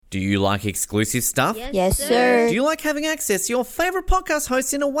Do you like exclusive stuff? Yes, sir. Do you like having access to your favourite podcast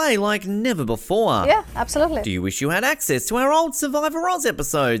hosts in a way like never before? Yeah, absolutely. Do you wish you had access to our old Survivor Oz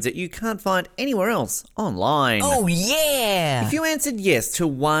episodes that you can't find anywhere else online? Oh, yeah! If you answered yes to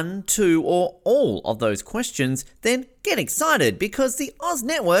one, two, or all of those questions, then get excited because the Oz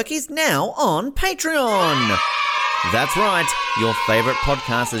Network is now on Patreon. That's right, your favourite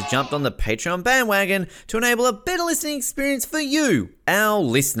podcast has jumped on the Patreon bandwagon to enable a better listening experience for you, our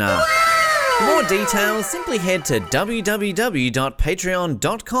listener. For more details, simply head to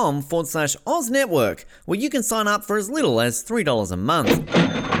www.patreon.com/Oz Network, where you can sign up for as little as $3 a month.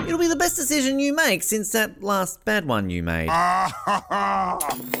 It'll be the best decision you make since that last bad one you made.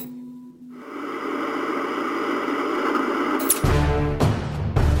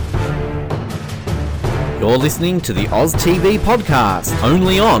 You're listening to the Oz TV podcast,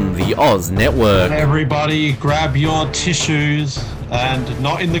 only on the Oz Network. Everybody grab your tissues, and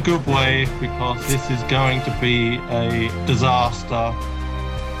not in the good way, because this is going to be a disaster.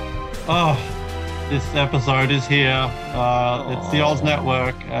 Oh, this episode is here. It's the Oz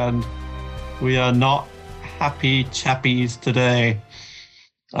Network, and we are not happy chappies today.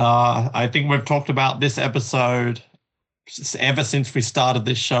 I think we've talked about this episode ever since we started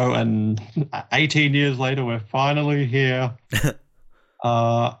this show, and 18 years later, we're finally here.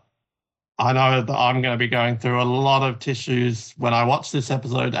 I know that I'm going to be going through a lot of tissues when I watch this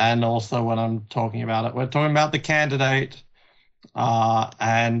episode and also when I'm talking about it. We're talking about The Candidate,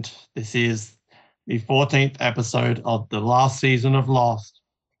 and this is the 14th episode of the last season of Lost,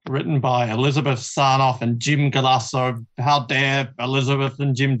 written by Elizabeth Sarnoff and Jim Galasso. How dare Elizabeth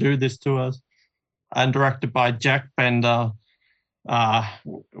and Jim do this to us? And directed by Jack Bender. We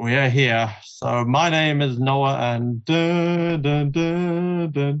are here. So my name is Noah, and no.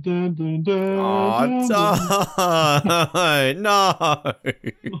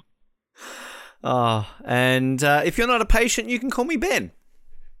 And if you're not a patient, you can call me Ben.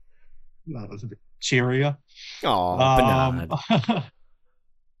 That was a bit cheerier. Oh, Bernard.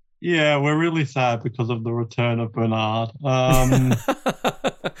 Yeah, we're really sad because of the return of Bernard.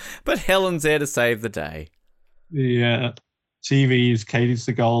 But Helen's there to save the day. Yeah, TV's Katie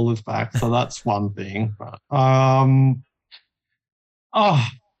Segal is back, so that's one thing.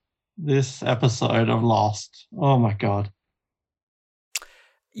 This episode of Lost. Oh my God.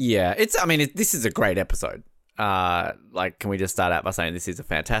 Yeah, this is a great episode. Can we just start out by saying this is a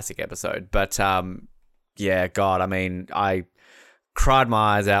fantastic episode? But yeah, God, I cried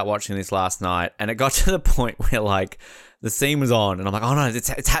my eyes out watching this last night, and it got to the point where the scene was on and I'm like, oh no,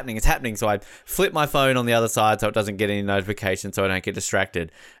 it's happening. So I flip my phone on the other side so it doesn't get any notifications, so I don't get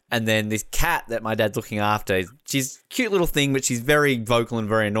distracted. And then this cat that my dad's looking after, she's a cute little thing, but she's very vocal and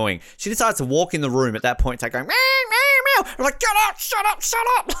very annoying. She decides to walk in the room at that point, going, meow, meow, meow. I'm like, get out, shut up.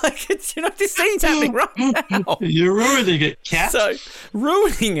 It's, this scene's happening right now. You're ruining it, cat. So,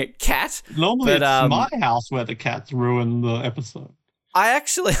 ruining it, cat. Normally it's my house where the cats ruin the episode. I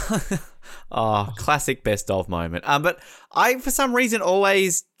actually, classic best of moment. But I, for some reason,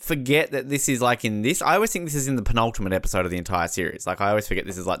 always forget that this is in this. I always think this is in the penultimate episode of the entire series. I always forget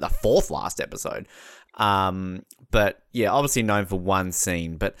this is the fourth last episode. But yeah, obviously known for one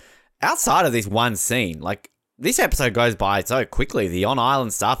scene. But outside of this one scene, this episode goes by so quickly. The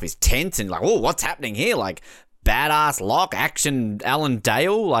on-island stuff is tense and what's happening here? Badass Locke, action Alan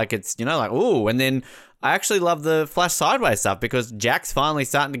Dale. It's, and then I actually love the Flash Sideways stuff because Jack's finally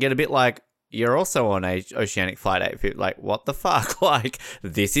starting to get a bit you're also on Oceanic Flight 850. What the fuck?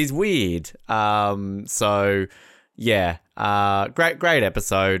 This is weird. So, yeah. Great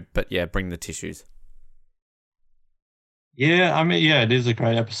episode, but yeah, bring the tissues. Yeah, it is a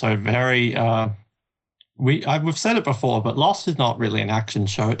great episode. Very, we've said it before, but Lost is not really an action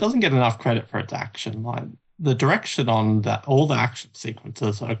show. It doesn't get enough credit for its action. The direction on that, all the action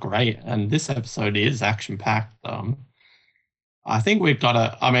sequences are great, and this episode is action-packed. I think we've got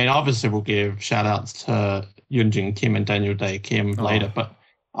to, obviously we'll give shout-outs to Yunjin Kim and Daniel Day Kim later, but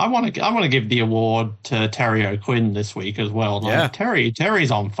I want to give the award to Terry O'Quinn this week as well. Yeah.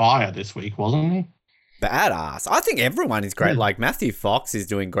 Terry's on fire this week, wasn't he? Badass. I think everyone is great. Yeah. Matthew Fox is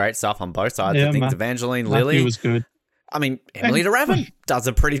doing great stuff on both sides. Yeah, I think Evangeline Matthew Lilly was good. Emily DeRavin does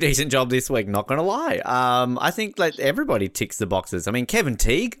a pretty decent job this week, not going to lie. I think everybody ticks the boxes. Kevin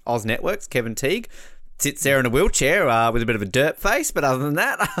Teague, Oz Network's Kevin Teague, sits there in a wheelchair with a bit of a dirt face, but other than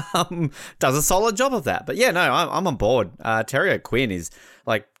that, does a solid job of that. But yeah, no, I'm on board. Terry O'Quinn is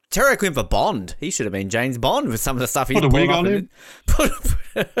Terry O'Quinn for Bond. He should have been James Bond with some of the stuff he's put a wig on him.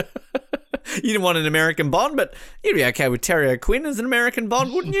 You didn't want an American Bond, but you'd be okay with Terry O'Quinn as an American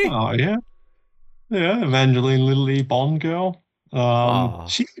Bond, wouldn't you? Oh, yeah. Yeah, Evangeline Lilly Bond girl. Oh,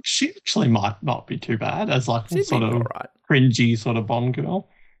 She actually might not be too bad as like a she'd be sort all of right. cringy sort of Bond girl,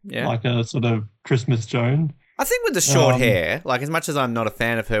 Yeah. like a sort of Christmas Joan. I think with the short Um, hair, like as much as I'm not a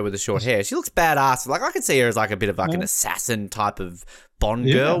fan of her with the short hair, she looks badass. Like I could see her as like a bit of like an assassin type of Bond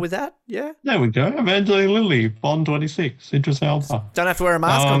Yeah. girl with that. Yeah. There we go. Evangeline Lilly, Bond 26, Idris Elba. Don't have to wear a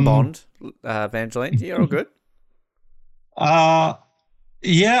mask on Bond, Evangeline. You're all good. Uh,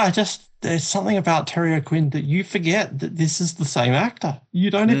 yeah, there's something about Terry O'Quinn that you forget that this is the same actor.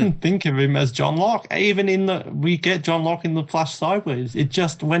 You don't even think of him as John Locke. Even we get John Locke in the Flash Sideways. It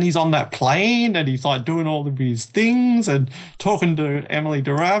just, when he's on that plane and he's like doing all of his things and talking to Emily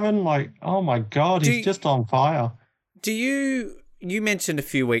Duravin, like, oh my God, he's just on fire. You mentioned a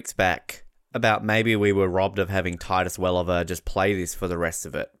few weeks back about maybe we were robbed of having Titus Welliver just play this for the rest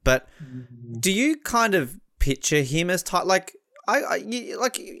of it. But do you kind of picture him as like I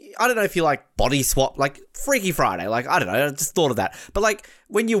don't know if you like Body Swap, like Freaky Friday, like I don't know, I just thought of that. But like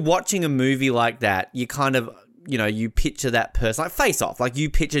when you're watching a movie like that, you kind of, you know, you picture that person, like Face Off, like you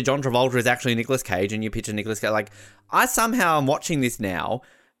picture John Travolta as actually Nicolas Cage, and you picture Nicolas Cage. Like I somehow am watching this now,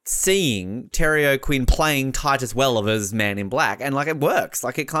 seeing Terry O'Quinn playing Titus Welliver's Man in Black, and like it works.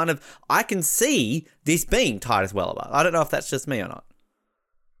 Like it kind of, I can see this being Titus Welliver. I don't know if that's just me or not.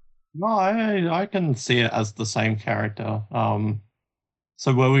 No, I can see it as the same character.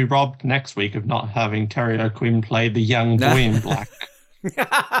 So were we robbed next week of not having Terry O'Quinn play the young boy in black?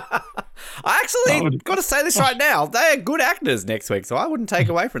 I actually got to say this right now. They are good actors next week, so I wouldn't take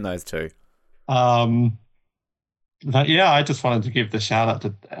away from those two. But yeah, I just wanted to give the shout out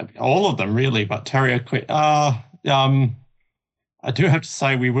to all of them, really. But Terry O'Quinn, I do have to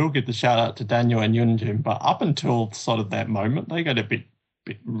say we will give the shout out to Daniel and Yunjin, but up until sort of that moment, they got a bit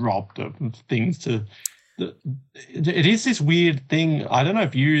robbed of things it is this weird thing. I don't know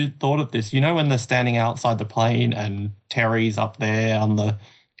if you thought of this. You know, when they're standing outside the plane and Terry's up there on the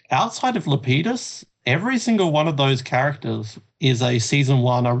outside of Lapidus, every single one of those characters is a season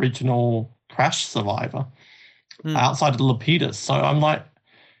 1 original Crash survivor outside of Lapidus. So I'm like,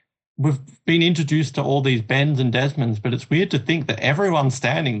 we've been introduced to all these Bens and Desmonds, but it's weird to think that everyone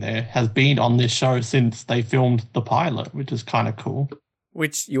standing there has been on this show since they filmed the pilot, which is kind of cool.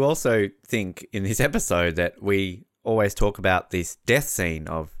 Which you also think in this episode that we always talk about this death scene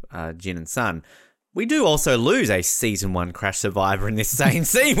of Jin and Sun. We do also lose a season 1 Crash survivor in this same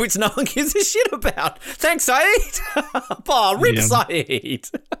scene, which no one gives a shit about. Thanks, Saeed. Rip Saeed.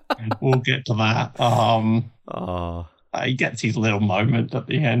 We'll get to that. He gets his little moment at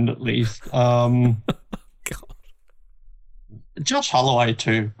the end, at least. God. Josh Holloway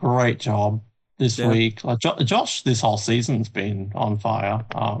too. Great job this week. Josh, this whole season's been on fire.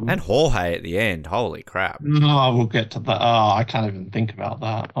 And Jorge at the end. Holy crap. No, we'll get to that. Oh, I can't even think about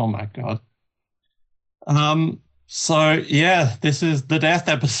that. Oh my God. So yeah, this is the death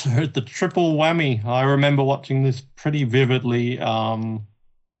episode, the triple whammy. I remember watching this pretty vividly. And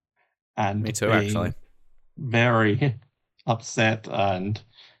me too, actually. Very upset and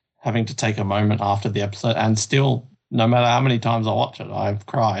having to take a moment after the episode, and still, no matter how many times I watch it, I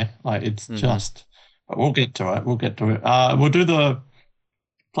cry. Like it's just. But we'll get to it. We'll do the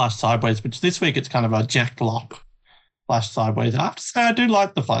Flash Sideways, which this week it's kind of a Jack Lock Flash Sideways. I have to say I do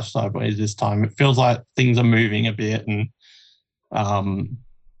like the Flash Sideways this time. It feels like things are moving a bit, and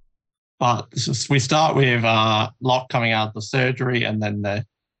but we start with Locke coming out of the surgery, and then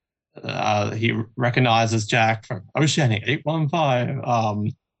he recognizes Jack from Oceanic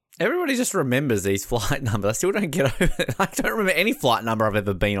 815. Everybody just remembers these flight numbers. I still don't get over it. I don't remember any flight number I've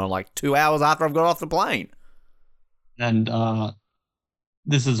ever been on, like 2 hours after I've got off the plane. And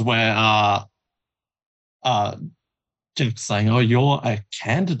this is where Jack's saying, "Oh, you're a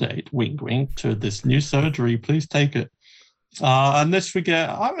candidate, wink, wink, to this new surgery. Please take it." And this we get,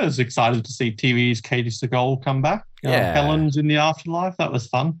 I was excited to see TV's Katie Sagal come back. Helen's in the afterlife. That was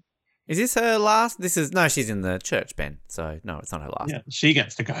fun. Is this her last? No, she's in the church, Ben. So no, it's not her last. Yeah, she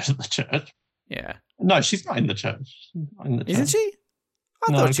gets to go to the church. Yeah. No, she's not in the church. Isn't she?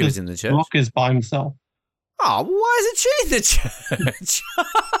 I thought she was in the church. Locke is by himself. Oh, why isn't she in the church?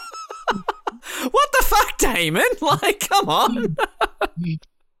 What the fuck, Damon? Like, come on.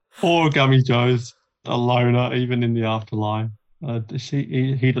 Poor Gummy Joe's a loner, even in the afterlife.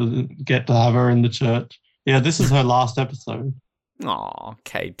 He doesn't get to have her in the church. Yeah, this is her last episode. Oh,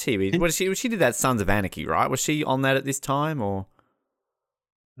 okay, TV. What is she did that Sons of Anarchy, right? Was she on that at this time, or?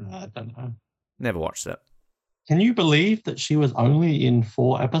 I don't know. Never watched it. Can you believe that she was only in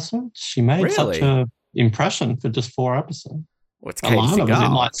 4 episodes? She made such an impression for just 4 episodes. Well, it's Katie Sagal. Was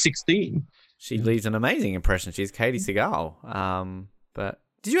in like 16. She leaves an amazing impression. She's Katie Sagal. But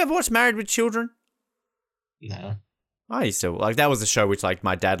did you ever watch Married with Children? No. I used to like that was a show which like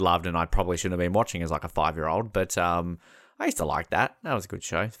my dad loved and I probably shouldn't have been watching as like a 5-year-old, but I used to like that. That was a good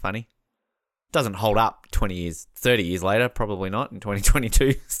show. It's funny. Doesn't hold up 20 years, 30 years later, probably not in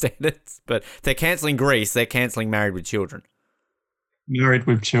 2022 standards. But if they're cancelling Grease, they're cancelling Married with Children. Married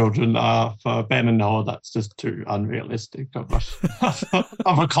with Children, for Ben and Noah, that's just too unrealistic of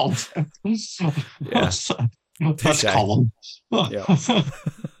a concept. Yeah. That's Colin. Yeah.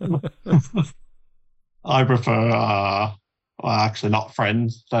 I prefer, well, actually not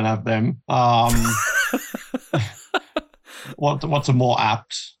Friends, don't have them. What's a more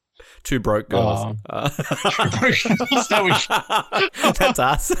apt? Two Broke Girls. That's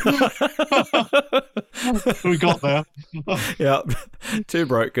us. We got there. Yep. Two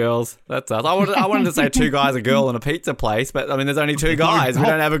Broke Girls. That's us. I wanted to say two guys, a girl, and a pizza place, but I mean, there's only two guys. We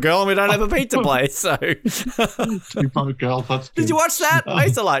don't have a girl and we don't have a pizza place. So Two Broke Girls. That's good. Did you watch that? I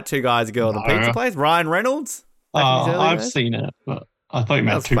used to like Two Guys, a Girl, and a Pizza Place. Ryan Reynolds. I've seen it, but I thought you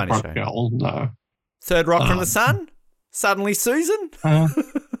meant Two Broke Girls. No. Third Rock from the Sun. Suddenly Susan.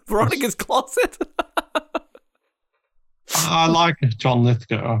 Veronica's Closet. I like John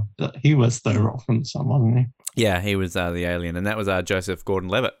Lithgow. He was the Rock from the Sun, wasn't he? Yeah, he was the alien, and that was Joseph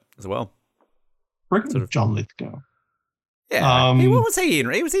Gordon-Levitt as well. Sort of John Lithgow. Yeah. What was he in?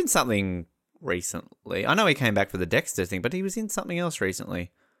 He was in something recently. I know he came back for the Dexter thing, but he was in something else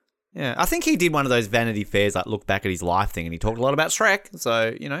recently. Yeah, I think he did one of those Vanity Fairs, like look back at his life thing, and he talked a lot about Shrek.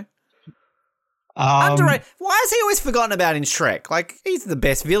 So underrated. Why is he always forgotten about in Shrek? Like, he's the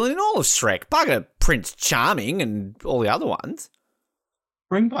best villain in all of Shrek. Bugger Prince Charming and all the other ones.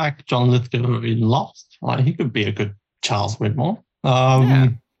 Bring back John Lithgow in Lost. Like, he could be a good Charles Widmore.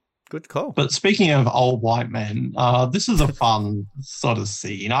 Good call. But speaking of old white men, this is a fun sort of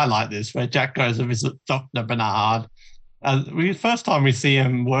scene. I like this, where Jack goes to visit Dr. Bernard. First time we see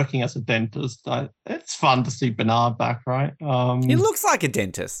him working as a dentist, it's fun to see Bernard back, right? He looks like a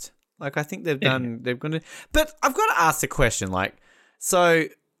dentist. Like, I think they're going to... But I've got to ask the question, like, so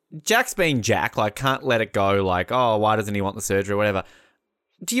Jack's being Jack, like, can't let it go, like, oh, why doesn't he want the surgery or whatever?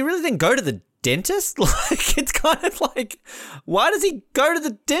 Do you really then go to the dentist? Like, it's kind of like, why does he go to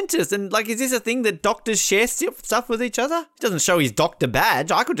the dentist? And, like, is this a thing that doctors share stuff with each other? He doesn't show his doctor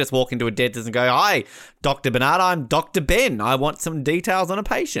badge. I could just walk into a dentist and go, hi, Dr. Bernard, I'm Dr. Ben. I want some details on a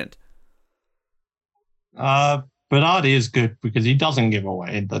patient. Bernard is good because he doesn't give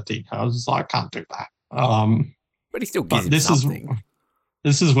away the details. So I can't do that. But he still gives him something.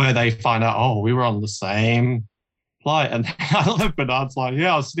 This is where they find out, oh, we were on the same flight. And I love Bernard's like,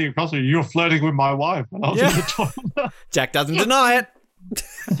 yeah, I was sitting across from you. You were flirting with my wife. And I was in the toilet. Jack doesn't deny it.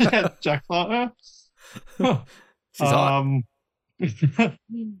 Yeah, Jack's like, She's hot. It's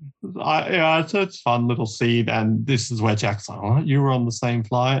a fun little scene. And this is where Jack's like, oh, you were on the same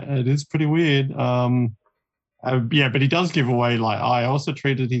flight. It is pretty weird. But he does give away, like, I also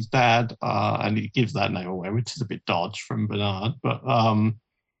treated his dad, and he gives that name away, which is a bit dodge from Bernard. But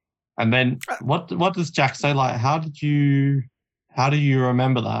and then what does Jack say? Like, how do you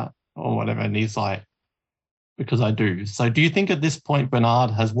remember that or whatever? And he's like, because I do. So do you think at this point Bernard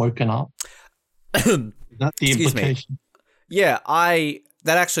has woken up? Is that the implication? Yeah,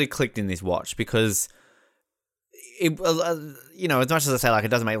 that actually clicked in this watch because it, as much as I say, like, it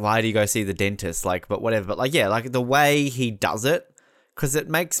doesn't make, why do you go see the dentist? Like, but whatever. But, like, yeah, like, the way he does it, because it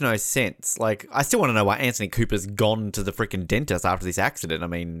makes no sense. Like, I still want to know why Anthony Cooper's gone to the freaking dentist after this accident. I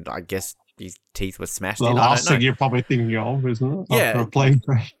mean, I guess his teeth were smashed in. The last thing you're probably thinking of, isn't it? Yeah. After a plane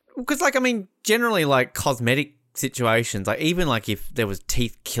crash. Because, like, I mean, generally, like, cosmetic situations, like, even, like, if there was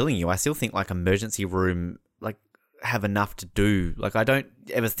teeth killing you, I still think, like, emergency room, like, have enough to do. Like, I don't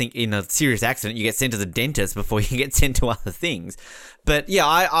ever think in a serious accident you get sent to the dentist before you get sent to other things. But yeah,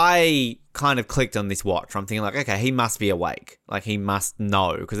 I kind of clicked on this watch. I'm thinking like, okay, he must be awake. Like, he must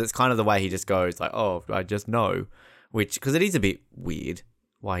know, because it's kind of the way he just goes like, oh, I just know, because it is a bit weird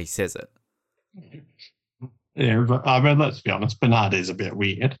why he says it. Yeah, but I mean, let's be honest, Bernard is a bit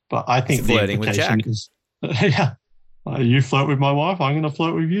weird, but I think the implication is, yeah, you flirt with my wife, I'm going to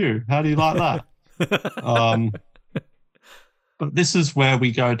flirt with you. How do you like that? But this is where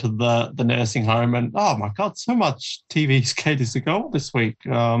we go to the nursing home, and oh my God, so much TV skaters to go this week.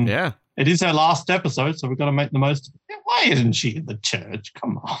 Yeah. It is her last episode, so we've got to make the most of it. Why isn't she in the church?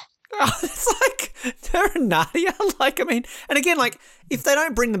 Come on. Oh, it's like, they're Nadia. Like, I mean, and again, like, if they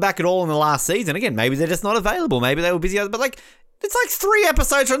don't bring them back at all in the last season, again, maybe they're just not available. Maybe they were busy. But, like, it's like 3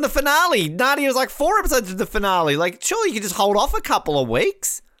 episodes from the finale. Nadia was like 4 episodes of the finale. Like, surely you could just hold off a couple of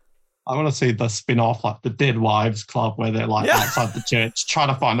weeks. I want to see the spin-off, like the Dead Wives Club, where they're like outside the church trying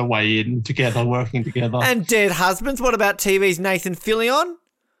to find a way in together, working together. And Dead Husbands. What about TV's Nathan Fillion?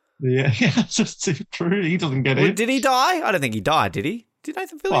 Yeah, yeah, it's just true. He doesn't get Well, it. did he die? I don't think he died, did he? Did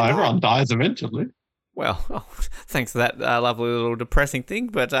Nathan Fillion Well, die? everyone dies eventually. Well, thanks for that lovely little depressing thing,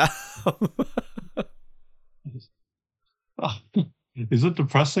 but Is it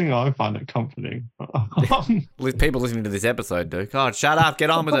depressing? I find it comforting. people listening to this episode do. God, shut up, get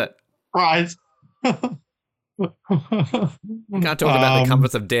on with it. Right. You can't talk about the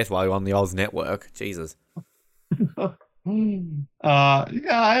comforts of death while you're on the Oz network. Jesus. Yeah,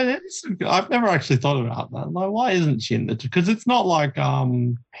 I've never actually thought about that. Like, why isn't she in the? Because it's not like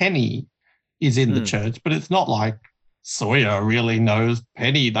Penny is in the church, but it's not like Sawyer really knows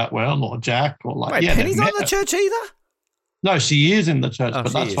Penny that well, or Jack, or like. Wait, yeah, Penny's not in the church either? No, she is in the church,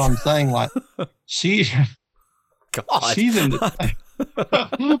 but that's what I'm saying. Like, she's in the.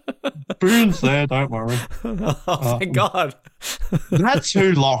 Boone's there, don't worry. Oh, thank God. That's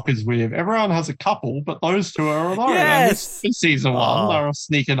who Locke is with. Everyone has a couple, but those two are alone. Yes. In season one, they're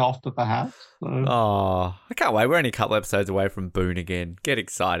sneaking off to the house. So. Oh, I can't wait. We're only a couple episodes away from Boone again. Get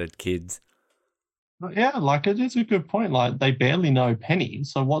excited, kids. But yeah, like it is a good point. Like they barely know Penny,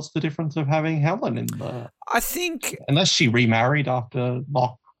 so what's the difference of having Helen in the? I think unless she remarried after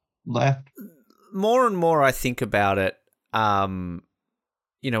Locke left. More and more, I think about it. When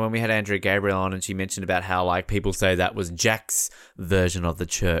we had Andrea Gabriel on, and she mentioned about how like people say that was Jack's version of the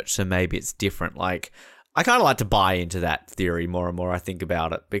church, so maybe it's different. Like, I kind of like to buy into that theory more and more. I think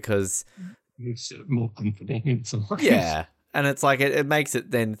about it because it's more comforting. Yeah. And it's like, it makes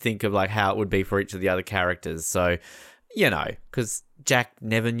it then think of like how it would be for each of the other characters. So, because Jack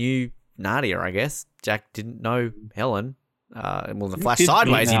never knew Nadia, I guess. Jack didn't know Helen. Well, in the Flash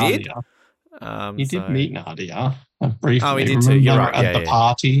Sideways, he did. He did meet Nadia briefly. Oh, he did too. You're right. At the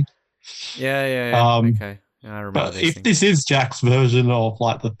party. Yeah. Okay. I remember. But if this is Jack's version of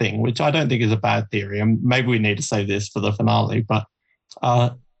like the thing, which I don't think is a bad theory, and maybe we need to say this for the finale, but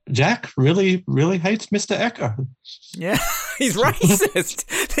Jack really, really hates Mr. Echo. Yeah, he's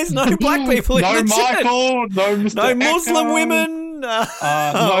racist. There's no black people in the Michael, church. No Mr. No Muslim Echo. Women. No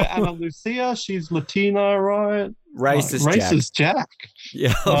Ana Lucia. She's Latina, right? Racist Jack.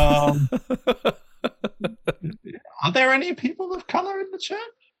 Yeah. Are there any people of color in the church?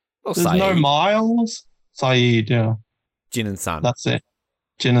 Well, There's Saeed. no Miles. Saeed, yeah. Jin and Son. That's it.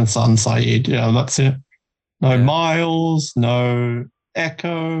 Jin and Son, Saeed, yeah, that's it. No Miles, no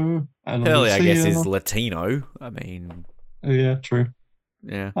Echo. Hurley, I guess, is Latino. I mean... Yeah, true.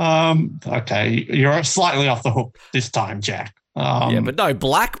 Yeah. Okay, you're slightly off the hook this time, Jack. Yeah, but no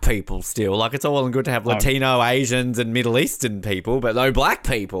black people still. Like, it's all well and good to have Latino, Asians, and Middle Eastern people, but no black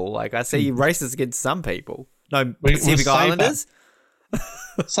people. Like, I see racist against some people. No Pacific Islanders.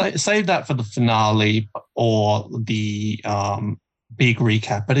 Save that for the finale or the big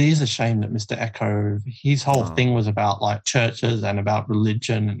recap. But it is a shame that Mr. Echo, his whole thing was about like churches and about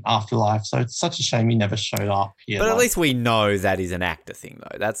religion and afterlife. So it's such a shame he never showed up here. But at least we know that is an actor thing,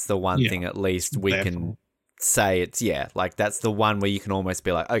 though. That's the one thing at least we can say it's, like that's the one where you can almost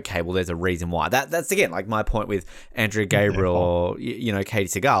be like, okay, well, there's a reason why. That's again, like my point with Andrea Gabriel or,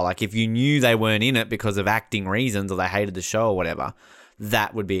 Katie Sagal. Like if you knew they weren't in it because of acting reasons or they hated the show or whatever,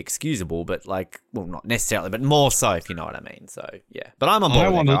 that would be excusable, but like, well, not necessarily, but more so, if you know what I mean. So, yeah. But I'm on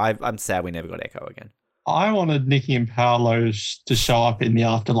board with Echo. I'm sad we never got Echo again. I wanted Nikki and Paolo to show up in the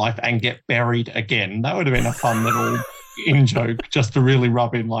afterlife and get buried again. That would have been a fun little in-joke just to really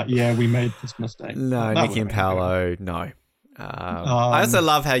rub in like, yeah, we made this mistake. No, Nikki and Paolo, no. I also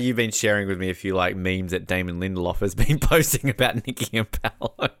love how you've been sharing with me a few like memes that Damon Lindelof has been posting about Nikki and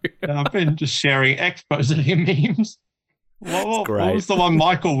Paolo. I've been just sharing expose memes. What was the one,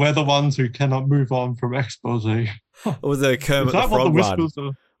 Michael? We're the ones who cannot move on from expose. What was it, Kermit the Frog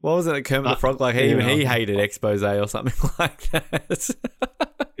one? What was it, Kermit the Frog? Like he hated expose or something like that.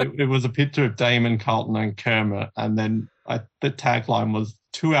 It was a picture of Damon, Carlton, and Kermit, and then the tagline was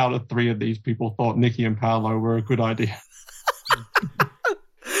 2 out of 3 of these people thought Nikki and Paolo were a good idea. That's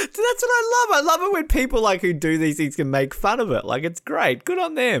what I love. I love it when people like who do these things can make fun of it. Like it's great. Good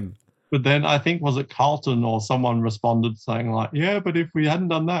on them. But then I think, was it Carlton or someone responded saying like, yeah, but if we hadn't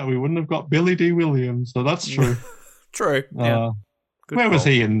done that, we wouldn't have got Billy D. Williams. So that's true. True. Yeah. Where was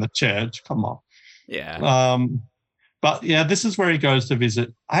he in the church? Come on. Yeah. But yeah, this is where he goes to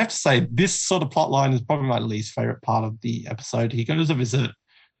visit. I have to say, this sort of plot line is probably my least favorite part of the episode. He goes to visit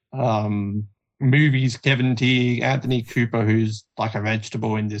movies, Kevin Teague, Anthony Cooper, who's like a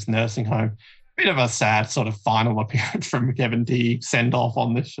vegetable in this nursing home. Bit of a sad sort of final appearance from Kevin Teague, send off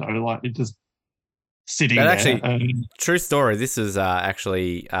on this show. Like it just sitting there. Actually, true story. This is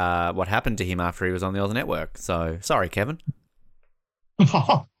actually what happened to him after he was on the Oz Network. So sorry, Kevin.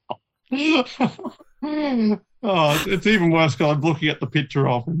 Oh, it's even worse because I'm looking at the picture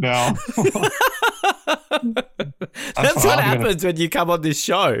of him now. That's what happens when you come on this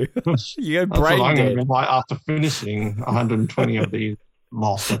show. You go That's what brain I'm going to dead. be like after finishing 120 of these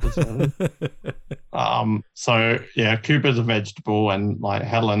lost episodes. So yeah, Cooper's a vegetable, and like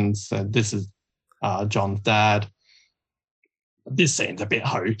Helen said, this is John's dad. This scene's a bit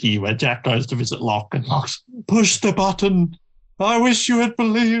hokey where Jack goes to visit Locke and Locke's, push the button. I wish you had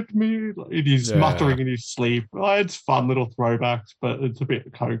believed me. He's muttering in his sleep. It's fun little throwbacks, but it's a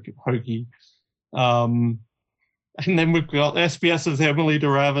bit hokey. And then we've got SBS's Emily de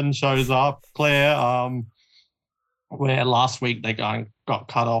Ravin shows up. Claire, where last week they got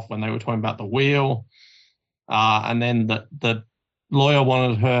cut off when they were talking about the wheel. And then the lawyer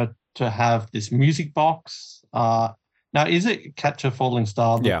wanted her to have this music box. Now, is it Catch a Falling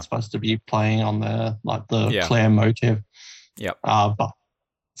Star that's supposed to be playing on the Claire motive? Yep. But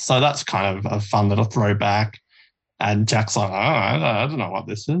so that's kind of a fun little throwback. And Jack's like, I don't know what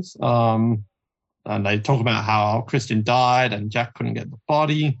this is. And they talk about how Kristen died and Jack couldn't get the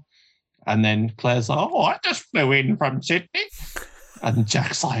body. And then Claire's like, I just flew in from Sydney. And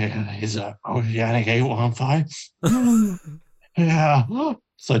Jack's like, is it Oceanic 815? Yeah.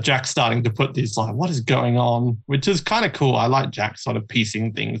 So Jack's starting to put this like, what is going on? Which is kind of cool. I like Jack sort of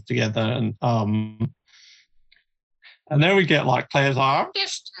piecing things together. And then we get like Claire's like, I'm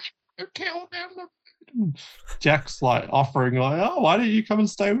just trying to kill them. Jack's like offering like, why don't you come and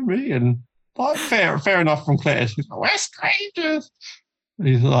stay with me? And like, fair enough from Claire. She's like, we're strangers.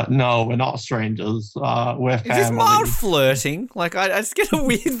 He's like, no, we're not strangers. We're family. Is this mild flirting? Like, I just get a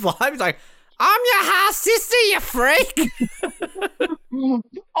weird vibe. He's like, I'm your half sister, you freak.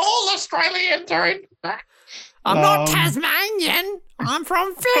 All Australians are in. I'm not Tasmanian. I'm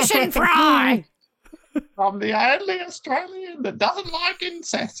from Fish and Fry. I'm the only Australian that doesn't like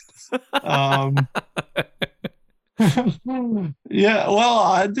incest. Yeah,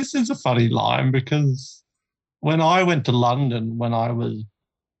 well, this is a funny line because when I went to London when I was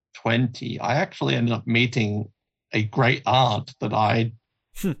 20, I actually ended up meeting a great aunt that I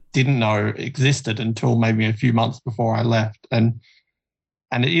didn't know existed until maybe a few months before I left. And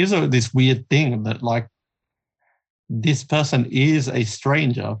it is this weird thing that like this person is a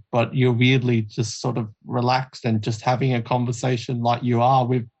stranger, but you're weirdly just sort of relaxed and just having a conversation like you are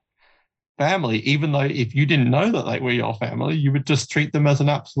with family, even though if you didn't know that they were your family, you would just treat them as an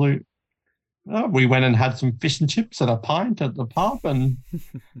absolute. We went and had some fish and chips and a pint at the pub,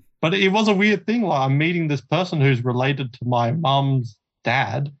 but it was a weird thing. Like I'm meeting this person who's related to my mum's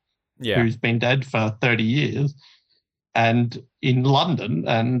dad, who's been dead for 30 years, and in London,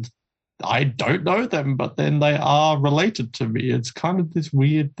 and I don't know them, but then they are related to me. It's kind of this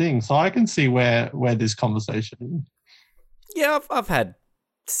weird thing. So I can see where this conversation is. Yeah, I've had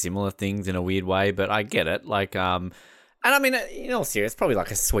similar things in a weird way, but I get it. Like, and I mean, in all seriousness, probably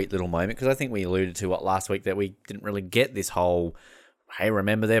like a sweet little moment because I think we alluded to last week that we didn't really get this whole, hey,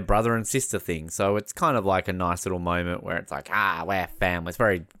 remember their brother and sister thing. So it's kind of like a nice little moment where it's like, we're family. It's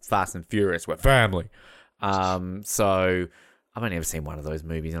very Fast and Furious. We're family. So I've only ever seen one of those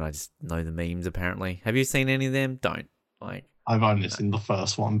movies and I just know the memes apparently. Have you seen any of them? Don't. Like, I've only seen the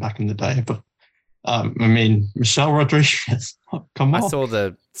first one back in the day, but I mean, Michelle Rodriguez, come on. I saw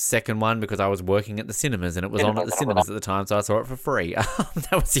the second one because I was working at the cinemas and it was on at the cinemas at the time, so I saw it for free.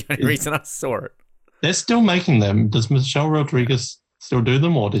 That was the only reason I saw it. They're still making them. Does Michelle Rodriguez still do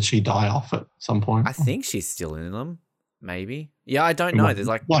them or did she die off at some point? I think she's still in them. Maybe. Yeah, I don't know. There's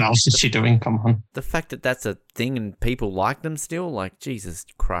like, what else is she doing? Come on. The fact that that's a thing and people like them still, like, Jesus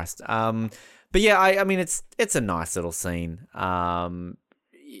Christ. But yeah, I mean, it's a nice little scene.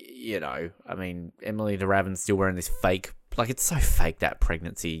 You know, I mean, Emily de Ravin's still wearing this fake, like, it's so fake, that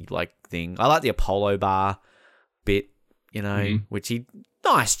pregnancy, like, thing. I like the Apollo bar bit, you know, which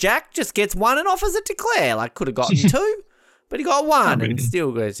nice, Jack just gets one and offers it to Claire. Like, could have gotten two, but he got one and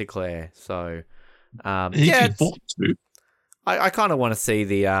still goes to Claire. So, yeah, I kind of want to see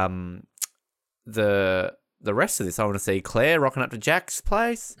the rest of this. I want to see Claire rocking up to Jack's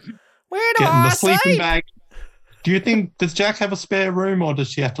place. Where do I sleep? Sleeping bag. Do you think, does Jack have a spare room or does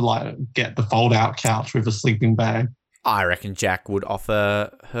she have to like get the fold out couch with a sleeping bag? I reckon Jack would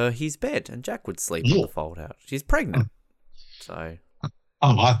offer her his bed and Jack would sleep in the fold out. She's pregnant. So.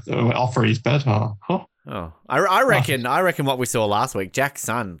 I offer his bed, huh? Oh, I reckon what we saw last week, Jack's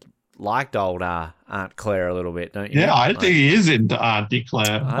son liked old Aunt Claire a little bit, don't you? Yeah, I think he is into Auntie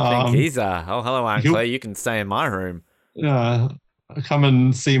Claire. I think he's hello, Aunt Claire, you can stay in my room. Yeah, come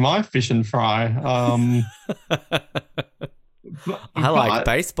and see my fish and fry. I like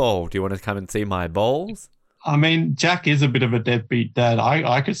baseball. Do you want to come and see my balls? I mean, Jack is a bit of a deadbeat dad.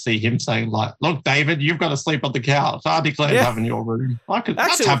 I could see him saying, like, look, David, you've got to sleep on the couch. Auntie Claire's having your room.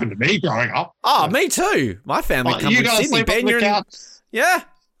 That's happened to me growing up. Oh, me too. My family comes from Sydney. Ben, you're in... Yeah,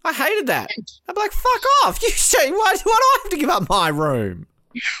 I hated that. I'm like, fuck off. You say, why do I have to give up my room?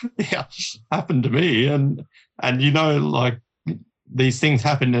 Yeah, happened to me. And like, these things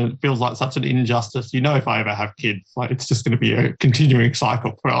happen and it feels like such an injustice. If I ever have kids, like it's just going to be a continuing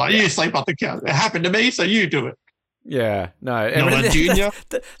cycle. Where like, you sleep on the couch. It happened to me, so you do it. Yeah, no. Not a junior.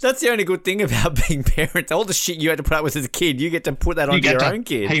 That's the only good thing about being parents. All the shit you had to put up with as a kid, you get to put that onto your own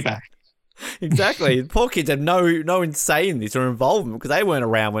kids. Payback. Exactly. Poor kids have no say in this or involvement because they weren't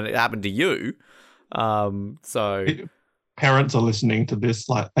around when it happened to you. So... Parents are listening to this,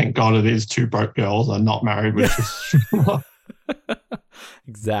 like, thank God it is two broke girls and not married with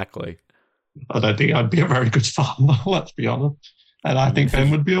Exactly. I don't think I'd be a very good father, let's be honest. And I think Ben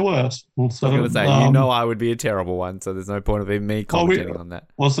would be a worse. So, I was going to say, I would be a terrible one, so there's no point of even me commenting on that.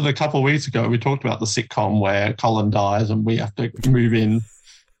 Was it a couple of weeks ago, we talked about the sitcom where Colin dies and we have to move in.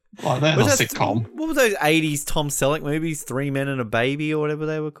 Like, there's a sitcom. What were those 80s Tom Selleck movies, Three Men and a Baby or whatever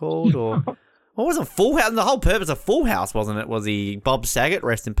they were called? Or... What was a Full House? And the whole purpose of Full House, wasn't it? Was he Bob Saget,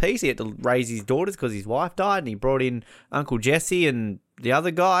 rest in peace? He had to raise his daughters because his wife died, and he brought in Uncle Jesse and the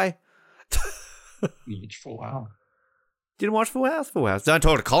other guy. Full House. Didn't watch Full House? Full House. Don't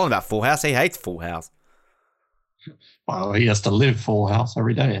talk to Colin about Full House. He hates Full House. Well, he has to live Full House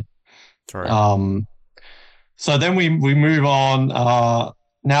every day. True. So then we move on.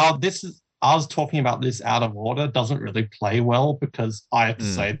 Now this is, I was talking about this out of order. Doesn't really play well because I have to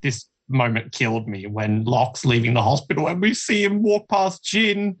say this moment killed me when Locke's leaving the hospital and we see him walk past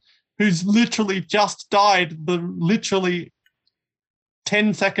Jin, who's literally just died literally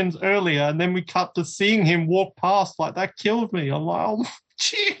 10 seconds earlier, and then we cut to seeing him walk past. Like, that killed me. I'm like, oh,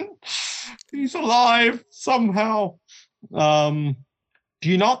 Jin, he's alive somehow. Do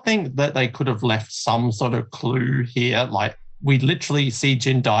you not think that they could have left some sort of clue here? Like, we literally see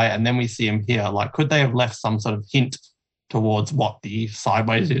Jin die and then we see him here. Like, could they have left some sort of hint towards what the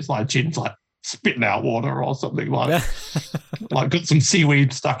sideways is? Like, Jin's like spitting out water or something, like like got some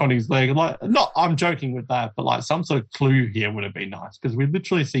seaweed stuck on his leg. Like, not, I'm joking with that, but like some sort of clue here would have been nice because we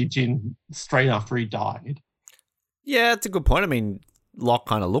literally see Jin straight after he died. Yeah, that's a good point. I mean, Locke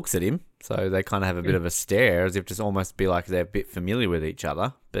kind of looks at him, so they kind of have a bit of a stare, as if just almost be like they're a bit familiar with each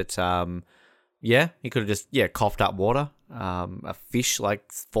other. But yeah, he could have just coughed up water. A fish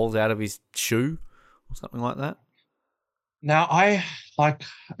like falls out of his shoe or something like that. Now,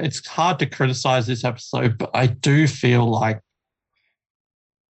 it's hard to criticize this episode, but I do feel like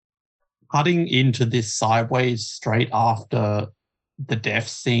cutting into this sideways straight after the death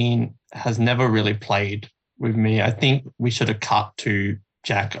scene has never really played with me. I think we should have cut to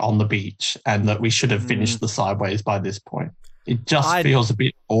Jack on the beach and that we should have finished the sideways by this point. It just feels a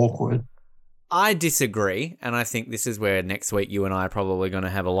bit awkward. I disagree, and I think this is where next week you and I are probably going to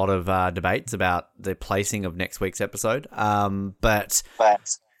have a lot of debates about the placing of next week's episode. But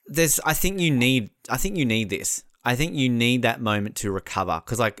I think you need this. I think you need that moment to recover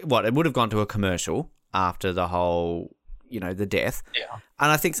because, it would have gone to a commercial after the whole, the death. Yeah. And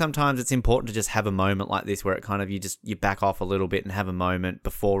I think sometimes it's important to just have a moment like this where it kind of you back off a little bit and have a moment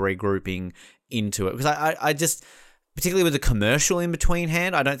before regrouping into it. Because I just. Particularly with the commercial in between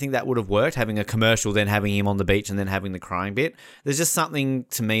hand, I don't think that would have worked, having a commercial, then having him on the beach and then having the crying bit. There's just something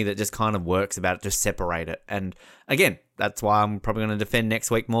to me that just kind of works about it, just separate it. And again, that's why I'm probably going to defend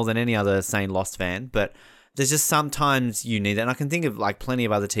next week more than any other sane Lost fan. But there's just sometimes you need that. And I can think of plenty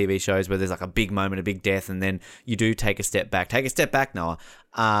of other TV shows where there's a big moment, a big death, and then you do take a step back. Take a step back, Noah,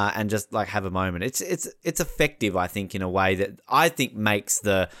 and just have a moment. It's effective, I think, in a way that I think makes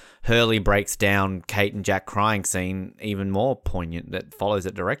the Hurley breaks down Kate and Jack crying scene even more poignant that follows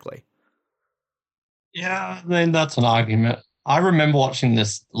it directly. Yeah, I mean, that's an argument. I remember watching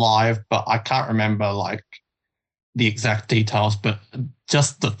this live, but I can't remember the exact details, but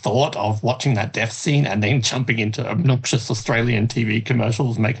just the thought of watching that death scene and then jumping into obnoxious Australian TV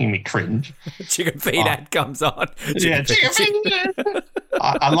commercials making me cringe. Chicken feed ad comes on. Chicken feed.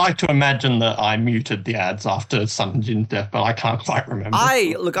 I like to imagine that I muted the ads after Sun Jin's death, but I can't quite remember.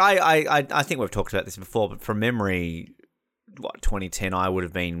 I think we've talked about this before, but from memory, 2010, I would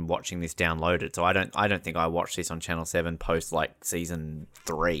have been watching this downloaded. So I don't think I watched this on Channel 7 post season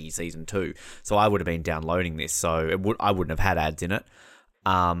 3, season 2. So I would have been downloading this. So I wouldn't have had ads in it.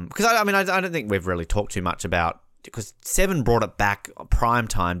 Because I don't think we've really talked too much about, because 7 brought it back prime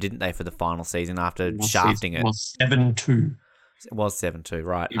time, didn't they, for the final season after shafting it? It was 7-2. It was 7-2,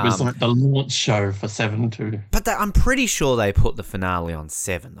 right. It was the launch show for 7-2. But I'm pretty sure they put the finale on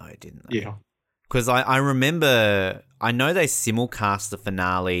 7 though, didn't they? Yeah. Because I remember, I know they simulcast the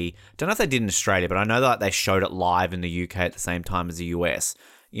finale. Don't know if they did in Australia, but I know that they showed it live in the UK at the same time as the US.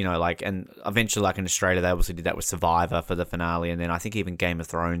 You know, like, and eventually, like in Australia, they also did that with Survivor for the finale, and then I think even Game of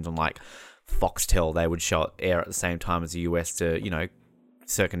Thrones on like Foxtel, they would show it air at the same time as the US to, you know,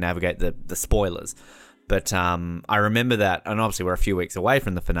 circumnavigate the spoilers. But I remember that, and obviously we're a few weeks away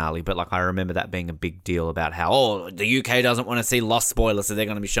from the finale, but like I remember that being a big deal about how, the UK doesn't want to see Lost spoilers, so they're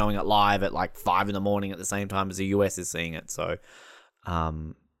going to be showing it live at like 5 a.m. at the same time as the US is seeing it. So,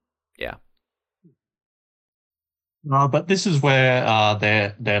 yeah. No, but this is where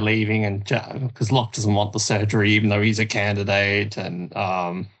they're leaving, and because Locke doesn't want the surgery, even though he's a candidate, and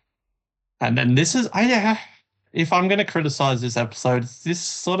then this is if I'm going to criticize this episode,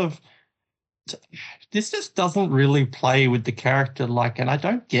 this just doesn't really play with the character, like, and I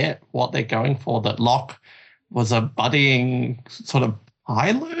don't get what they're going for. That Locke was a budding sort of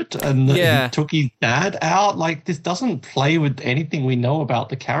pilot, and that he took his dad out. Like, this doesn't play with anything we know about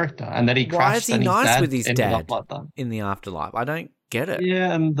the character, and that he crashed. Why is he nice with his dad like that in the afterlife? I don't get it.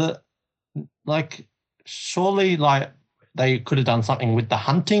 Yeah, and surely, like, they could have done something with the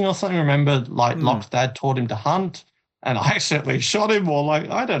hunting or something. Remember, like, Locke's dad taught him to hunt, and I accidentally shot him, or like,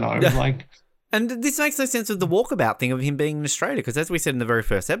 I don't know, like. And this makes no sense with the walkabout thing of him being in Australia, because as we said in the very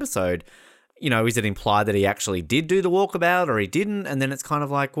first episode, you know, is it implied that he actually did do the walkabout or he didn't? And then it's kind of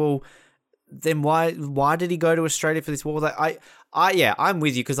like, well, then why did he go to Australia for this walkabout? I'm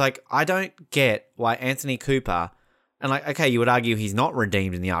with you, because like I don't get why Anthony Cooper, and like, okay, you would argue he's not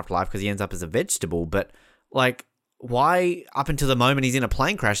redeemed in the afterlife because he ends up as a vegetable, but like, why up until the moment he's in a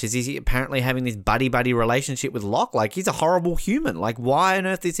plane crash is he apparently having this buddy relationship with Locke? Like, he's a horrible human. Like, why on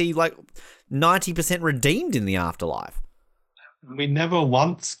earth is he like 90% redeemed in the afterlife? We never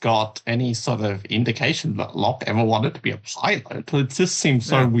once got any sort of indication that Locke ever wanted to be a pilot. It just seems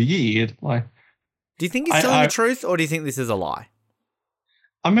so weird. Like, do you think he's telling the truth, or do you think this is a lie?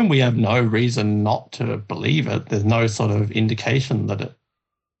 I mean, we have no reason not to believe it. There's no sort of indication that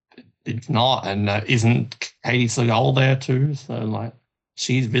it's not, and isn't Katie Seagal there too? So, like,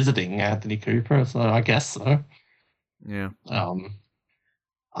 she's visiting Anthony Cooper, so I guess so. Yeah.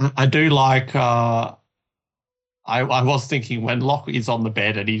 I do like. I was thinking when Locke is on the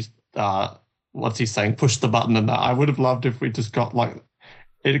bed and he's what's he saying? Push the button, and that. I would have loved if we just got like.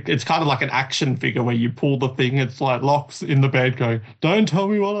 It's kind of like an action figure where you pull the thing. It's like Locke's in the bed going, "Don't tell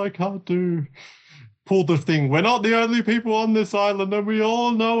me what I can't do." Pull the thing. We're not the only people on this island, and we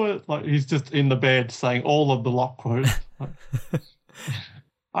all know it. Like, he's just in the bed saying all of the Locke quotes. Like,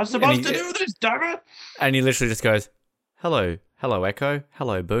 I'm supposed to do this, damn it! And he literally just goes, "Hello, Echo.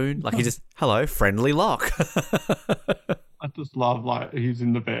 Hello, Boone." Like, he just, "Hello, friendly Locke." I just love, like, he's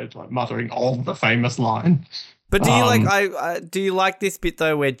in the bed, like, muttering all the famous lines. But do you do you like this bit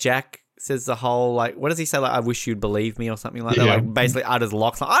though, where Jack says the whole, like, what does he say? Like, "I wish you'd believe me," or something like that. Like, basically utters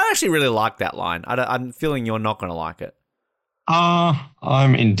Locke's line. I actually really like that line. I'm feeling you're not going to like it.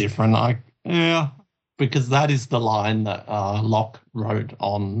 I'm indifferent. Because that is the line that Locke wrote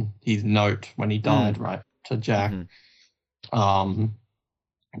on his note when he died, right, to Jack. Mm-hmm.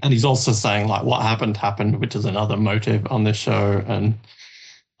 And he's also saying, like, what happened, which is another motive on this show. And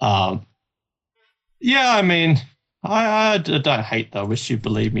I mean, I don't hate the "wish you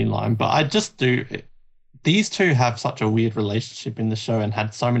believe me" line, but I just do. These two have such a weird relationship in the show and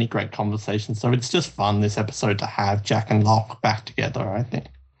had so many great conversations. So it's just fun this episode to have Jack and Locke back together, I think.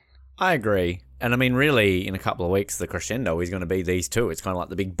 I agree. And I mean, really, in a couple of weeks, the crescendo is going to be these two. It's kind of like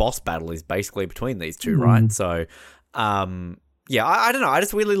the big boss battle is basically between these two, right? So, I don't know. I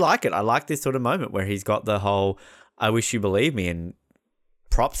just really like it. I like this sort of moment where he's got the whole "I wish you believe me," and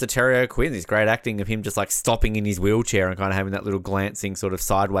props to Terry O'Quinn. This great acting of him just like stopping in his wheelchair and kind of having that little glancing sort of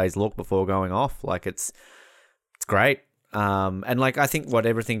sideways look before going off. Like, it's great. And like, I think what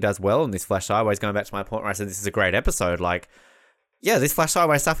everything does well in this Flash Sideways, going back to my point where I said this is a great episode, like, yeah, this Flash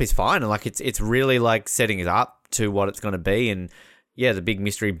Sideways stuff is fine. And like, it's really like setting it up to what it's going to be. And yeah, the big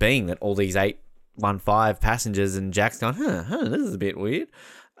mystery being that all these 815 passengers and Jack's going, this is a bit weird.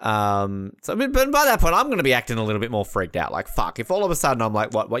 But by that point, I'm going to be acting a little bit more freaked out. Like, fuck, if all of a sudden I'm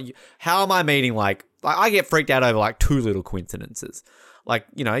like, how am I meeting, like I get freaked out over like two little coincidences. Like,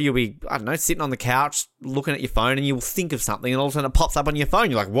 you know, you'll be, I don't know, sitting on the couch looking at your phone and you'll think of something and all of a sudden it pops up on your phone.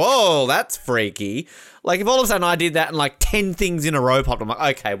 You're like, whoa, that's freaky. Like, if all of a sudden I did that and like 10 things in a row popped, I'm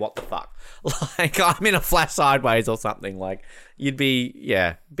like, okay, what the fuck? Like, I'm in a Flash Sideways or something. Like, you'd be,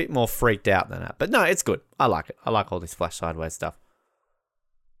 a bit more freaked out than that. But no, it's good. I like it. I like all this Flash Sideways stuff.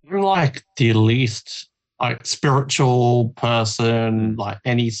 You're like the least like spiritual person, like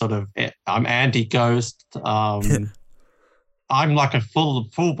any sort of. I'm anti-ghost. I'm like a full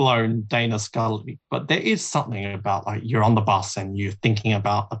blown Dana Scully, but there is something about like you're on the bus and you're thinking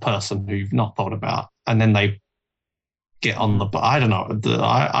about a person who you've not thought about, and then they get on the bus. I don't know.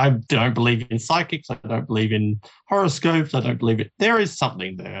 I don't believe in psychics. I don't believe in horoscopes. I don't believe it. There is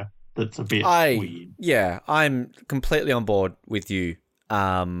something there that's a bit weird. Yeah, I'm completely on board with you.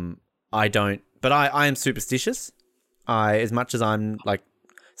 I don't, but I am superstitious. As much as I'm like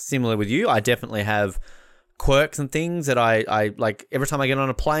similar with you, I definitely have quirks and things that I like. Every time I get on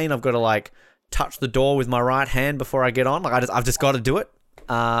a plane, I've got to like touch the door with my right hand before I get on. Like I've just got to do it.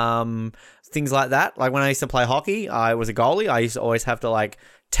 Things like that. Like when I used to play hockey, I was a goalie. I used to always have to like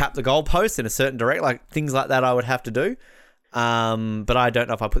tap the goalpost in a certain direction. Like things like that I would have to do. But I don't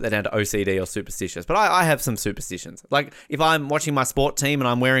know if I put that down to OCD or superstitious. But I have some superstitions. Like if I'm watching my sport team and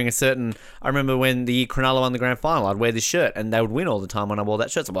I'm wearing a certain... I remember when the Cronulla won the grand final, I'd wear this shirt and they would win all the time when I wore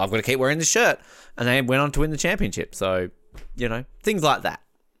that shirt. So I've got to keep wearing this shirt. And they went on to win the championship. So, you know, things like that.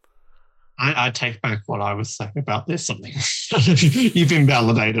 I take back what I was saying about this something. You've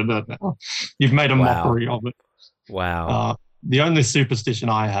invalidated it now. You've made a mockery of it. Wow. The only superstition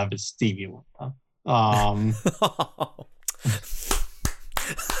I have is Stevie Wonder.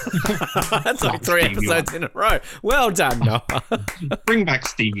 That's like 3 episodes in a row. Well done, Noah. Bring back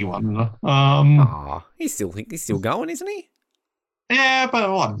Stevie Wonder. He's still going, isn't he? Yeah, but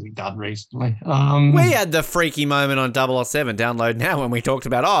what have we done recently? We had the freaky moment on 007 Download Now when we talked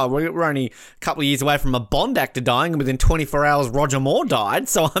about, we're only a couple of years away from a Bond actor dying, and within 24 hours Roger Moore died.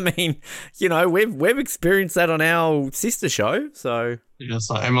 So I mean, you know, we've experienced that on our sister show. So yeah,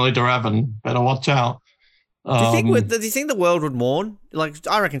 so Emily de Ravin, better watch out. Do you think the world would mourn? Like,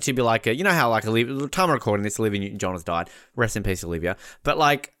 I reckon she'd be like, you know how like the time of recording this, Olivia Newton-John has died. Rest in peace, Olivia. But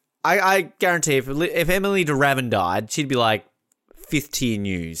like, I guarantee if Emily de Ravin died, she'd be like 5th tier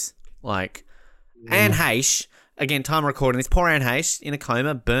news. Like, Anne Heche, again, time of recording this, poor Anne Heche in a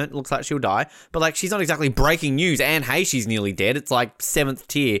coma, burnt, looks like she'll die. But like, she's not exactly breaking news. Anne Heche is nearly dead. It's like 7th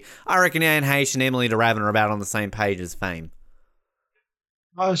tier. I reckon Anne Heche and Emily de Ravin are about on the same page as fame.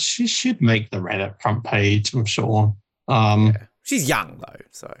 She should make the Reddit front page, I'm sure. She's young, though,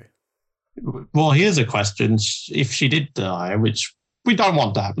 so... Well, here's a question. If she did die, which we don't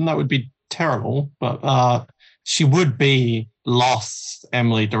want to happen, that would be terrible, but she would be lost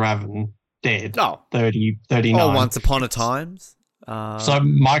Emily de Ravin dead. 39. Oh, Once Upon a Times. So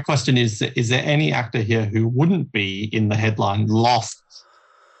my question is there any actor here who wouldn't be in the headline lost,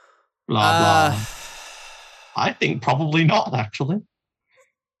 blah, blah? I think probably not, actually.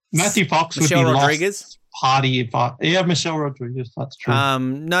 Matthew Fox would be Rodriguez? Lost party. Yeah, Michelle Rodriguez, that's true.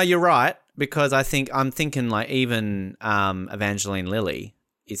 No, you're right, because I'm thinking like even Evangeline Lilly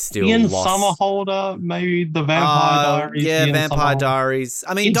is still Ian lost. Somerhalder, maybe the Vampire Diaries. Yeah, Ian Vampire Diaries.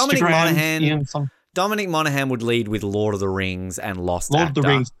 I mean, Instagram, Dominic Monaghan would lead with Lord of the Rings and Lost Lord actor. of the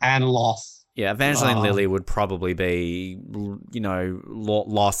Rings and Lost. Yeah, Evangeline Lilly would probably be, you know,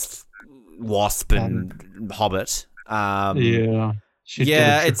 Lost, Wasp, and Hobbit. Yeah.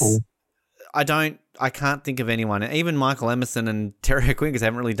 I can't think of anyone. Even Michael Emerson and Terry Quiggers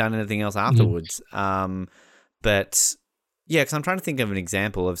haven't really done anything else afterwards. But yeah, because I'm trying to think of an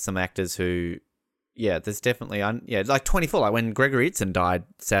example of some actors who, there's definitely, like 24, like when Gregory Itzon died,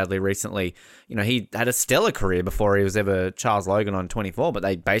 sadly, recently, you know, he had a stellar career before he was ever Charles Logan on 24, but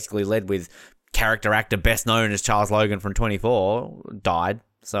they basically led with character actor best known as Charles Logan from 24, died.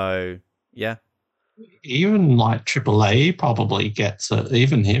 So, yeah. Even like AAA probably gets it,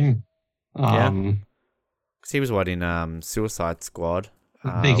 even him. Because he was in Suicide Squad.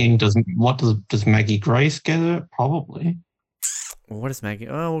 Thinking, does Maggie Grace get it? Probably. What is Maggie?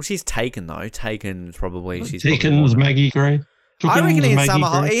 Oh, well, she's Taken though. Taken probably. Taken's Maggie Grace. I reckon Ian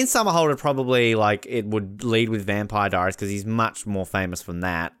Somerhalder probably like it would lead with Vampire Diaries because he's much more famous from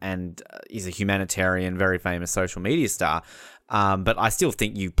that, and he's a humanitarian, very famous social media star. But I still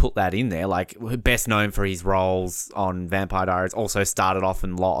think you put that in there, like best known for his roles on Vampire Diaries, also started off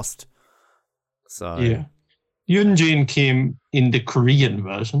in Lost. So yeah, Yoon Jin Kim in the Korean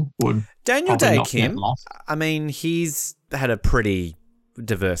version would Daniel Day Kim. I mean, he's had a pretty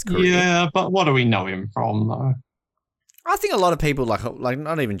diverse career. Yeah, but what do we know him from though? I think a lot of people like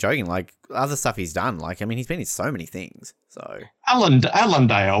not even joking, like other stuff he's done. Like I mean, he's been in so many things. So Alan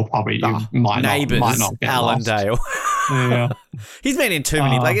Dale probably might not get Alan lost. Dale. Yeah, he's been in too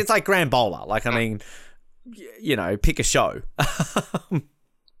many. Like it's like Grand Bowler. Like I mean, you know, pick a show.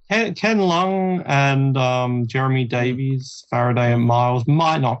 Ken Lung and Jeremy Davies, Faraday and Miles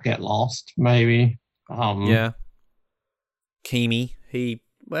might not get lost. Maybe. Yeah. Kimi, you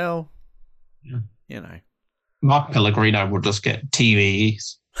know. Mark Pellegrino will just get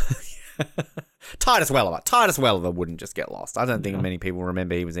TVs. Titus Welliver. Titus Welliver wouldn't just get lost. I don't think many people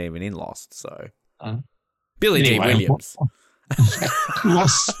remember he was even in Lost. So Billy D. Williams.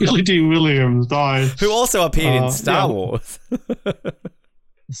 Billy D. Williams died. Who also appeared in Star Wars.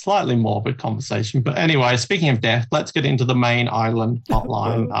 Slightly morbid conversation. But anyway, speaking of death, let's get into the main island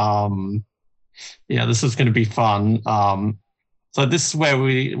plotline. This is going to be fun. So this is where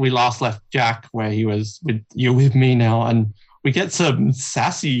we last left Jack, where he was with "You're with me now," and we get some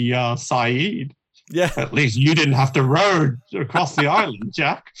sassy Saeed. Yeah. At least you didn't have to row across the island,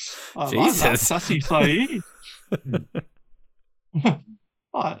 Jack. Jesus. Like sassy Saeed.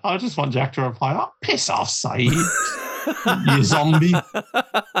 I just want Jack to reply, "Oh, piss off, Saeed, you zombie."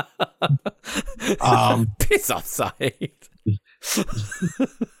 Piss off, Saeed.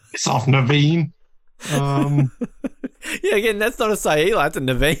 Piss off, Naveen. Yeah, again, that's not a Saeed line, that's a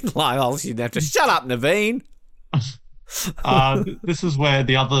Naveen line. Oh, you'd have to shut up, Naveen. This is where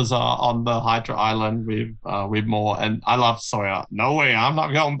the others are on the Hydra Island with Moore, and I love Sawyer. No way, I'm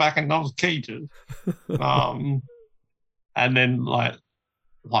not going back in those cages. And then like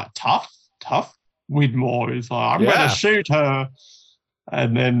tough with Moore is like, I'm gonna shoot her,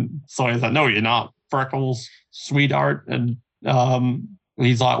 and then Sawyer's like, no, you're not, Freckles, sweetheart, and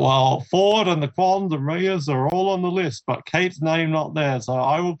he's like, well, Ford and the Quans and Reyes are all on the list, but Kate's name not there, so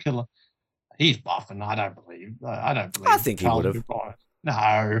I will kill her. He's bluffing. I don't believe. I think he would have.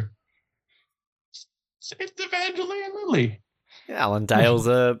 No. It's Evangeline Lilly. Yeah, Alan Dale's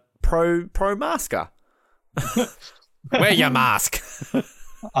a pro masker. Wear your mask.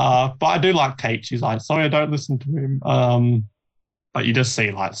 But I do like Kate. She's like, sorry, I don't listen to him. But you just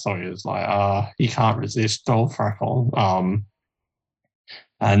see like Sawyer's like, he can't resist old Freckle.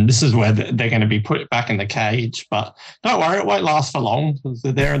 And this is where they're going to be put back in the cage. But don't worry, it won't last for long.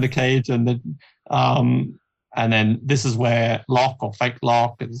 They're there in the cage, and then this is where Locke or fake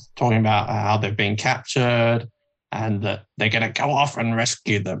Locke is talking about how they've been captured and that they're going to go off and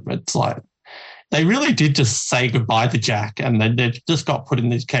rescue them. It's like they really did just say goodbye to Jack, and then they just got put in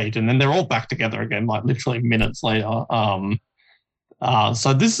this cage, and then they're all back together again, like literally minutes later.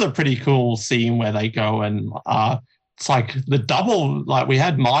 So this is a pretty cool scene where they go and it's like the double, like we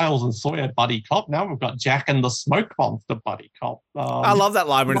had Miles and Sawyer buddy cop. Now we've got Jack and the Smoke Monster buddy cop. I love that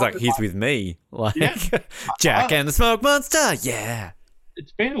line when he's like, he's with me. Like, Jack and the Smoke Monster. Yeah.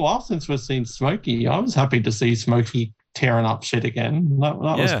 It's been a while since we've seen Smokey. I was happy to see Smokey tearing up shit again. That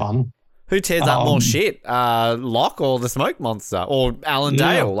was fun. Who tears up more shit? Locke or the Smoke Monster? Or Alan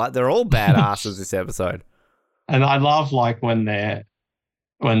Dale? Like, they're all badasses this episode. And I love like when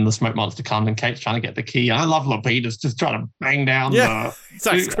the Smoke Monster comes and Kate's trying to get the key. And I love Lapidus just trying to bang down It's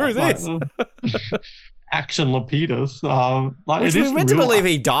like, screw this. Action Lapidus. We're meant to believe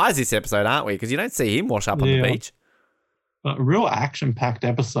he dies this episode, aren't we? Because you don't see him wash up on the beach. A real action-packed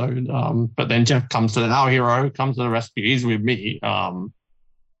episode. But then Jeff comes to our hero, comes to the rescue. He's with me.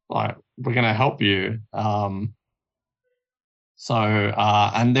 Like, we're going to help you. And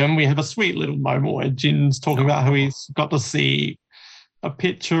then we have a sweet little moment where Jin's talking about how he's got to see a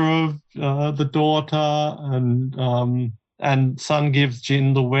picture of the daughter, and Sun gives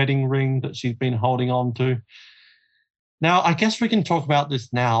Jin the wedding ring that she's been holding on to. Now, I guess we can talk about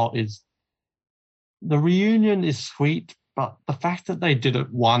this now. Is the reunion is sweet, but the fact that they did it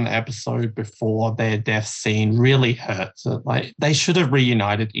one episode before their death scene really hurts. Like, they should have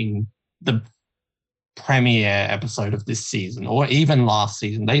reunited in the premiere episode of this season, or even last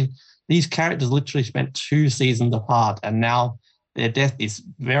season. These characters literally spent 2 seasons apart, and now their death is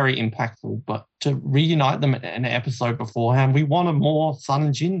very impactful. But to reunite them in an episode beforehand, we wanted more Sun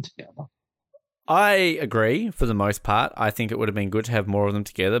and Jin together. I agree for the most part. I think it would have been good to have more of them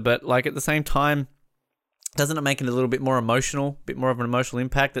together, but like at the same time, doesn't it make it a little bit more emotional, a bit more of an emotional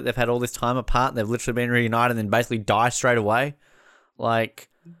impact that they've had all this time apart and they've literally been reunited and then basically die straight away? Like,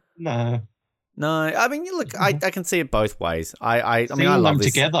 no. I mean, look, I can see it both ways. I mean, I love them this.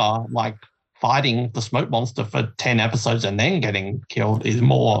 Together, like fighting the Smoke Monster for 10 episodes and then getting killed is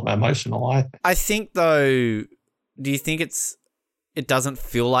more emotional. I think though, do you think it doesn't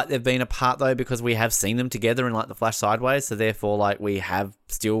feel like they've been apart though, because we have seen them together in like the Flash Sideways, so therefore like we have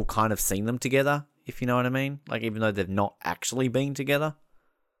still kind of seen them together, if you know what I mean? Like, even though they've not actually been together.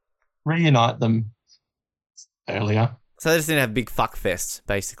 Reunite them earlier. So they just didn't have a big fuck fest,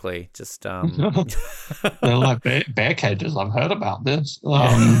 basically. Just They're like bear cages. I've heard about this.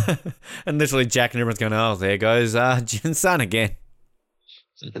 And literally Jack and everyone's going, oh, there goes Jin's son again.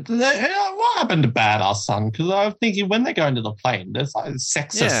 What happened to Badass Sun? Because I was thinking when they go into the plane, there's like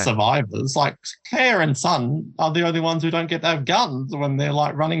sexist survivors. Like Claire and Sun are the only ones who don't get to have guns when they're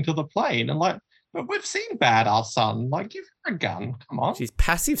like running to the plane. And like, but we've seen Badass Sun. Like, give her a gun. Come on. She's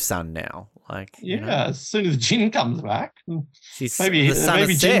passive Sun now. Like, Yeah, as soon as Jin comes back, she's maybe is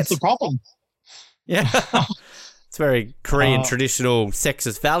Jin's set. the problem. Yeah. It's very Korean traditional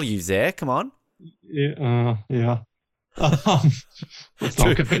sexist values there. Come on. Yeah. Let's not go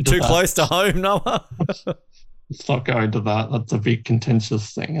into too that. close to home, Noah. Let's not go into that. That's a big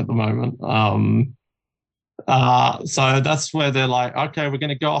contentious thing at the moment. So that's where they're like, okay, we're going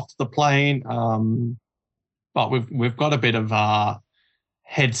to go off to the plane, but we've got a bit of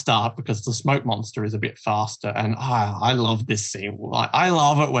head start because the smoke monster is a bit faster, and I love this scene. Like, I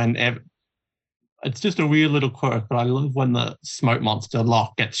love it when it's just a weird little quirk, but I love when the smoke monster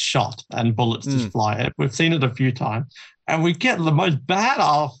Locke gets shot and bullets just fly. We've seen it a few times, and we get the most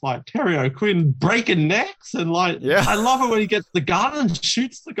badass like Terry O'Quinn breaking necks, and I love it when he gets the gun and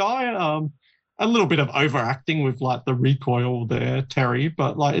shoots the guy. A little bit of overacting with like the recoil there, Terry,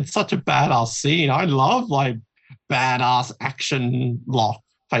 but like it's such a badass scene. I love like badass action Locke,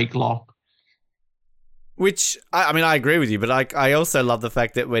 fake Locke. Which, I mean, I agree with you, but I also love the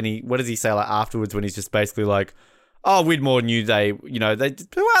fact that when what does he say like afterwards when he's just basically like, oh, Widmore knew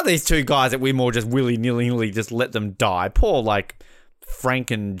who are these two guys that Widmore just willy-nilly just let them die? Poor, like,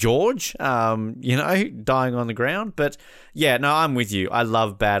 Frank and George, dying on the ground. But yeah, no, I'm with you. I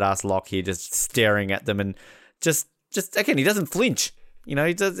love badass Locke here just staring at them and just again, he doesn't flinch.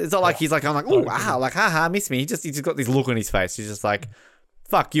 It's not like he's like, I'm like, oh, wow, like, haha, miss me. He's just got this look on his face. He's just like,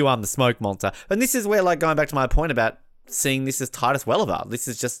 fuck you, I'm the smoke monster. And this is where, like, going back to my point about seeing this as Titus Welliver, this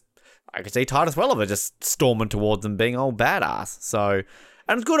is just, I could see Titus Welliver just storming towards them being all badass. So,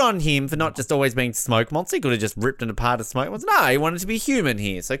 and good on him for not just always being smoke monster. He could have just ripped into part of smoke monster. No, he wanted to be human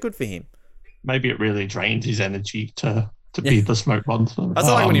here, so good for him. Maybe it really drains his energy to be the smoke monster. I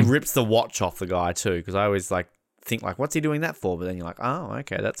also like when he rips the watch off the guy too, because I always like think like, what's he doing that for? But then you're like, oh,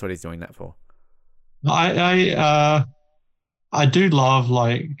 okay, that's what he's doing that for. I do love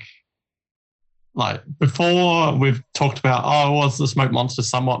like before we've talked about, was the smoke monster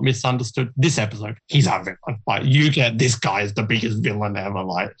somewhat misunderstood? This episode, he's our villain. Like, you get this guy is the biggest villain ever.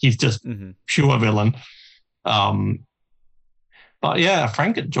 Like, he's just pure villain. But yeah,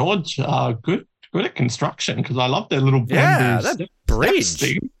 Frank and George are good at construction because I love their little that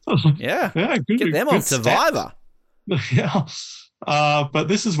bridge. Yeah, good. Get them on Survivor. Yeah. But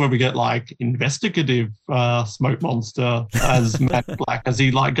this is where we get like investigative smoke monster as Matt Black as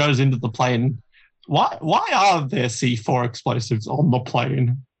he like goes into the plane. Why are there C4 explosives on the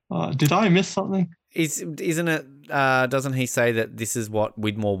plane? Did I miss something? Isn't it? Doesn't he say that this is what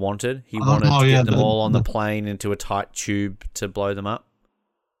Widmore wanted? He wanted to get them all on the plane into a tight tube to blow them up.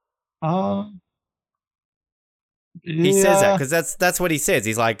 He says that because that's what he says.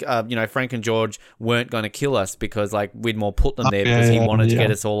 He's like, Frank and George weren't going to kill us because like Widmore put them there because he wanted to get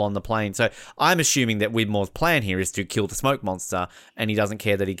us all on the plane. So I'm assuming that Widmore's plan here is to kill the smoke monster, and he doesn't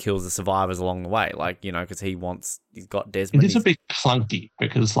care that he kills the survivors along the way, like because he's got Desmond. It is a bit clunky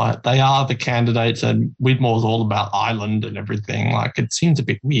because like they are the candidates, and Widmore's all about Island and everything. Like it seems a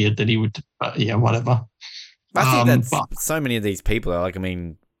bit weird that he would, but yeah, whatever. I think that's so many of these people are like, I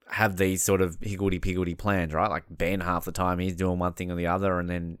mean, have these sort of higgledy-piggledy plans, right? Like Ben, half the time he's doing one thing or the other, and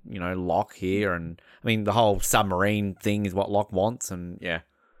then, Locke here, and I mean, the whole submarine thing is what Locke wants, and yeah.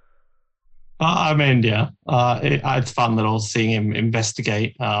 I mean, yeah, it's fun little seeing him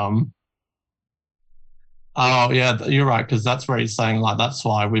investigate. Oh, yeah, you're right, because that's where he's saying, like, that's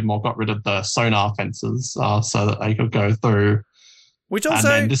why Widmore got rid of the sonar fences so that they could go through. Which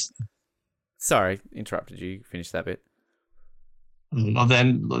also... Sorry, interrupted you. Finish that bit. And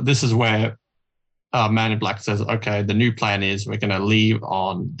then this is where Man in Black says, okay, the new plan is we're going to leave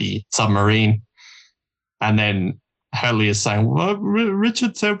on the submarine. And then Hurley is saying, well,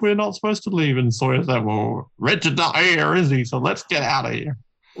 Richard said we're not supposed to leave. And Sawyer said, well, Richard's not here, is he? So let's get out of here.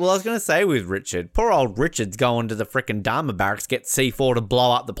 Well, I was going to say with Richard, poor old Richard's going to the frickin' Dharma barracks, get C4 to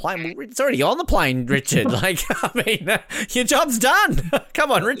blow up the plane. Well, it's already on the plane, Richard. Like, I mean, your job's done. Come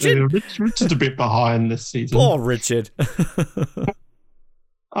on, Richard. Yeah, Richard's a bit behind this season. Poor Richard.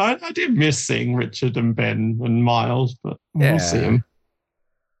 I did miss seeing Richard and Ben and Miles, but we'll see him.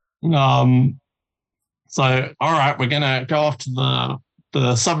 So, all right, we're going to go off to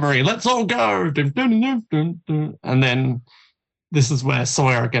the submarine. Let's all go. And then this is where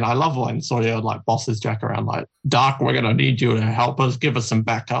Sawyer, again, I love when Sawyer like bosses Jack around like, Dark, we're going to need you to help us, give us some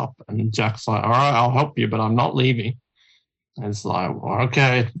backup. And Jack's like, all right, I'll help you, but I'm not leaving. And it's like, well,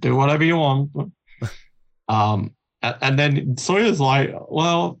 okay, do whatever you want. And then Sawyer's like,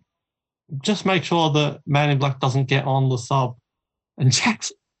 well, just make sure that Man in Black doesn't get on the sub. And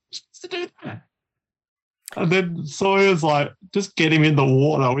Jack's supposed to do that. And then Sawyer's like, just get him in the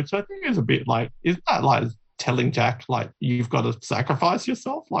water, which I think is a bit like, isn't that like telling Jack, like, you've got to sacrifice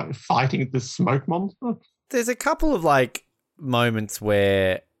yourself, like fighting this smoke monster. There's a couple of like moments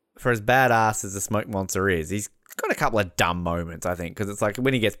where, for as badass as the smoke monster is, he's got a couple of dumb moments, I think, because it's like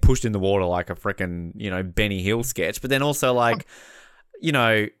when he gets pushed in the water like a freaking, Benny Hill sketch, but then also like,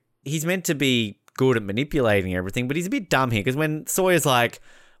 he's meant to be good at manipulating everything, but he's a bit dumb here because when Sawyer's like,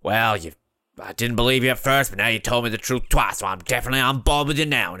 well, I didn't believe you at first, but now you told me the truth twice, so I'm definitely on board with you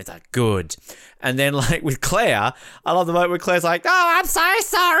now. And it's like, good. And then, like, with Claire, I love the moment where Claire's like, oh, I'm so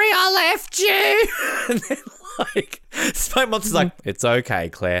sorry I left you. And then, like, Smoke Monster's like, it's okay,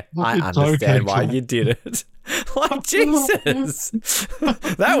 Claire. I understand why you did it. Like, Jesus.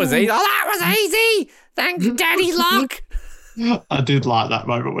 That was easy. Oh, that was easy. Thanks, Daddy Locke. I did like that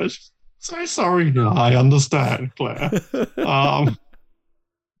moment where she's so sorry. No, I understand, Claire.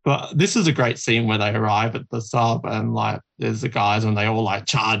 But this is a great scene where they arrive at the sub and, like, there's the guys and they all, like,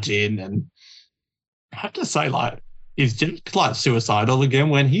 charge in. And I have to say, like, he's just, like, suicidal again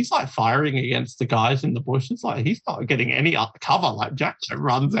when he's, like, firing against the guys in the bushes. Like, he's not getting any cover. Like, Jack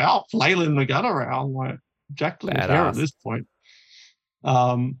runs out, flailing the gun around. Like, Jack doesn't care at this point.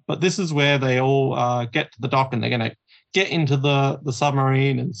 But this is where they all get to the dock and they're going to get into the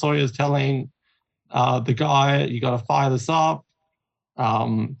submarine. And Sawyer's telling the guy, you got to fire the sub.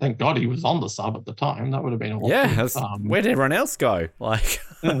 Thank God he was on the sub at the time. That would have been awesome. Yeah, where did everyone else go?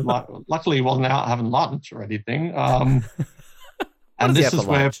 Luckily he wasn't out having lunch or anything. And this is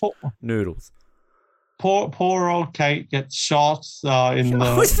where noodles. Poor old Kate gets shot in the. I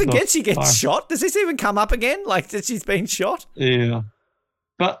always forget she gets shot. Does this even come up again? Like that she's been shot? Yeah,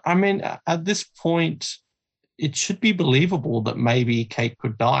 but I mean, at this point, it should be believable that maybe Kate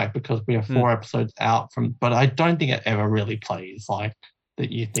could die because we are 4 episodes out from. But I don't think it ever really plays like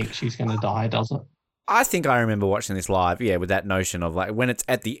that. You think she's going to die, does it? I think I remember watching this live. Yeah, with that notion of like when it's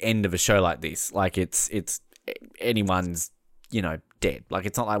at the end of a show like this, like it's anyone's dead. Like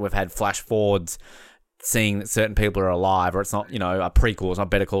it's not like we've had flash forwards seeing that certain people are alive, or it's not a prequel. It's not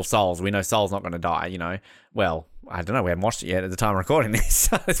Better Call Saul. We know Saul's not going to die. Well, I don't know. We haven't watched it yet at the time of recording this.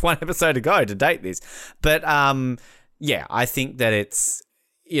 There's 1 episode to go to date this. But, yeah, I think that it's,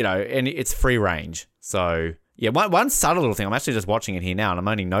 and it's free range. So, yeah, one subtle little thing, I'm actually just watching it here now, and I'm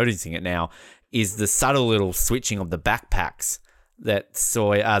only noticing it now, is the subtle little switching of the backpacks that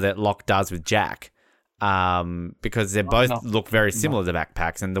Locke does with Jack. Because they both look very similar to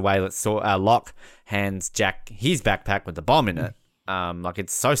backpacks, and the way that Locke hands Jack his backpack with the bomb in it, like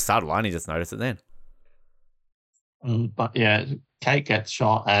it's so subtle. I only just noticed it then. But yeah, Kate gets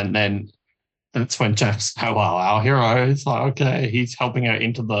shot, and then that's when Jack's, our hero is like, okay, he's helping her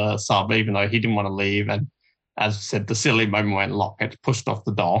into the sub, even though he didn't want to leave. And as I said, the silly moment when Locke gets pushed off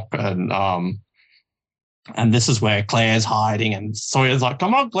the dock, and this is where Claire's hiding, and Sawyer's like,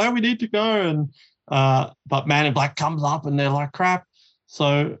 come on, Claire, we need to go. And but Man in Black comes up, and they're like, crap.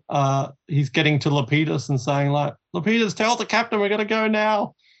 So he's getting to Lapidus and saying, like, Lapidus, tell the captain we're going to go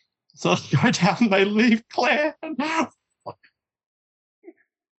now. So they go down and they leave Claire. And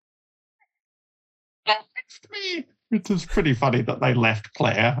which is pretty funny that they left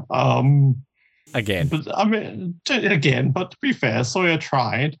Claire. Again. But, I mean, but to be fair, Sawyer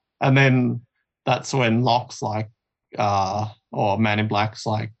tried. And then that's when Locke's like, or Man in Black's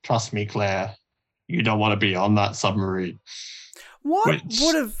like, trust me, Claire, you don't want to be on that submarine. What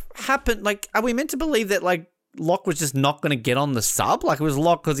would have happened? Like, are we meant to believe that, like, Locke was just not going to get on the sub? Like, it was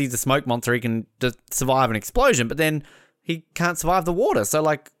Locke because he's a smoke monster, he can just survive an explosion, but then he can't survive the water. So,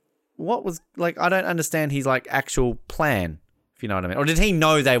 like, what was, like, I don't understand his, like, actual plan, if you know what I mean. Or did he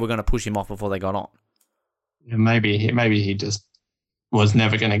know they were going to push him off before they got on? Yeah, maybe he just was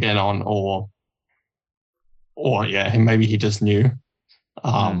never going to get on, or yeah, maybe he just knew.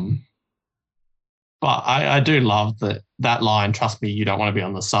 But I do love that line, trust me, you don't want to be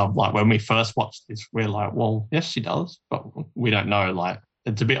on the sub. Like, when we first watched this, we're like, well, yes, she does, but we don't know. Like,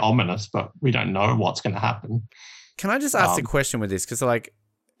 it's a bit ominous, but we don't know what's going to happen. Can I just ask a question with this? Because, like,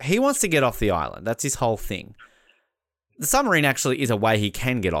 he wants to get off the island. That's his whole thing. The submarine actually is a way he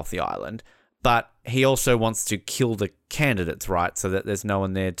can get off the island, but he also wants to kill the candidates, right? So that there's no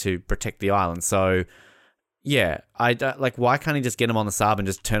one there to protect the island. So, yeah, I don't, like, why can't he just get them on the sub and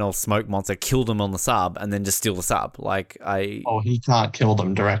just turn off Smoke Monster, kill them on the sub, and then just steal the sub? Like, he can't kill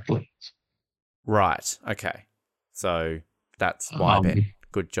them directly. Right. Okay. So that's why, Ben.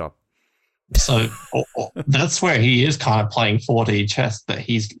 Good job. So that's where he is kind of playing 4D chess, that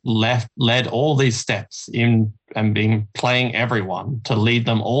he's led all these steps in and been playing everyone to lead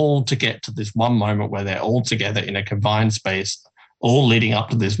them all to get to this one moment where they're all together in a confined space, all leading up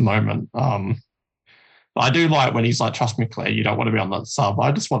to this moment. I do like when he's like, trust me, Claire, you don't want to be on that sub.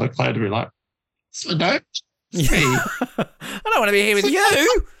 I just want Claire to be like, so don't. Me. I don't want to be here with you.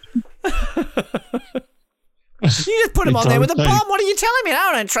 You just put him on there with a bomb. What are you telling me?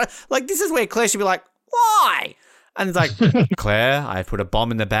 I don't trust. Like, this is where Claire should be like, why? And it's like, Claire, I put a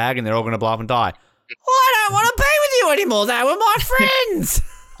bomb in the bag and they're all going to blow up and die. I don't want to be with you anymore. They were my friends.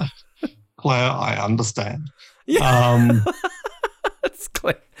 Claire, I understand. Yeah. It's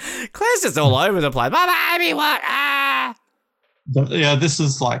Claire. Claire's just all over the place. My baby, what? Yeah, this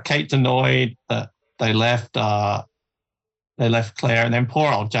is like Kate's annoyed that they left Claire, and then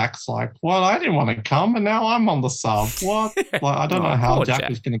poor old Jack's like, well, I didn't want to come, and now I'm on the sub. What? Like, I don't know how Jack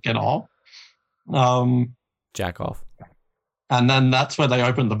is going to get off. Jack off. And then that's where they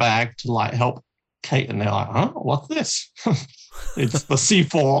open the bag to like help Kate, and they're like, huh? What's this? It's the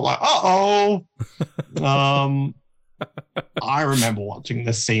C4, like, uh-oh. I remember watching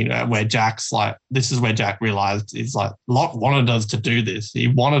this scene where Jack's like, this is where Jack realized he's like, Locke wanted us to do this. He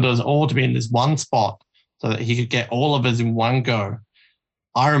wanted us all to be in this one spot so that he could get all of us in one go.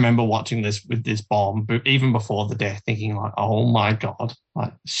 I remember watching this with this bomb, but even before the death, thinking like, oh my God,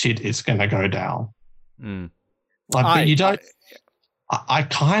 like shit is going to go down. Mm. Like, but you don't. I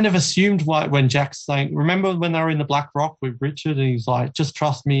kind of assumed when Jack's saying, remember when they were in the Black Rock with Richard and he's like, just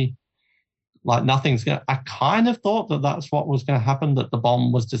trust me, like nothing's going to, I kind of thought that that's what was going to happen, that the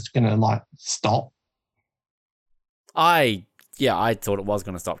bomb was just going to like stop. I thought it was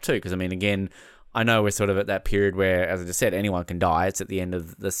going to stop too, because I mean, again, I know we're sort of at that period where, as I just said, anyone can die. It's at the end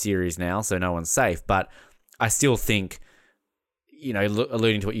of the series now, so no one's safe. But I still think, you know,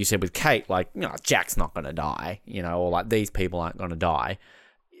 alluding to what you said with Kate, like, you know, Jack's not going to die, you know, or like these people aren't going to die.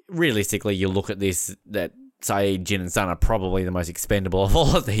 Realistically, you look at this, that Sayid, Jin, and Sun are probably the most expendable of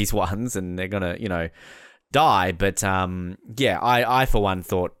all of these ones, and they're going to, you know, die. But yeah, I for one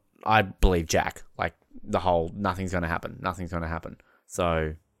thought, I believe Jack, like the whole nothing's going to happen.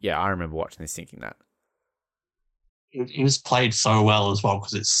 So yeah, I remember watching this thinking that. It was played so well as well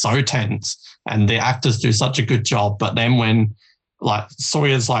because it's so tense and the actors do such a good job. But then when like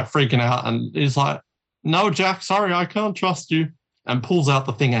Sawyer's like freaking out and he's like, no, Jack, sorry, I can't trust you, and pulls out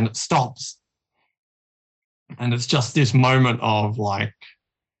the thing and it stops. And it's just this moment of like,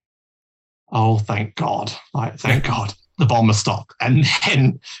 oh, thank God. Like, thank God the bomb has stopped. And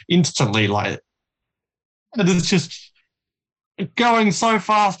then instantly, like, and it's just going so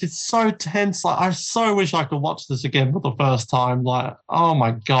fast. It's so tense. Like, I so wish I could watch this again for the first time. Like, oh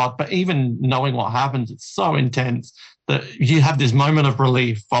my God. But even knowing what happens, it's so intense that you have this moment of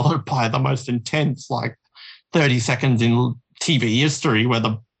relief followed by the most intense, like 30 seconds in TV history where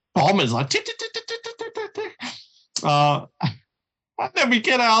the bomb is like, tick, tick, tick, tick, tick, tick, tick, tick. And then we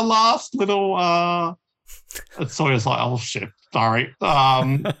get our last little, Sawyer's like, oh shit, sorry.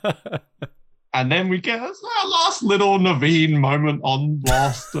 And then we get our last little Naveen moment on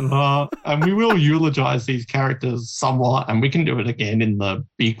Lost, and we will eulogize these characters somewhat, and we can do it again in the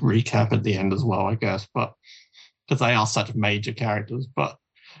big recap at the end as well, I guess, but because they are such major characters. But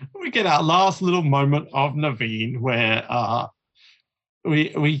we get our last little moment of Naveen where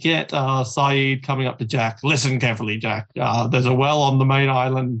we get Sayid coming up to Jack. Listen carefully, Jack. There's a well on the main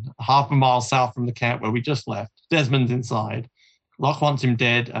island, half a mile south from the camp where we just left. Desmond's inside. Locke wants him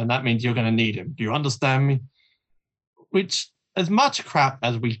dead, and that means you're going to need him. Do you understand me? Which, as much crap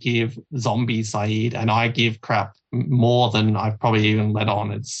as we give zombie Sayid, and I give crap more than I've probably even let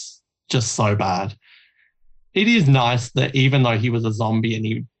on, it's just so bad. It is nice that even though he was a zombie and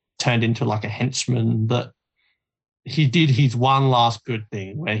he turned into like a henchman, that he did his one last good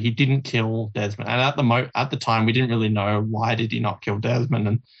thing where he didn't kill Desmond. And at the time, we didn't really know why did he not kill Desmond.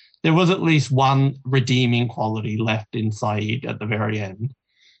 And there was at least one redeeming quality left in Sayid at the very end.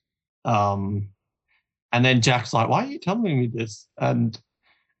 And then Jack's like, why are you telling me this? And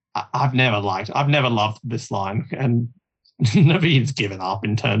I've never loved this line. And Naveen's given up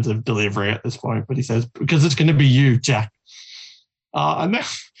in terms of delivery at this point, but he says, because it's going to be you, Jack. And then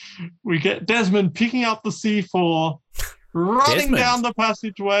we get Desmond picking up the C4, running down the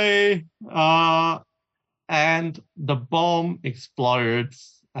passageway, and the bomb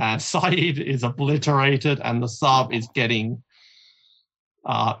explodes. And Sayid is obliterated, and the sub is getting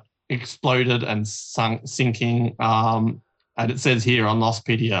exploded and sinking. And it says here on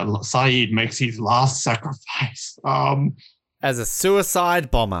Lostpedia, Sayid makes his last sacrifice. As a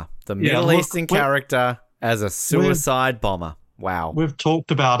suicide bomber. The Middle Eastern character as a suicide bomber. Wow. We've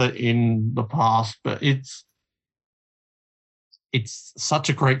talked about it in the past, but it's such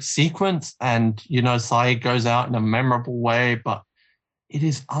a great sequence. And, you know, Sayid goes out in a memorable way, but it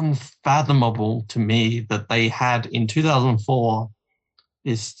is unfathomable to me that they had in 2004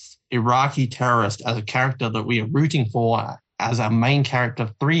 this Iraqi terrorist as a character that we are rooting for as our main character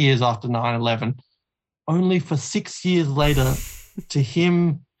 3 years after 9/11, only for 6 years later to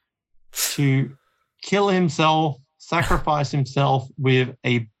him to kill himself, sacrifice himself with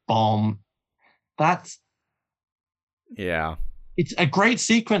a bomb. It's a great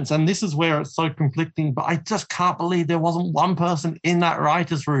sequence, and this is where it's so conflicting, but I just can't believe there wasn't one person in that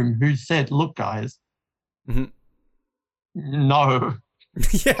writer's room who said, look, guys, no.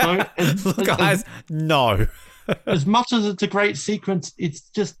 Yeah, so, guys, no. As much as it's a great sequence, it's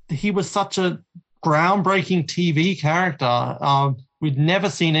just he was such a groundbreaking TV character. We'd never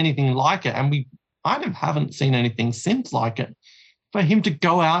seen anything like it, and we kind of haven't seen anything since like it. For him to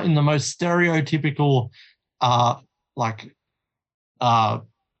go out in the most stereotypical,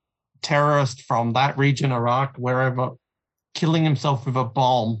 terrorist from that region, Iraq, wherever, killing himself with a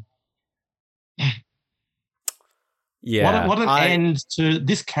bomb. Yeah, what an end to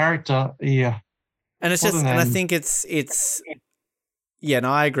this character. Yeah, and it's just, and I think it's. Yeah,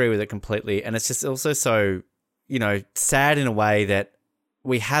 no, I agree with it completely, and it's just also so, sad in a way that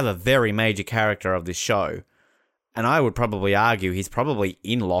we have a very major character of this show, and I would probably argue he's probably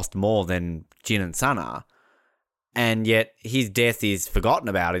in Lost more than Jin and Sun are, and yet his death is forgotten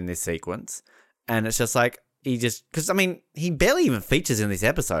about in this sequence, and it's just like because he barely even features in this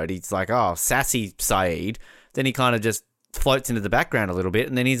episode. He's like, oh, sassy Sayid. Then he kind of just floats into the background a little bit,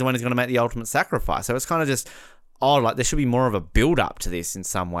 and then he's the one who's going to make the ultimate sacrifice. So it's kind of just odd. Like, there should be more of a build-up to this in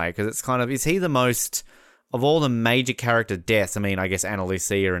some way, because it's kind of, is he the most, of all the major character deaths, I guess Ana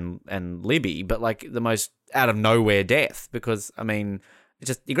Lucia and Libby, but like the most out-of-nowhere death, because, it's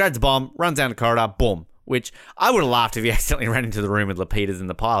just, he grabs a bomb, runs down the corridor, boom. Which, I would have laughed if he accidentally ran into the room with Lapita's and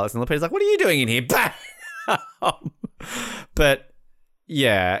the pilots, and Lapita's like, what are you doing in here? Bang! But,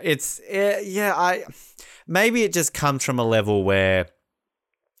 yeah, maybe it just comes from a level where,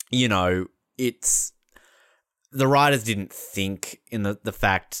 it's, the writers didn't think in the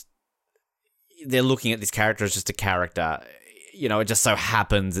fact they're looking at this character as just a character. It just so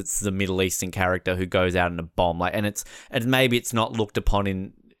happens it's the Middle Eastern character who goes out in a bomb. And maybe it's not looked upon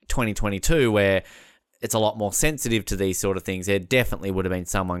in 2022 where it's a lot more sensitive to these sort of things. There definitely would have been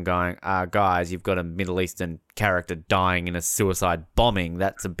someone going, guys, you've got a Middle Eastern character dying in a suicide bombing.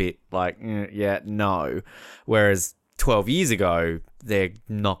 That's a bit like, no. Whereas 12 years ago, they're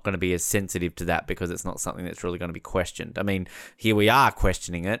not going to be as sensitive to that because it's not something that's really going to be questioned. Here we are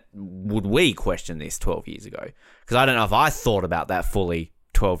questioning it. Would we question this 12 years ago? Because I don't know if I thought about that fully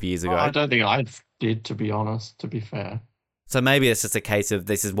 12 years ago. I don't think I did, to be honest, to be fair. So maybe it's just a case of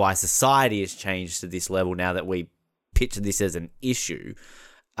this is why society has changed to this level now that we picture this as an issue.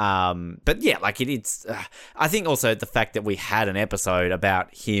 But yeah, it's. I think also the fact that we had an episode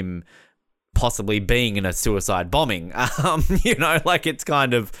about him possibly being in a suicide bombing. It's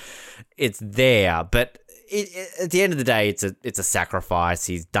kind of, it's there. But at the end of the day, it's a sacrifice.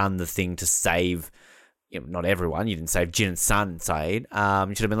 He's done the thing to save. Not everyone. You didn't save Jin and Sun, Sayid.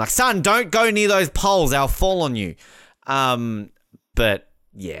 You should have been like, Sun, don't go near those poles. They'll fall on you. But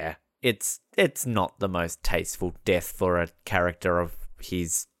yeah, it's not the most tasteful death for a character of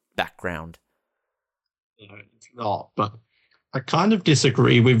his background. No, it's not. But I kind of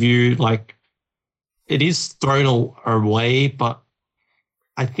disagree with you. Like, it is thrown away, but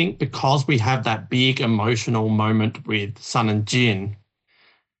I think because we have that big emotional moment with Sun and Jin,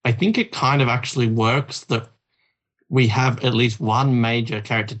 I think it kind of actually works that we have at least one major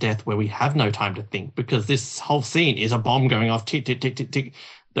character death where we have no time to think, because this whole scene is a bomb going off, tick, tick, tick, tick, tick,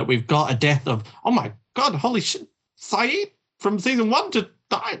 that we've got a death of, oh my God, holy shit, Sayid from season 1 to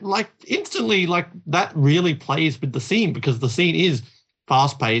die, like instantly, like that really plays with the scene, because the scene is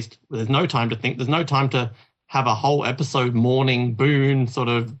fast-paced. There's no time to think. There's no time to have a whole episode mourning Boone sort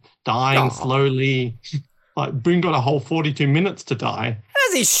of dying slowly. Like, Boone got a whole 42 minutes to die.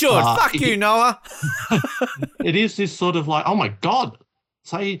 As he should. Fuck you, Noah. It is this sort of like, oh my God,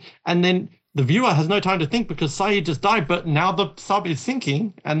 Sayid. And then the viewer has no time to think because Sayid just died, but now the sub is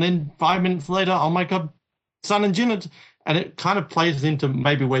sinking. And then 5 minutes later, oh my God, Sun and Jin. And it kind of plays into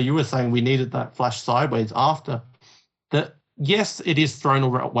maybe where you were saying we needed that flash sideways after. That, yes, it is thrown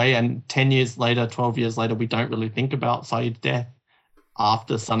away. And 10 years later, 12 years later, we don't really think about Sayid's death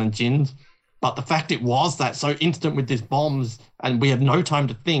after Sun and Jin's. But the fact it was that so instant with these bombs and we have no time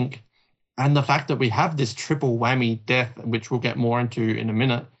to think, and the fact that we have this triple whammy death, which we'll get more into in a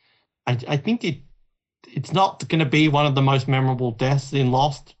minute, I think it's not going to be one of the most memorable deaths in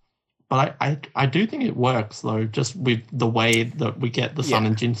Lost, but I do think it works, though, just with the way that we get the Sun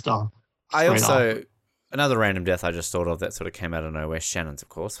and Jin stuff. Another random death I just thought of that sort of came out of nowhere, Shannon's, of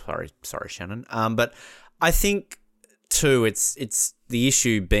course. Sorry, Shannon. But I think, too, it's the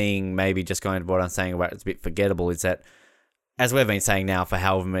issue being maybe just going to what I'm saying about it's a bit forgettable is that as we've been saying now for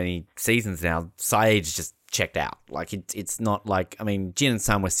however many seasons now, Saeed's just checked out. Like, it's not like, I mean, Jin and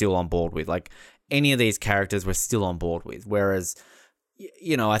Sun we're still on board with. Like, any of these characters we're still on board with. Whereas,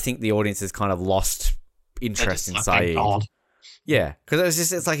 you know, I think the audience has kind of lost interest in Saeed. Yeah,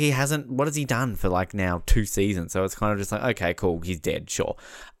 because it's like he hasn't, what has he done for like now 2 seasons? So it's kind of just like, okay, cool, he's dead, sure.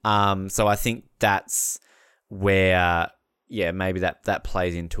 So I think that's where, yeah, maybe that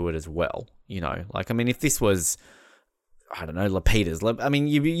plays into it as well. You know, like, I mean, if this was, I don't know, Lapidus. I mean,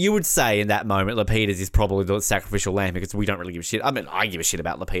 you would say in that moment, Lapidus is probably the sacrificial lamb because we don't really give a shit. I mean, I give a shit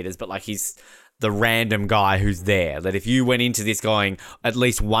about Lapidus, but like he's the random guy who's there. That if you went into this going, at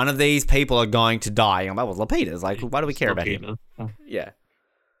least one of these people are going to die, I'm like, well, Lapidus. Like, why do we care about him? Yeah.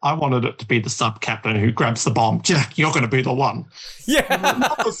 I wanted it to be the sub-captain who grabs the bomb. Jack, you're going to be the one. Yeah.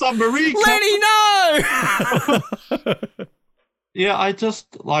 Not the submarine Lenny, no! Yeah, I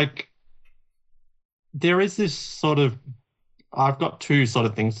just, like, there is this sort of, I've got 2 sort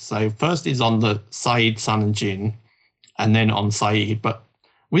of things to say. First is on the Saeed, Sun, and Jin, and then on Saeed. But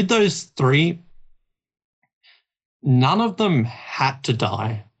with those 3, none of them had to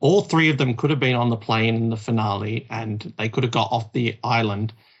die. All 3 of them could have been on the plane in the finale, and they could have got off the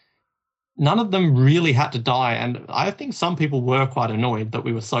island. None of them really had to die, and I think some people were quite annoyed that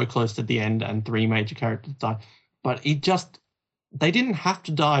we were so close to the end and 3 major characters died. But they didn't have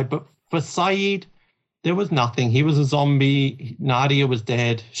to die. But for Saeed, there was nothing. He was a zombie. Nadia was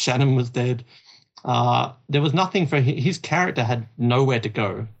dead. Shannon was dead. There was nothing for his character had nowhere to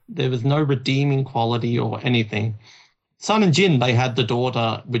go. There was no redeeming quality or anything. Sun and Jin, they had the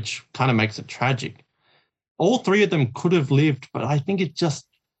daughter, which kind of makes it tragic. All 3 of them could have lived, but I think it just,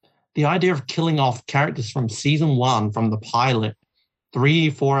 the idea of killing off characters from season 1, from the pilot,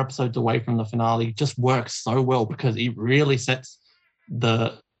 3-4 episodes away from the finale, just works so well because it really sets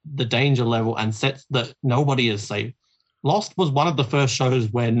the danger level and sets that nobody is safe. Lost was one of the first shows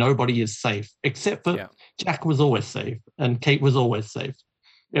where nobody is safe, except for Jack was always safe and Kate was always safe.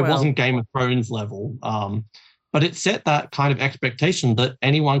 It wasn't Game of Thrones level, but it set that kind of expectation that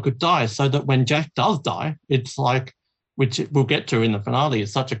anyone could die, so that when Jack does die, it's like, which we'll get to in the finale,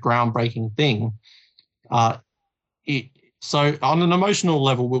 is such a groundbreaking thing. So on an emotional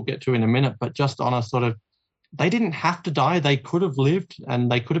level, we'll get to in a minute, but just on a sort of, they didn't have to die. They could have lived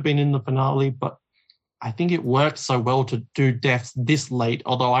and they could have been in the finale, but I think it works so well to do deaths this late,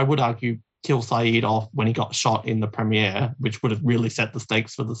 although I would argue kill Saeed off when he got shot in the premiere, which would have really set the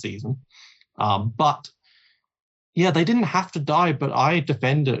stakes for the season. But yeah, they didn't have to die, but I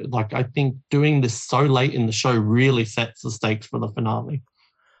defend it. Like, I think doing this so late in the show really sets the stakes for the finale.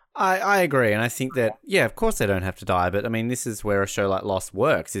 I agree, and I think that, yeah, of course they don't have to die, but I mean, this is where a show like Lost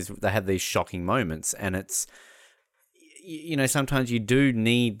works, is they have these shocking moments, and it's, you know, sometimes you do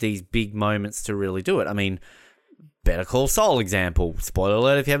need these big moments to really do it. I mean, Better Call Saul example, spoiler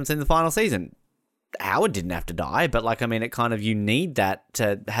alert if you haven't seen the final season, Howard didn't have to die, but like, I mean, it kind of, you need that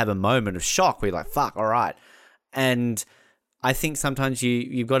to have a moment of shock where you're like, fuck, all right. And I think sometimes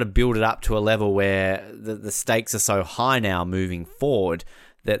you've got to build it up to a level where the stakes are so high now moving forward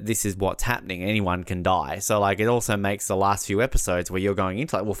that this is what's happening. Anyone can die. So, like, it also makes the last few episodes where you're going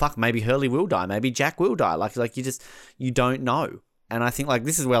into, like, well, fuck, maybe Hurley will die. Maybe Jack will die. Like you don't know. And I think, like,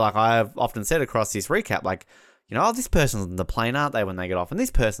 this is where, like, I've often said across this recap, like, you know, oh, this person's on the plane, aren't they, when they get off? And this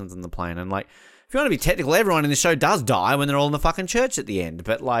person's on the plane. And, like, if you want to be technical, everyone in the show does die when they're all in the fucking church at the end.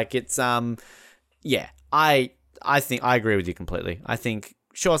 But, like, it's, yeah, I think I agree with you completely. I think,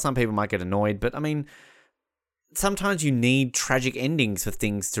 sure, some people might get annoyed, but, I mean, sometimes you need tragic endings for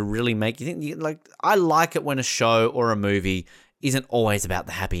things to really make you think. Like, I like it when a show or a movie isn't always about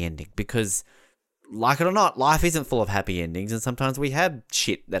the happy ending, because, like it or not, life isn't full of happy endings, and sometimes we have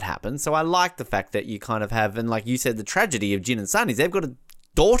shit that happens. So I like the fact that you kind of have, and like you said, the tragedy of Jin and Sun is they've got a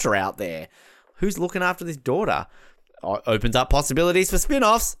daughter out there. Who's looking after this daughter? Opens up possibilities for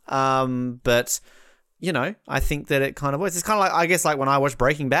spin-offs. But, you know, I think that it kind of works. It's kind of like, I guess, like when I watched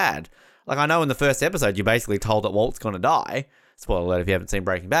Breaking Bad. Like, I know in the first episode, you're basically told that Walt's going to die. Spoiler alert if you haven't seen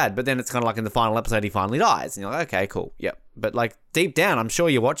Breaking Bad. But then it's kind of like in the final episode, he finally dies. And you're like, okay, cool, yep. But, like, deep down, I'm sure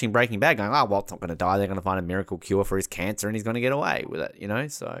you're watching Breaking Bad going, oh, Walt's not going to die. They're going to find a miracle cure for his cancer and he's going to get away with it, you know?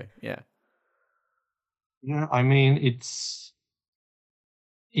 So, yeah. Yeah, I mean, it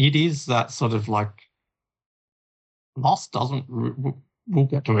is that sort of, like, Lost doesn't... We'll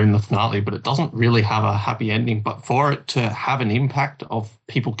get to it in the finale, but it doesn't really have a happy ending. But for it to have an impact of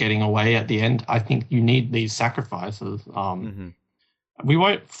people getting away at the end, I think you need these sacrifices. We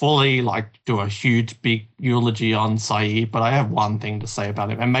won't fully do a huge big eulogy on Saeed, but I have one thing to say about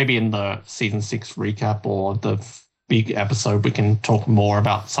him, and maybe in the season 6 recap or the big episode we can talk more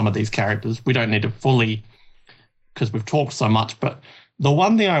about some of these characters. We don't need to fully because we've talked so much, but the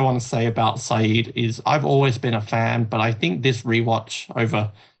one thing I want to say about Saeed is I've always been a fan, but I think this rewatch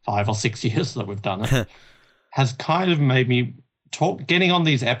over 5 or 6 years that we've done it has kind of made me getting on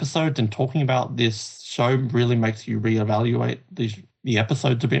these episodes and talking about this show really makes you reevaluate the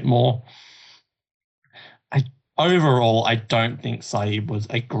episodes a bit more. Overall, I don't think Saeed was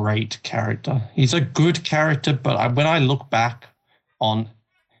a great character. He's a good character, but when I look back on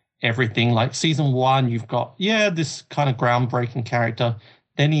everything, like season 1, you've got, this kind of groundbreaking character.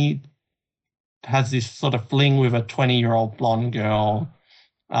 Then he has this sort of fling with a 20-year-old blonde girl,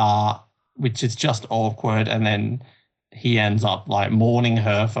 which is just awkward. And then he ends up like mourning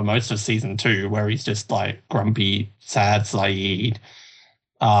her for most of season 2, where he's just like grumpy, sad Saeed.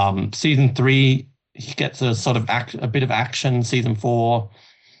 Season 3, he gets a sort of a bit of action. Season 4,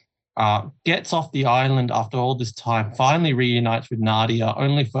 gets off the island after all this time, finally reunites with Nadia,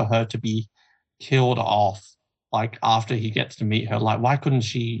 only for her to be killed off, like after he gets to meet her. Like, why couldn't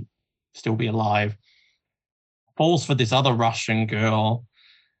she still be alive? Falls for this other Russian girl.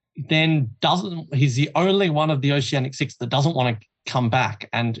 Then he's the only one of the Oceanic Six that doesn't want to come back.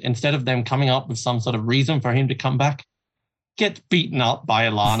 And instead of them coming up with some sort of reason for him to come back, gets beaten up by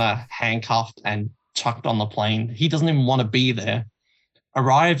Ilana, handcuffed and chucked on the plane. He doesn't even want to be there.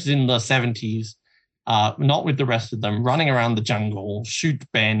 Arrives in the 70s, not with the rest of them, running around the jungle, shoots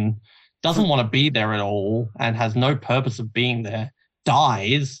Ben, doesn't want to be there at all and has no purpose of being there,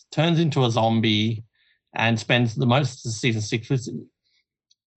 dies, turns into a zombie, and spends the most of season 6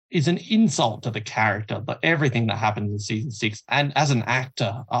 is an insult to the character, but everything that happens in season 6. And as an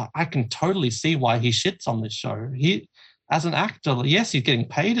actor, I can totally see why he shits on this show. As an actor, yes, he's getting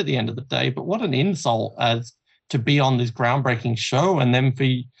paid at the end of the day, but what an insult as to be on this groundbreaking show. And then for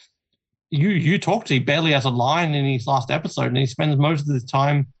you talk to, he barely has a line in his last episode, and he spends most of his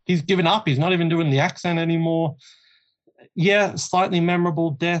time, he's given up. He's not even doing the accent anymore. Yeah, slightly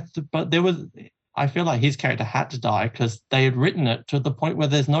memorable death, but I feel like his character had to die because they had written it to the point where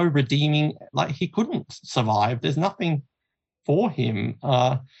there's no redeeming, like he couldn't survive. There's nothing for him.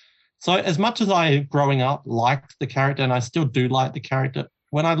 So as much as I, growing up, liked the character, and I still do like the character,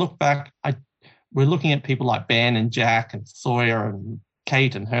 when I look back, we're looking at people like Ben and Jack and Sawyer and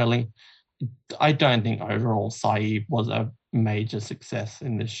Kate and Hurley. I don't think overall Saeed was a major success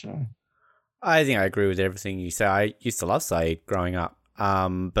in this show. I think I agree with everything you say. I used to love Saeed growing up.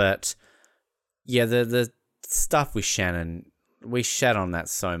 But yeah, the stuff with Shannon, we shat on that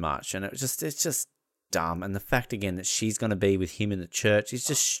so much, and it's just dumb. And the fact again that she's going to be with him in the church is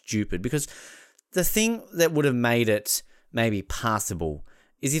just stupid, because the thing that would have made it maybe passable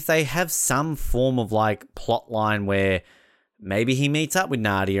is if they have some form of like plot line where maybe he meets up with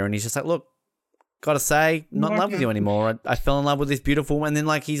Nadia and he's just like, look, gotta say, not in love with you anymore. I fell in love with this beautiful woman. And then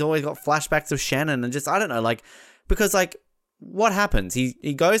like he's always got flashbacks of Shannon and just, I don't know, like, because like what happens? He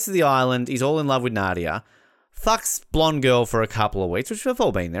goes to the island, he's all in love with Nadia, fucks blonde girl for a couple of weeks, which we've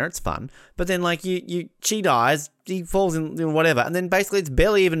all been there, it's fun. But then like she dies, he falls in whatever, and then basically it's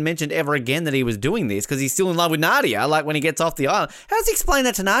barely even mentioned ever again that he was doing this because he's still in love with Nadia, like when he gets off the island. How does he explain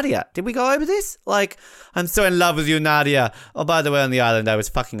that to Nadia? Did we go over this? Like, I'm so in love with you, Nadia. Oh, by the way, on the island I was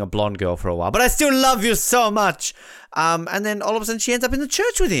fucking a blonde girl for a while, but I still love you so much. And then all of a sudden she ends up in the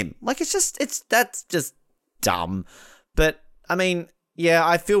church with him. Like, that's just dumb. But I mean, yeah,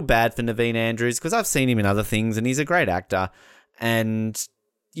 I feel bad for Naveen Andrews because I've seen him in other things and he's a great actor. And,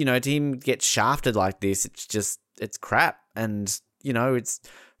 you know, to him get shafted like this, it's crap. And, you know, it's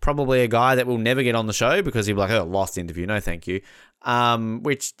probably a guy that will never get on the show because he'll be like, oh, lost interview, no thank you.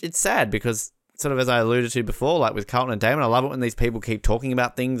 Which it's sad because sort of as I alluded to before, like with Carlton and Damon, I love it when these people keep talking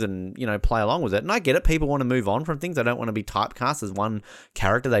about things and, you know, play along with it. And I get it. People want to move on from things. They don't want to be typecast as one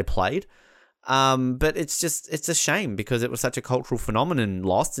character they played. But it's a shame because it was such a cultural phenomenon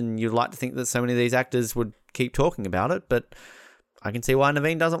lost, and you'd like to think that so many of these actors would keep talking about it, but I can see why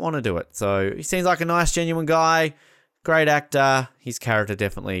Naveen doesn't want to do it. So he seems like a nice, genuine guy, great actor. His character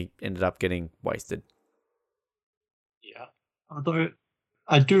definitely ended up getting wasted. Yeah. Although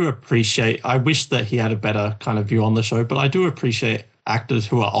I wish that he had a better kind of view on the show, but I do appreciate actors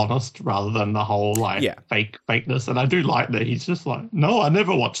who are honest rather than the whole fakeness. And I do like that he's just like, no, I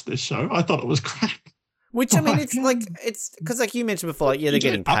never watched this show. I thought it was crap. Which, I mean, it's because like you mentioned before, like, yeah, they're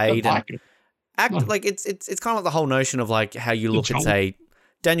getting paid. And it's kind of like the whole notion of like how you look at, say,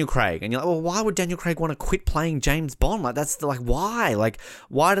 Daniel Craig, and you're like, well, why would Daniel Craig want to quit playing James Bond? Like, that's why? Like,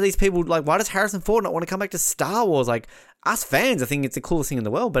 why do these people, like, why does Harrison Ford not want to come back to Star Wars? Like, us fans, I think it's the coolest thing in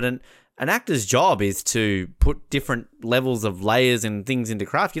the world, but an actor's job is to put different levels of layers and things into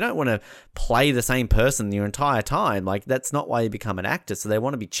craft. You don't want to play the same person your entire time. Like, that's not why you become an actor. So they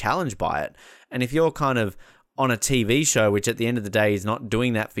want to be challenged by it. And if you're kind of on a TV show, which at the end of the day is not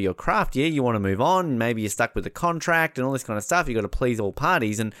doing that for your craft. Yeah, you want to move on. Maybe you're stuck with a contract and all this kind of stuff. You got to please all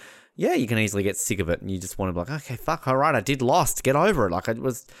parties, and yeah, you can easily get sick of it, and you just want to be like, okay, fuck, all right, I did Lost, get over it. Like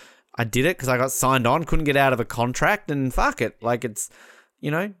I did it because I got signed on, couldn't get out of a contract, and fuck it. Like it's,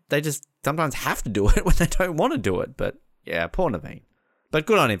 they just sometimes have to do it when they don't want to do it. But yeah, poor Naveen. But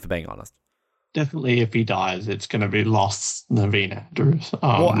good on him for being honest. Definitely, if he dies, it's going to be Lost Naveen Andrews.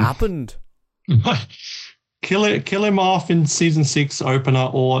 What happened? Kill him off in season 6 opener,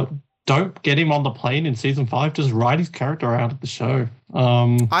 or don't get him on the plane in season 5. Just write his character out of the show.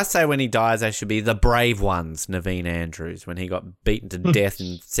 I say when he dies, they should be the brave ones, Naveen Andrews, when he got beaten to death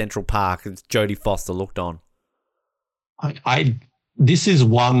in Central Park and Jodie Foster looked on. This is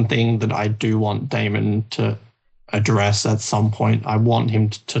one thing that I do want Damon to address at some point. I want him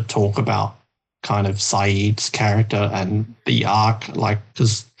to talk about kind of Saeed's character and the arc,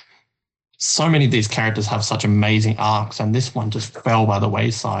 because so many of these characters have such amazing arcs, and this one just fell by the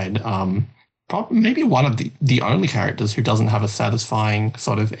wayside. Probably maybe one of the only characters who doesn't have a satisfying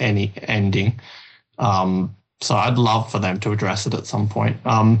sort of any ending. So I'd love for them to address it at some point.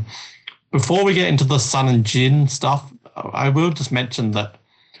 Before we get into the Sun and Jin stuff, I will just mention that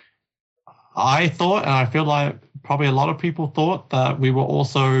I thought, and I feel like probably a lot of people thought, that we were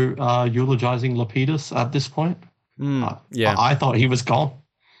also eulogizing Lapidus at this point. Yeah. I thought he was gone.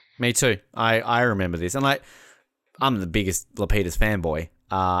 Me too. I remember this. And I'm the biggest Lapidus fanboy.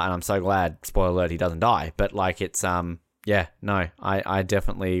 And I'm so glad, spoiler alert, he doesn't die. But it's I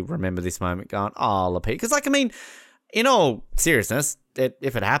definitely remember this moment going, oh, Lapidus. Because in all seriousness,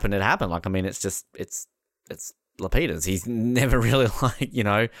 if it happened, it happened. It's Lapidus. He's never really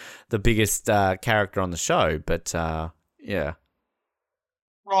the biggest character on the show. But yeah.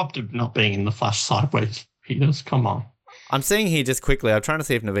 Robbed of not being in the Flash sideways, Lapidus. Come on. I'm seeing here just quickly, I'm trying to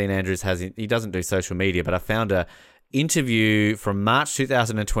see if Naveen Andrews he doesn't do social media, but I found a interview from March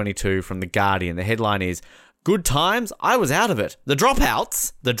 2022 from The Guardian. The headline is, "Good times, I was out of it. The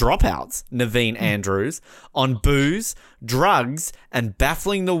dropouts, Naveen Andrews, on booze, drugs, and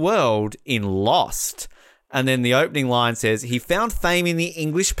baffling the world in Lost." And then the opening line says, he found fame in The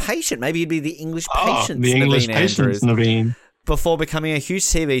English Patient. Maybe he'd be The English Patient, The English Patient, Naveen. Before becoming a huge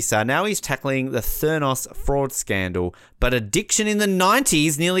TV star. Now he's tackling the Theranos fraud scandal, but addiction in the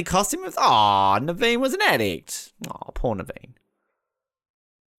 90s nearly cost him. Naveen was an addict. Oh, poor Naveen.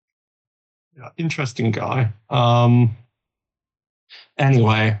 Yeah, interesting guy.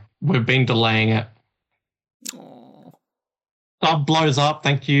 Anyway, we've been delaying it. Sub blows up.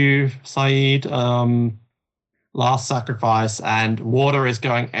 Thank you, Saeed. Last sacrifice, and water is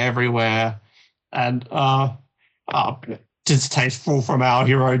going everywhere. And distasteful from our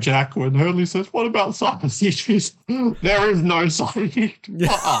hero Jack when Hurley says, "What about Cypress issues?" There is no Saeed.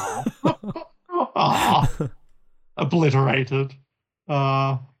 Obliterated.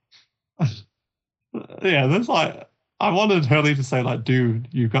 Yeah, there's I wanted Hurley to say dude,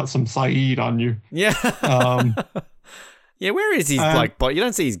 you've got some Saeed on you. Yeah. Yeah, where is his but you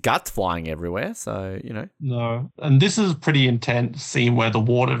don't see his guts flying everywhere, so No. And this is a pretty intense scene where the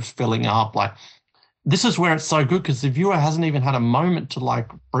water's filling up. This is where it's so good because the viewer hasn't even had a moment to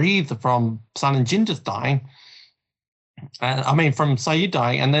breathe from Sun and Jin just dying. From Saeed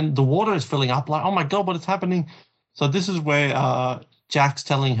dying, and then the water is filling up. Oh my god, what is happening? So this is where Jack's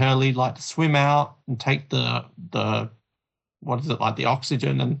telling Hurley to swim out and take the what is it, the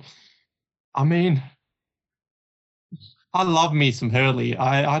oxygen. And I love me some Hurley.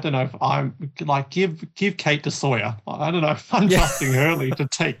 I don't know if I'm give Kate to Sawyer. I don't know if I'm trusting Hurley to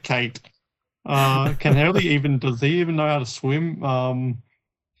take Kate. Does he even know how to swim?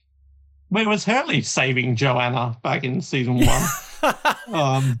 Where was Hurley saving Joanna back in season 1?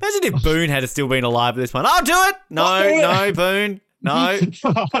 Imagine if Boone had still been alive at this point. I'll do it. No, Boone. No.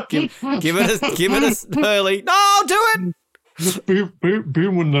 give it us, Hurley. No, I'll do it.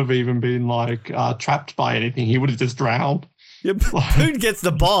 Boone wouldn't have even been trapped by anything. He would have just drowned. Yeah, Boone gets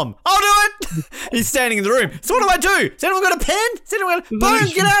the bomb. I'll do it. He's standing in the room. So what do? Has anyone got a pen? Boone,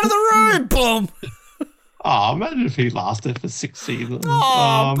 get out of the room. Boom. Imagine if he lasted for 6 seasons.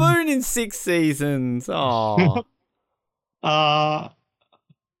 Boone in 6 seasons. Oh. But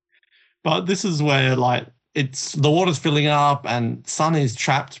this is where it's the water's filling up and Sun is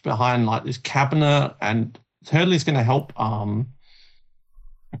trapped behind this cabinet, and Hurley's going to help. And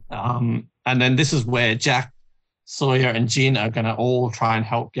then this is where Jack, Sawyer, and Jin are going to all try and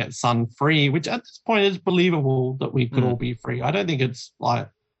help get Sun free, which at this point is believable that we could all be free. I don't think it's a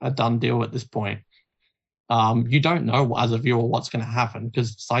done deal at this point. You don't know as a viewer what's going to happen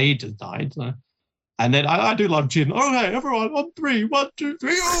because Saeed just died. So. And then I do love Jin. Okay, everyone, on 3, 1, 2,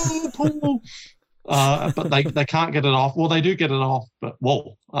 3. Oh, pull. But they can't get it off. Well, they do get it off, but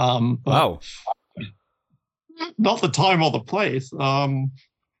Wow. not the time or the place.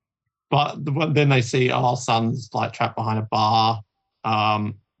 But then they see Sun's like trapped behind a bar.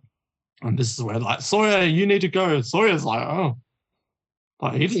 And this is where like Sawyer, you need to go. Sawyer's like, oh,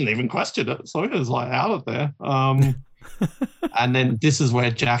 like he doesn't even question it. Sawyer's like out of there. And then this is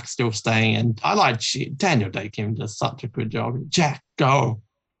where Jack's still staying. And I like Daniel Day-Kim does such a good job. Jack, go,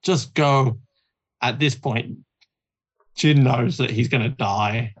 just go. At this point, Jin knows that he's going to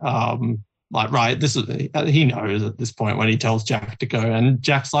die. He knows at this point when he tells Jack to go, and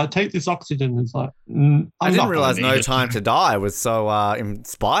Jack's like, take this oxygen. It's like, I didn't realize No Time to Die was so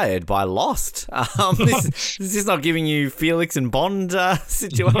inspired by Lost. This is not giving you Felix and Bond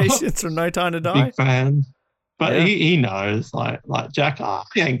situations from No Time to Die. Big fan. But yeah. he knows, like Jack,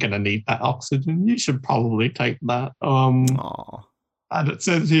 he ain't going to need that oxygen. You should probably take that. And it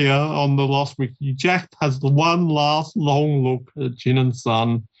says here on the Lost Wiki, Jack has the one last long look at Jin and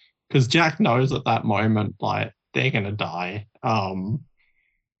Sun, because Jack knows at that moment, like, they're going to die. I'm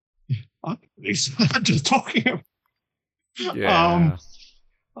just talking. Yeah.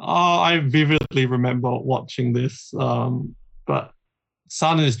 I vividly remember watching this, but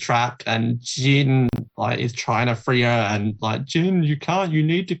Sun is trapped and Jin like is trying to free her, and like, Jin, you can't, you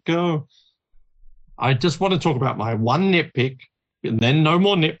need to go. I just want to talk about my one nitpick, and then no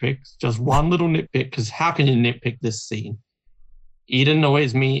more nitpicks, just one little nitpick, because how can you nitpick this scene? It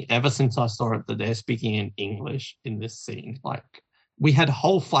annoys me ever since I saw it that they're speaking in English in this scene. Like, we had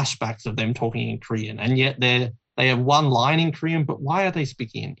whole flashbacks of them talking in Korean, and yet they have one line in Korean, but why are they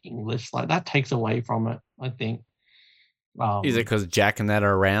speaking in English? Like, that takes away from it, I think. Is it because Jack and that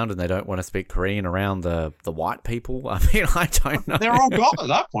are around and they don't want to speak Korean around the white people? I mean, I don't know. They're all gone at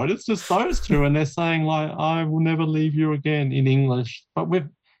that point. It's just those two, and they're saying, like, I will never leave you again in English. But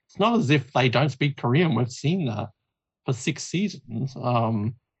it's not as if they don't speak Korean. We've seen that for 6 seasons.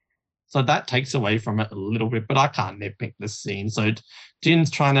 So that takes away from it a little bit, but I can't nitpick this scene. So Jin's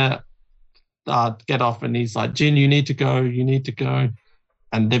trying to get off, and he's like, Jin, you need to go.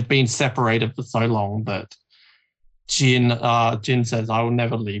 And they've been separated for so long that Jin says, I will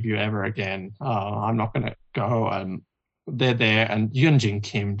never leave you ever again. I'm not going to go. And they're there, and Yoon Jin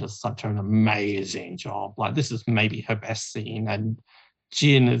Kim does such an amazing job. Like, this is maybe her best scene, and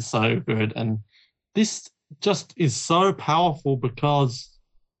Jin is so good. And this just is so powerful because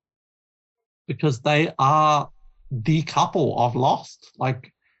they are the couple of Lost.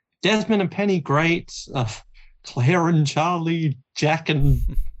 Like, Desmond and Penny, great. Claire and Charlie, Jack and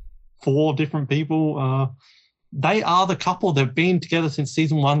 4 different people. They are the couple. They've been together since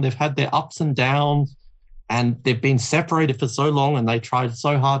season 1. They've had their ups and downs, and they've been separated for so long, and they tried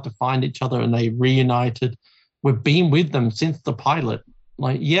so hard to find each other, and they reunited. We've been with them since the pilot.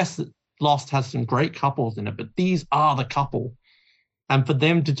 Like, yes, Lost has some great couples in it, but these are the couple. And for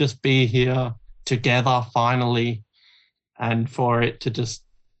them to just be here together finally, and for it to just,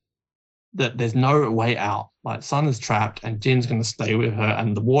 that there's no way out. Like, Sun is trapped and Jin's going to stay with her,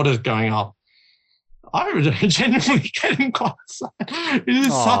 and the water's going up. I was genuinely getting quite sad. It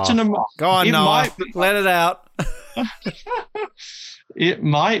is such an emotion. Go on, Noah. Let it out. It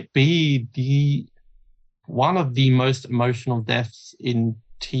might be one of the most emotional deaths in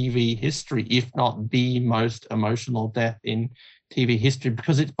TV history, if not the most emotional death in TV history,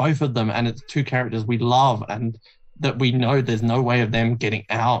 because it's both of them, and it's 2 characters we love and that we know there's no way of them getting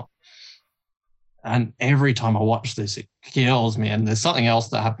out. And every time I watch this, it kills me. And there's something else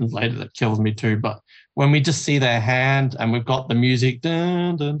that happens later that kills me too. But when we just see their hand and we've got the music,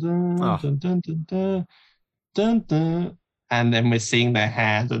 dun, dun, dun, dun, dun, dun, dun, dun, dun, and then we're seeing their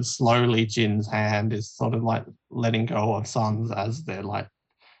hand, and slowly Jin's hand is sort of like letting go of Sun's as they're like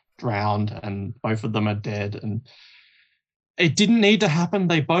drowned, and both of them are dead. And it didn't need to happen.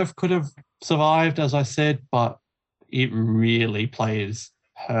 They both could have survived, as I said, but it really plays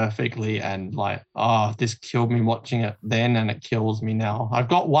perfectly. And like, this killed me watching it then, and it kills me now. I've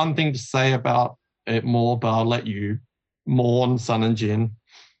got one thing to say about it more, but I'll let you mourn Sun and Jin.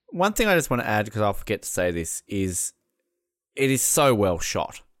 One thing I just want to add, because I'll forget to say this, is it is so well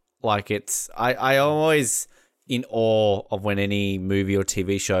shot. Like, I always in awe of when any movie or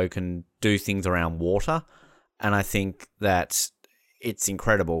TV show can do things around water, and I think that it's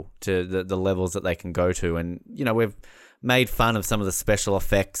incredible to the levels that they can go to. And you know, we've made fun of some of the special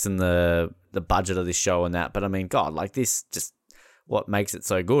effects and the budget of this show and that, but I mean, God, like, this just, what makes it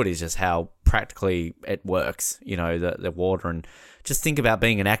so good is just how practically it works, you know, the water. And just think about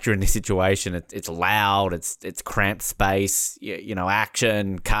being an actor in this situation. It's loud, it's cramped space, you know,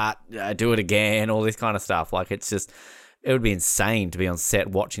 action, cut, do it again, all this kind of stuff. Like, it's just it would be insane to be on set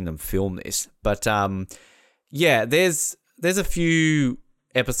watching them film this. But yeah, there's a few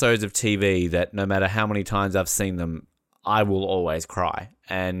episodes of TV that no matter how many times I've seen them, I will always cry.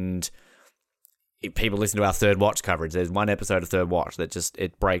 And if people listen to our Third Watch coverage, there's one episode of Third Watch that just,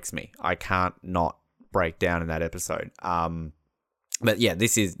 it breaks me. I can't not break down in that episode. But yeah,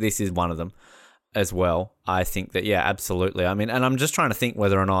 this is one of them as well. I think that, yeah, absolutely. I mean, and I'm just trying to think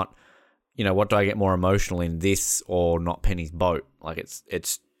whether or not, you know, what do I get more emotional in, this or Not Penny's Boat? Like,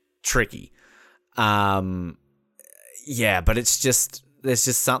 it's tricky. Yeah, but it's just, there's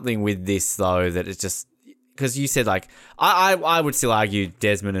just something with this though that it's just, because you said, like, I would still argue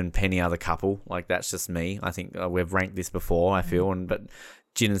Desmond and Penny are the couple. Like, that's just me. I think we've ranked this before, I feel, but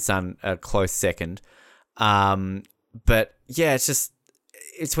Jin and Sun are close second. But yeah,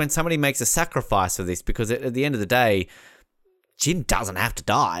 it's when somebody makes a sacrifice for this, because at the end of the day, Jin doesn't have to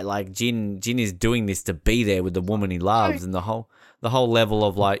die. Like, Jin is doing this to be there with the woman he loves, and the whole level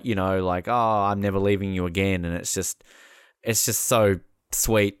of, like, you know, like, oh, I'm never leaving you again, and it's just so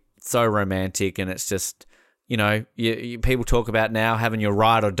sweet, so romantic, and it's just, you know, you people talk about now having your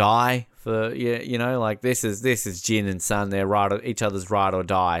ride or die for, you know, like, this is Jin and Sun, they're each other's ride or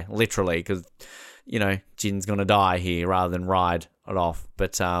die, literally, because, you know, Jin's gonna die here rather than ride it off.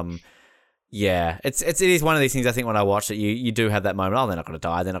 But yeah, it is one of these things. I think when I watch it, you do have that moment. Oh, they're not gonna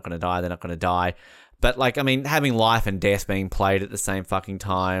die. They're not gonna die. They're not gonna die. But, like, I mean, having life and death being played at the same fucking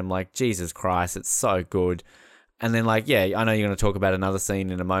time, like, Jesus Christ, it's so good. And then, like, yeah, I know you're going to talk about another scene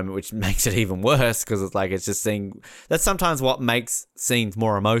in a moment, which makes it even worse, because it's like, it's just seeing, that's sometimes what makes scenes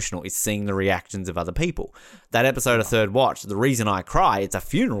more emotional, is seeing the reactions of other people. That episode of Third Watch, the reason I cry, it's a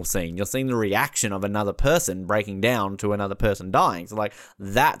funeral scene. You're seeing the reaction of another person breaking down to another person dying. So, like,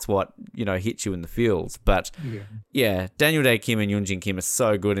 that's what, you know, hits you in the feels. But yeah, Daniel Day Kim and Yoonjin Kim are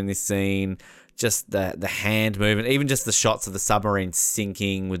so good in this scene. Just the hand movement, even just the shots of the submarine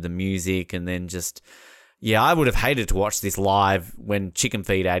sinking with the music, and then just, yeah, I would have hated to watch this live when Chicken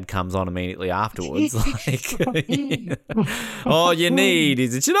Feed ad comes on immediately afterwards. Like, all you need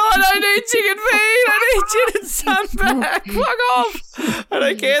is I don't need Chicken Feed. I need Jin and Sun back. Fuck off. I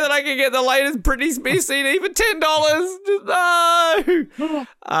don't care that I can get the latest Britney Spears CD for $10.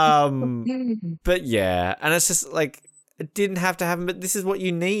 No. But yeah, and it's just like, it didn't have to happen, but this is what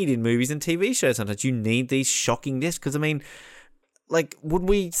you need in movies and TV shows. Sometimes you need these shocking deaths, because, I mean, like, would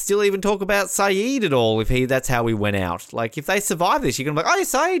we still even talk about Saeed at all if that's how we went out? Like, if they survive this, you're going to be like, oh,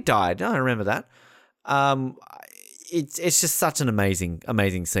 Saeed died. No, I remember that. It's just such an amazing,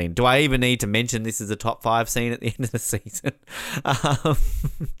 amazing scene. Do I even need to mention this is a top 5 scene at the end of the season?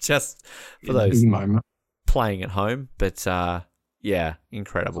 Just for those playing at home. But, yeah,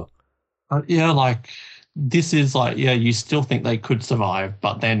 incredible. Yeah, like, this is like, yeah, you still think they could survive,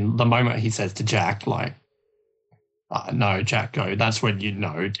 but then the moment he says to Jack, like, no, Jack, go. That's when you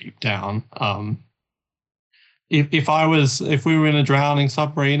know deep down. If we were in a drowning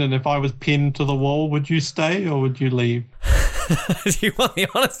submarine and if I was pinned to the wall, would you stay or would you leave? Do you want the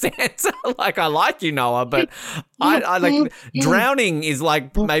honest answer? Like, I like you, Noah, but I like, drowning is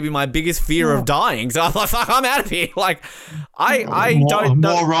like maybe my biggest fear of dying. So I'm like, fuck, I'm out of here. Like, I don't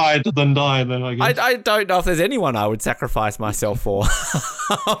know. More ride than die, then, I guess. I don't know if there's anyone I would sacrifice myself for.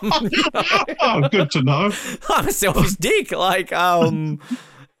 Oh, good to know. I'm a selfish dick. Like,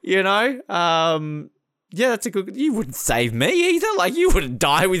 you know, yeah, that's a good. You wouldn't save me either. Like, you wouldn't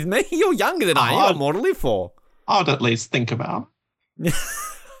die with me. You're younger than I am. You got more to live for. I'd at least think about it.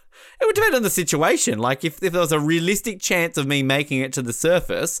 It would depend on the situation. Like, if there was a realistic chance of me making it to the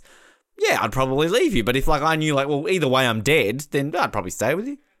surface, yeah, I'd probably leave you. But if, like, I knew, like, well, either way I'm dead, then I'd probably stay with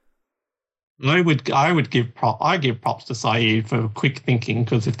you. I would give props to Saeed for quick thinking,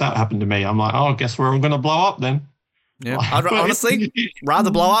 because if that happened to me, I'm like, oh, I guess we're all going to blow up then. Yeah, I'd honestly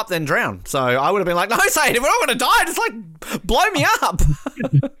rather blow up than drown. So I would have been like, no, Saeed, if we're all going to die, just, like, blow me up.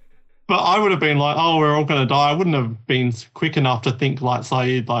 But I would have been like, oh, we're all going to die. I wouldn't have been quick enough to think like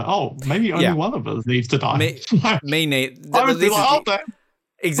Saeed, like, oh, maybe only one of us needs to die. Me neither. I would be like, oh, damn.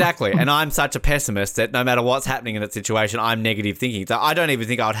 Exactly. And I'm such a pessimist that no matter what's happening in that situation, I'm negative thinking. So I don't even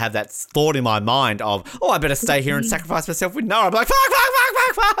think I would have that thought in my mind of, oh, I better stay here and sacrifice myself with Noah. I'm like, fuck.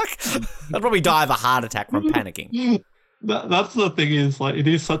 I'd probably die of a heart attack from panicking. That's the thing is, like, it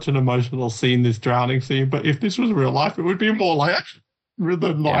is such an emotional scene, this drowning scene. But if this was real life, it would be more like,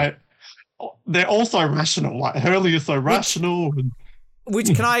 than like, they're also rational. Like, Hurley is so rational.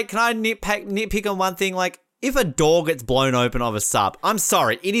 Which can I nitpick on one thing? Like, if a door gets blown open of a sub, I'm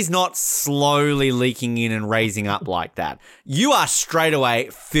sorry, it is not slowly leaking in and raising up like that. You are straight away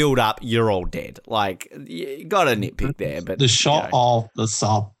filled up. You're all dead. Like, you got to nitpick there. But the shot of the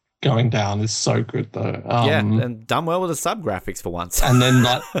sub going down is so good though. Yeah, and done well with the sub graphics for once. And then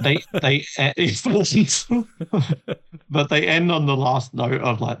like they but they end on the last note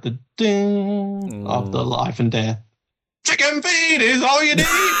of like the ding of the life and death. Chicken feed is all you need.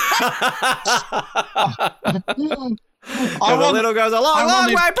 The little goes a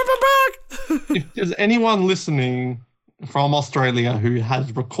long way. If there's anyone listening from Australia who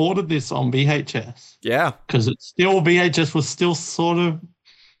has recorded this on VHS, yeah, because it's still VHS was still sort of.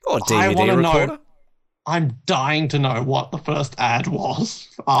 Or DVD I want to recorder. know. I'm dying to know what the first ad was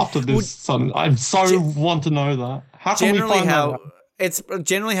after this. I want to know that. How can we find that? It's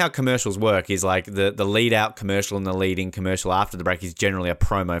generally how commercials work is like the lead out commercial and the leading commercial after the break is generally a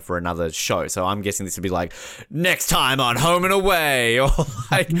promo for another show. So I'm guessing this would be like next time on Home and Away or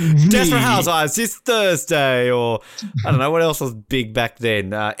like Desperate Housewives this Thursday or I don't know what else was big back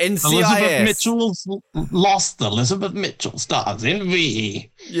then. NCIS. Elizabeth Mitchell's lost. Elizabeth Mitchell stars in V.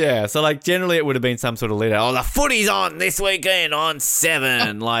 Yeah, so like generally it would have been some sort of lead out. Oh, the footy's on this weekend on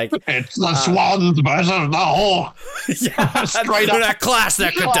 7. Like it's the Swans versus the Hawks. Yeah, straight up. A clash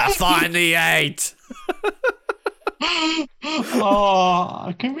that could define the 8.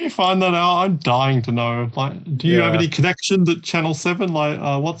 Oh, can we find that out? I'm dying to know. Like, do you have any connections at Channel 7? Like,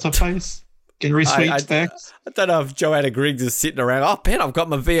 what's her face? Gary Sweetsticks? I don't know if Joanna Griggs is sitting around. Oh, Ben, I've got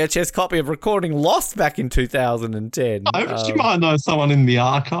my VHS copy of recording Lost back in 2010. She might know someone in the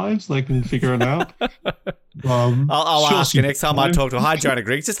archives. They can figure it out. I'll ask her next time I talk to her. Hi, Joanna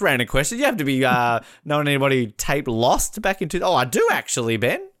Griggs. Just random question. You have to be knowing anybody who taped Lost back in 2000. Oh, I do actually,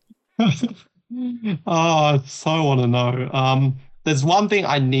 Ben. I so want to know. There's one thing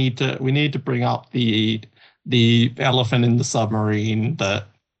we need to bring up the elephant in the submarine that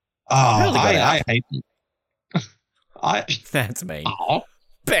I hate it. That's me. Oh,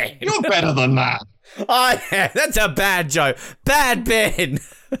 Ben. You're better than that. That's a bad joke. Bad Ben.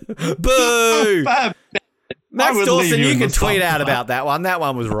 Boo. Bad Ben. Max Dawson, you can tweet out about that one. That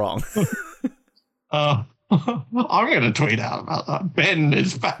one was wrong. I'm going to tweet out about that. Ben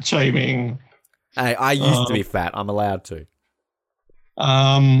is fat shaming. Hey, I used to be fat. I'm allowed to.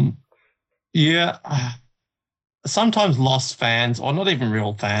 Yeah. Sometimes Lost fans, or not even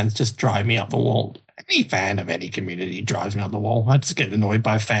real fans, just drive me up the wall. Any fan of any community drives me up the wall. I just get annoyed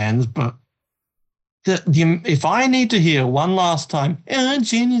by fans, but if I need to hear one last time,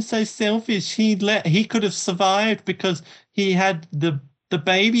 Jin is so selfish. He could have survived because he had the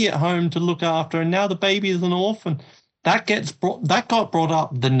baby at home to look after, and now the baby is an orphan. That got brought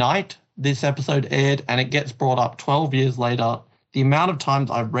up the night this episode aired, and it gets brought up 12 years later. The amount of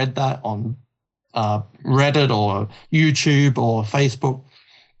times I've read that on Reddit or YouTube or Facebook.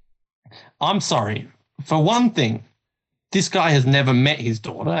 I'm sorry. For one thing, this guy has never met his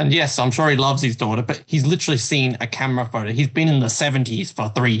daughter. And yes, I'm sure he loves his daughter, but he's literally seen a camera photo. He's been in the 70s for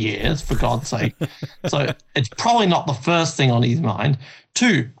 3 years, for God's sake. So it's probably not the first thing on his mind.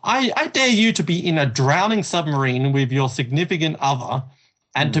 2, I dare you to be in a drowning submarine with your significant other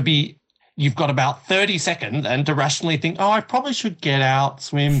and to be, you've got about 30 seconds and to rationally think, I probably should get out,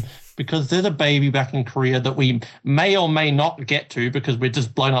 swim, because there's a baby back in Korea that we may or may not get to because we're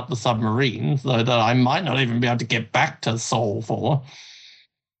just blown up the submarine, so that I might not even be able to get back to Seoul for.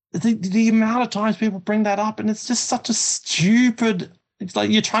 The amount of times people bring that up, and it's just such a stupid... It's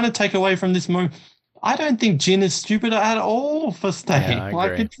like you're trying to take away from this moment. I don't think Jin is stupid at all for staying. Yeah,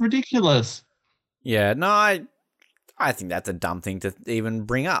 like, it's ridiculous. Yeah, no, I think that's a dumb thing to even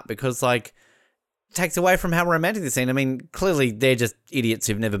bring up because, like, takes away from how romantic the scene. I mean, clearly they're just idiots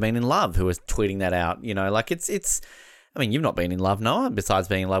who've never been in love who are tweeting that out. You know, like it's. I mean, you've not been in love, Noah, besides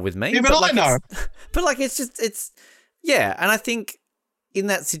being in love with me. Yeah, but like, I know. But like, it's yeah. And I think in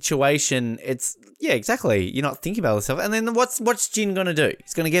that situation, it's exactly. You're not thinking about yourself. And then what's Jin gonna do?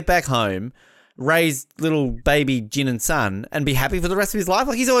 He's gonna get back home, raise little baby Jin and Sun, and be happy for the rest of his life.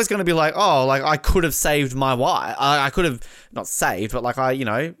 Like he's always gonna be like, oh, like I could have saved my wife. I could have not saved, but like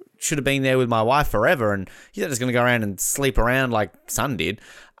I should have been there with my wife forever, and he's not just going to go around and sleep around like Sun did.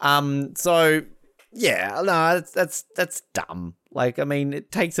 So yeah, no, that's dumb. Like, I mean,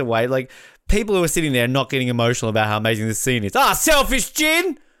 it takes away, like, people who are sitting there not getting emotional about how amazing this scene is. Selfish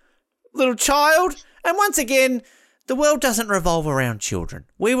Jin, little child. And once again, the world doesn't revolve around children.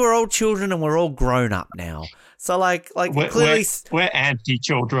 We were all children and we're all grown up now. So, like clearly... We're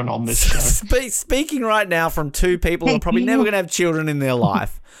anti-children on this show. Speaking right now from two people who are probably never going to have children in their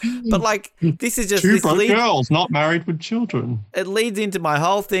life. But, like, this is just... Two broke girls not married with children. It leads into my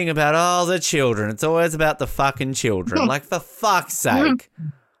whole thing about, the children. It's always about the fucking children. Like, for fuck's sake.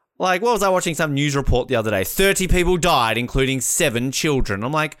 Like, what was I watching some news report the other day? 30 people died, including 7 children.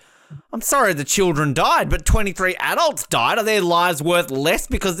 I'm like, I'm sorry the children died, but 23 adults died. Are their lives worth less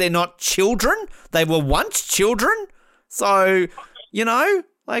because they're not children? They were once children. So,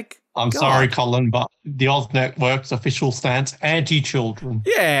 I'm God. sorry, Colin, but the Oz Network's official stance, anti-children.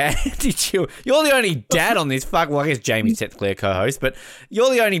 Yeah, anti-children. You're the only dad on this well, I guess Jamie's technically a co-host, but you're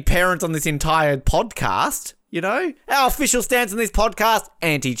the only parent on this entire podcast, Our official stance on this podcast,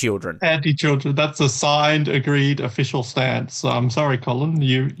 anti-children. Anti-children. That's a signed, agreed, official stance. So I'm sorry, Colin.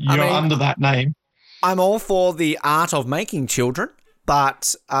 You're under that name. I'm all for the art of making children,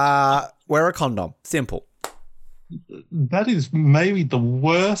 but wear a condom. Simple. That is maybe the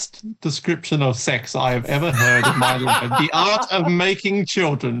worst description of sex I have ever heard in my life. The art of making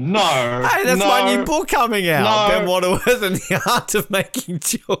children. No. Hey, that's my new book coming out. No. Ben Waterworth and the Art of Making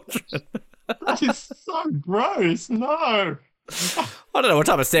Children. That is so gross. No. I don't know what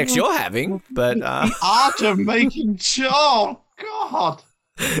type of sex you're having, but... The art of making children. Oh, God.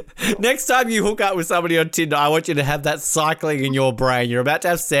 Next time you hook up with somebody on Tinder, I want you to have that cycling in your brain. You're about to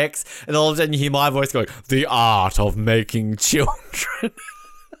have sex, and all of a sudden you hear my voice going, the art of making children.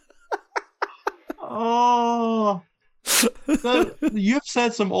 Oh. You've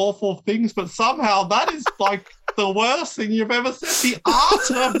said some awful things, but somehow that is like the worst thing you've ever said. The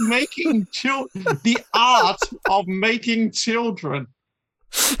art of making children. The art of making children.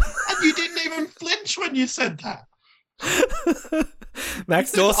 And you didn't even flinch when you said that.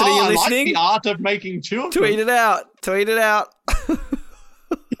 Max Dawson, are you listening? I like the art of making children. Tweet it out.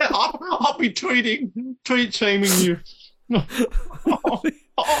 Yeah, I'll be tweet shaming you. Oh,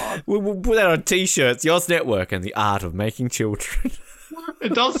 God. We'll put that on T-shirts. Yours Network and the Art of Making Children.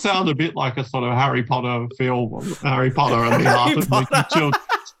 It does sound a bit like a sort of Harry Potter film. Harry Potter and the Art of Making Children.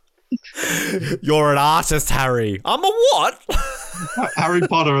 You're an artist, Harry. I'm a what? Harry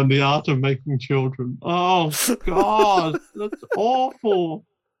Potter and the Art of Making Children. Oh, God. That's awful.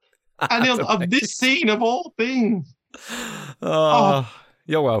 And of this scene, of all things.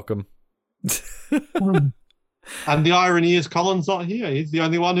 You're welcome. And the irony is Colin's not here. He's the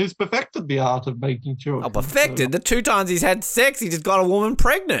only one who's perfected the art of making children. Oh, perfected? The 2 times he's had sex, he just got a woman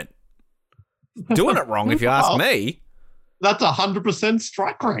pregnant. Doing it wrong, if you ask me. That's 100%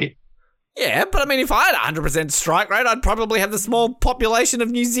 strike rate. Yeah, but I mean, if I had 100% strike rate, I'd probably have the small population of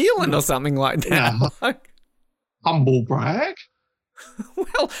New Zealand or something like that. Yeah. Humble brag.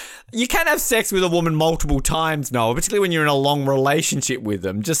 Well, you can have sex with a woman multiple times, Noah, particularly when you're in a long relationship with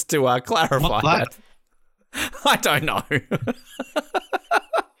them, just to clarify that. I don't know.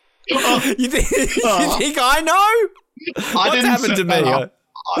 You think I know? What's happened to me?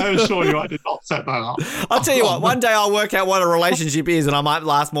 I assure you I did not set that up. I'll tell you what, one day I'll work out what a relationship is and I might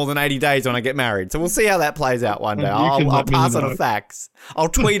last more than 80 days when I get married. So we'll see how that plays out one day. I'll pass on the facts. I'll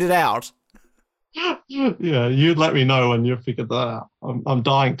tweet it out. Yeah, you let me know when you figured that out. I'm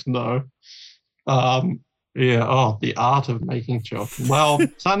dying to know. The art of making children. Well,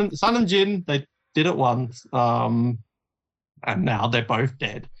 Sun and Jin, they did it once, and now they're both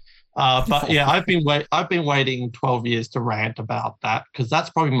dead. But yeah, I've been waiting 12 years to rant about that because that's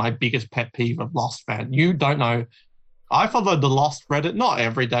probably my biggest pet peeve of Lost fan. You don't know. I follow the Lost Reddit, not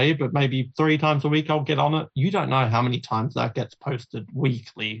every day, but maybe 3 times a week I'll get on it. You don't know how many times that gets posted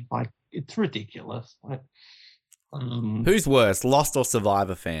weekly. Like, it's ridiculous. Like, who's worse, Lost or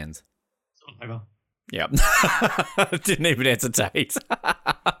Survivor fans? Survivor. Yep. Didn't even hesitate.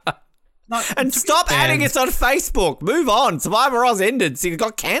 No, and stop adding us on Facebook. Move on. Survivor Oz ended. So it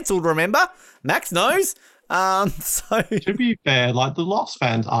got cancelled, remember? Max knows. So to be fair, like the Lost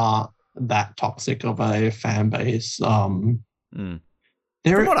fans aren't that toxic of a fan base. From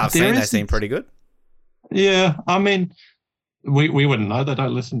what I've seen, they seem pretty good. Yeah, I mean, we wouldn't know. They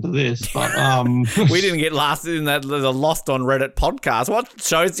don't listen to this, but we didn't get last in the Lost on Reddit podcast. What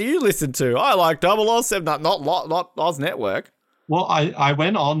shows do you listen to? I like Double Oz 7, not Oz Network. Well, I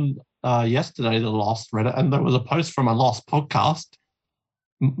went on yesterday the Lost Reddit, and there was a post from a Lost podcast.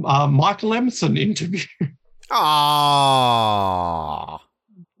 Michael Emerson interview. Oh,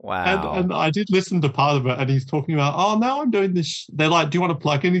 wow. And I did listen to part of it, and he's talking about, now I'm doing this. They're like, do you want to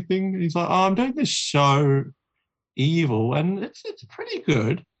plug anything? And he's like, I'm doing this show, Evil, and it's pretty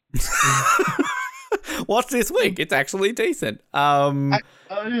good. What's this week? It's actually decent. In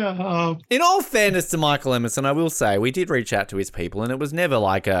all fairness to Michael Emerson, I will say we did reach out to his people, and it was never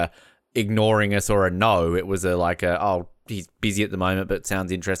like a ignoring us or a no. It was he's busy at the moment, but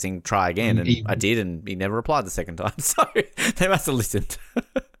sounds interesting. Try again, and I did, and he never replied the second time. So they must have listened.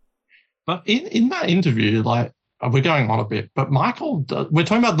 But in that interview, like we're going on a bit, but Michael, we're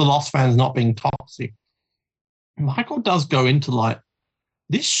talking about the Lost fans not being toxic. Michael does go into like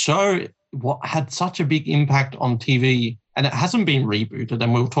this show. What had such a big impact on TV and it hasn't been rebooted,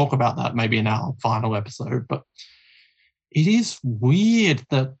 and we'll talk about that maybe in our final episode, but it is weird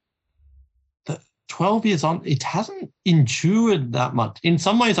that 12 years on, it hasn't endured that much. In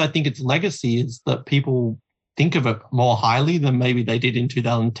some ways, I think its legacy is that people think of it more highly than maybe they did in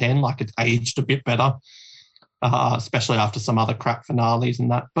 2010. Like, it's aged a bit better, especially after some other crap finales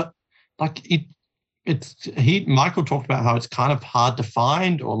and that. But like Michael talked about how it's kind of hard to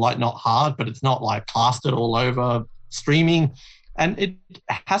find, or like not hard, but it's not like plastered all over streaming, and it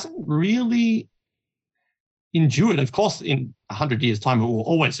hasn't really endured. Of course, in 100 years' time, it will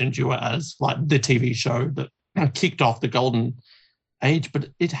always endure as like the TV show that kicked off the golden age, but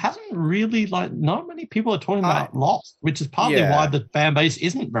it hasn't really, like, not many people are talking about Lost, which is partly why the fan base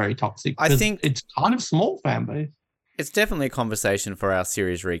isn't very toxic. I think it's kind of small fan base. It's definitely a conversation for our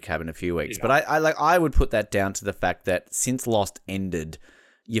series recap in a few weeks, but I would put that down to the fact that since Lost ended,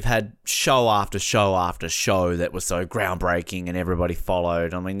 you've had show after show after show that was so groundbreaking and everybody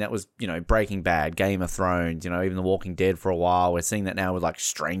followed. I mean, that was, Breaking Bad, Game of Thrones, even The Walking Dead for a while. We're seeing that now with like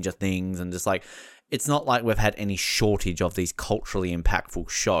Stranger Things, and just like, it's not like we've had any shortage of these culturally impactful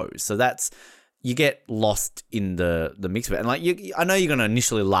shows. So you get lost in the mix of it. And like, I know you're going to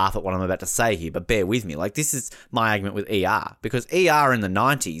initially laugh at what I'm about to say here, but bear with me. Like, this is my argument with ER, because ER in the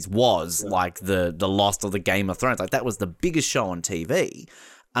 90s was like the Lost of the Game of Thrones. Like, that was the biggest show on TV.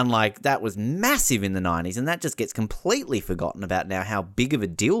 And like, that was massive in the 90s, and that just gets completely forgotten about now, how big of a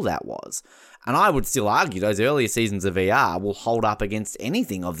deal that was. And I would still argue those earlier seasons of ER will hold up against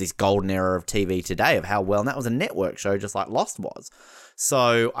anything of this golden era of TV today, of how well, and that was a network show just like Lost was.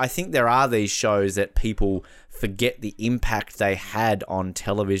 So I think there are these shows that people forget the impact they had on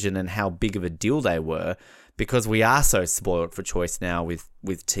television and how big of a deal they were, because we are so spoiled for choice now with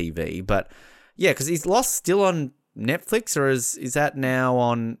TV. But yeah, because is Lost still on Netflix, or is that now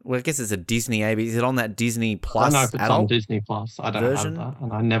on? Well, I guess it's a Disney AB. Is it on that Disney Plus? I don't know if it's on Disney Plus. I don't have that,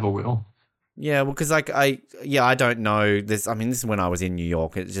 and I never will. Yeah, well, because like I don't know. This is when I was in New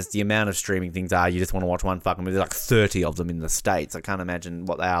York. It's just the amount of streaming things you just want to watch one fucking movie. There's like 30 of them in the States. I can't imagine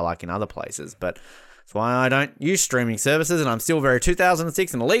what they are like in other places. But that's why I don't use streaming services, and I'm still very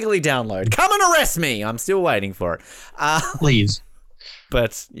 2006 and illegally download. Come and arrest me. I'm still waiting for it. Please.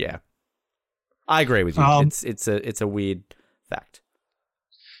 But yeah, I agree with you. It's a weird fact.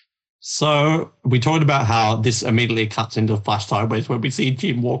 So we talked about how this immediately cuts into Flash Sideways, where we see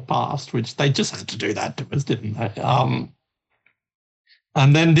Jim walk past, which they just had to do that to us, didn't they?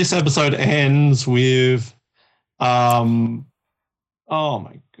 And then this episode ends with, oh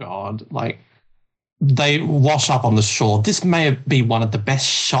my God, like, they wash up on the shore. This may be one of the best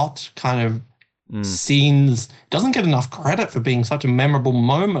shot kind of scenes. Doesn't get enough credit for being such a memorable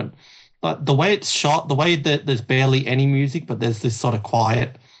moment. But the way it's shot, the way that there's barely any music, but there's this sort of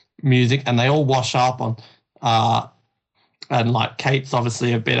quiet music, and they all wash up on, and like Kate's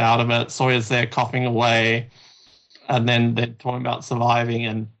obviously a bit out of it. Sawyer's there coughing away, and then they're talking about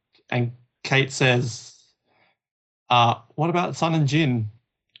surviving, and Kate says, "What about Sun and Jin?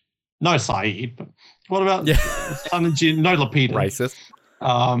 No Saeed, but what about Sun and Jin? No Lapita." Racist.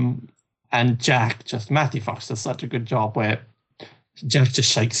 And Jack, Matthew Fox does such a good job where Jack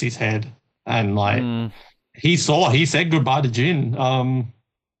just shakes his head, and like he said goodbye to Jin.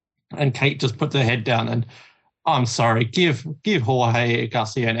 And Kate just puts her head down, and I'm sorry, give Jorge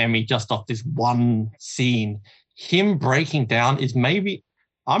Garcia and Emmy just off this one scene. Him breaking down is maybe,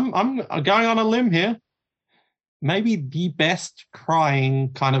 I'm going on a limb here, maybe the best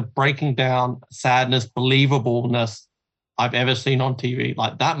crying kind of breaking down sadness, believableness I've ever seen on TV.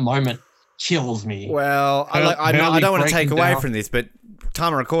 Like, that moment chills me. Well, I don't want to take away from this, but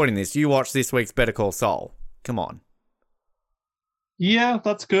time of recording this, you watched this week's Better Call Saul. Come on. Yeah,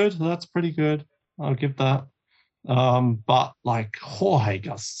 that's good. That's pretty good. I'll give that. But like, Jorge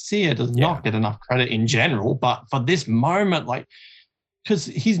Garcia does not get enough credit in general. But for this moment, like, because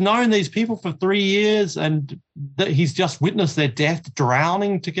he's known these people for 3 years, and he's just witnessed their death,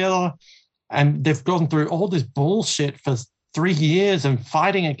 drowning together, and they've gone through all this bullshit for 3 years and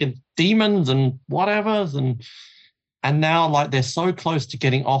fighting against demons and whatevers, and now like they're so close to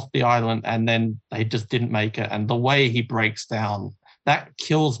getting off the island, and then they just didn't make it. And the way he breaks down, that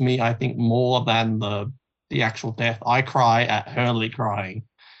kills me, I think, more than the actual death. I cry at Hurley crying.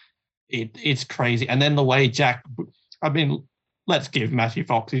 It's crazy. And then the way Jack, I mean, let's give Matthew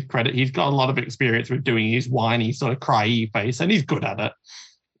Fox his credit. He's got a lot of experience with doing his whiny sort of cry face, and he's good at it.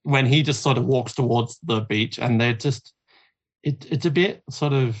 When he just sort of walks towards the beach, and they're just, it's a bit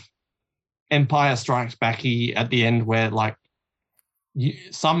sort of Empire Strikes Back-y at the end, where like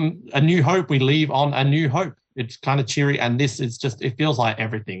a new hope, we leave on a new hope. It's kind of cheery, and this is just, it feels like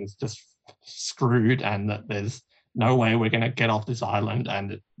everything's just screwed, and that there's no way we're going to get off this island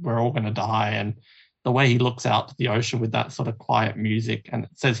and we're all going to die. And the way he looks out to the ocean with that sort of quiet music, and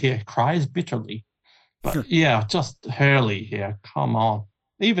it says here, cries bitterly. But yeah, just Hurley here. Come on.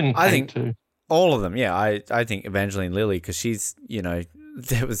 Even I Kate think too. all of them. Yeah, I think Evangeline Lilly, because she's,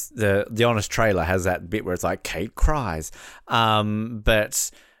 there was the Honest trailer has that bit where it's like Kate cries.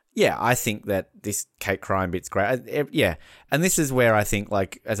 But yeah, I think that this Kate crying bit's great. Yeah, and this is where I think,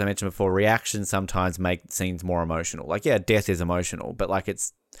 like, as I mentioned before, reactions sometimes make scenes more emotional. Like, yeah, death is emotional, but like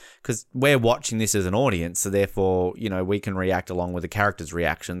it's because we're watching this as an audience, so therefore, we can react along with the characters'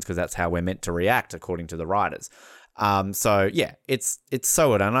 reactions because that's how we're meant to react according to the writers. So yeah, it's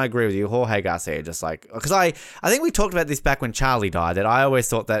so good, and I agree with you, Jorge Garcia. Just like, because I think we talked about this back when Charlie died, that I always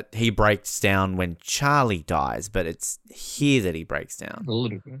thought that he breaks down when Charlie dies, but it's here that he breaks down A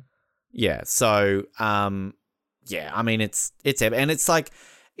little bit. Yeah. So yeah, I mean it's and it's like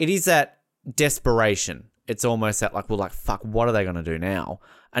it is that desperation. It's almost that like, well, like, fuck, what are they gonna do now?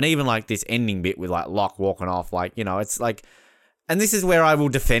 And even like this ending bit with like Locke walking off, like, it's like. And this is where I will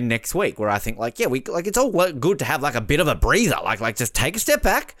defend next week, where I think, like, yeah, it's all good to have like a bit of a breather, like just take a step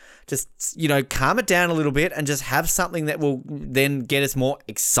back, just calm it down a little bit, and just have something that will then get us more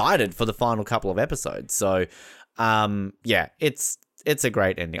excited for the final couple of episodes. So, yeah, it's a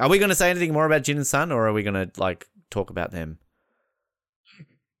great ending. Are we going to say anything more about Jin and Sun, or are we going to like talk about them?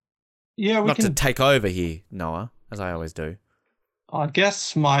 Yeah, not to take over here, Noah, as I always do. I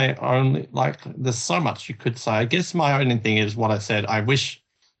guess my only, there's so much you could say. I guess my only thing is what I said. I wish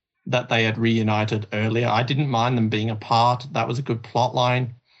that they had reunited earlier. I didn't mind them being apart. That was a good plot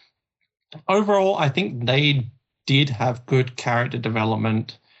line. Overall, I think they did have good character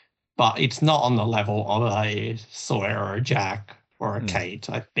development, but it's not on the level of a Sawyer or a Jack or a Kate,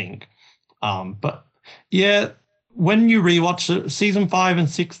 I think. But yeah, when you rewatch it, season 5 and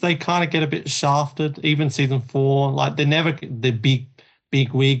 6, they kind of get a bit shafted. Even season 4, like they're never the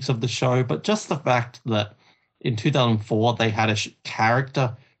big wigs of the show. But just the fact that in 2004 they had a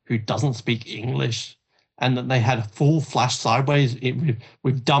character who doesn't speak English, and that they had a full flash sideways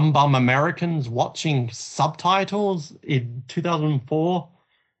with dumb bum Americans watching subtitles in 2004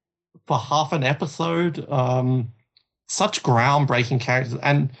 for half an episode. Such groundbreaking characters,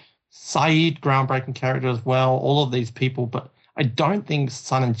 and Saeed, groundbreaking character as well, all of these people, but I don't think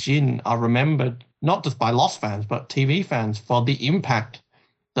Sun and Jin are remembered, not just by Lost fans, but TV fans, for the impact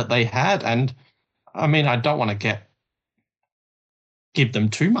that they had. And I mean, I don't want to give them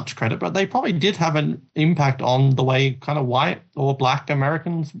too much credit, but they probably did have an impact on the way kind of white or black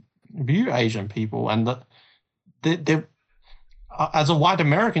Americans view Asian people. And that they as a white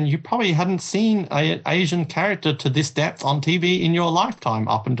American, you probably hadn't seen an Asian character to this depth on TV in your lifetime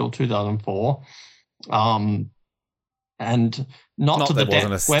up until 2004. And not to the depth. Not that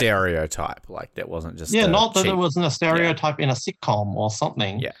wasn't a stereotype. Like, that wasn't just not that it wasn't a stereotype in a sitcom or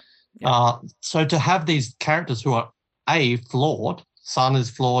something. Yeah. So to have these characters who are A, flawed, Sun is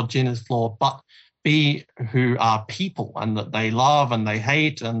flawed, Jin is flawed, but B, who are people, and that they love and they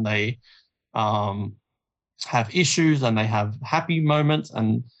hate and they have issues and they have happy moments,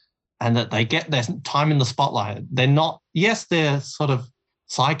 and that they get their time in the spotlight. They're not, yes, they're sort of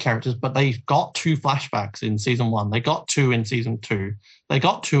side characters, but they got 2 flashbacks in season 1. They got 2 in season 2. They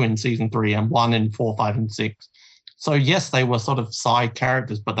got 2 in season 3 and 1 in 4, 5, and 6. So yes, they were sort of side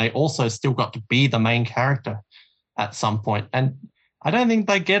characters, but they also still got to be the main character at some point. And I don't think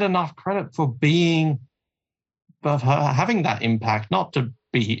they get enough credit for having that impact, not to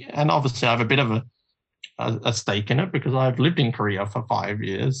be, and obviously I have a bit of a stake in it because I've lived in Korea for 5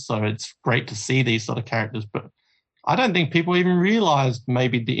 years. So it's great to see these sort of characters, but I don't think people even realized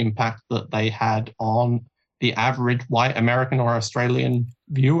maybe the impact that they had on the average white American or Australian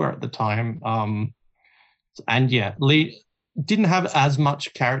viewer at the time. And yeah, Lee didn't have as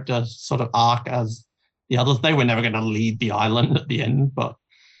much character sort of arc as the others. They were never going to lead the island at the end, but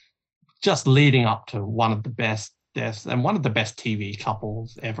just leading up to one of the best deaths and one of the best TV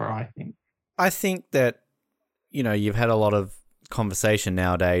couples ever, I think. I think that, you've had a lot of conversation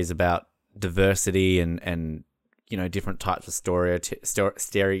nowadays about diversity and different types of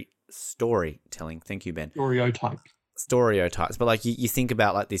storytelling. Thank you, Ben. Stereotypes. But like you think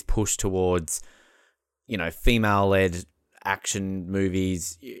about like this push towards, female-led action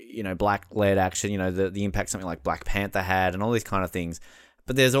movies, black-led action, the impact something like Black Panther had and all these kind of things.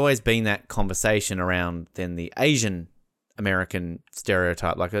 But there's always been that conversation around then the Asian American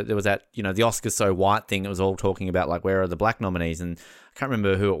stereotype. Like there was that, the Oscars so white thing. It was all talking about like, where are the black nominees? And I can't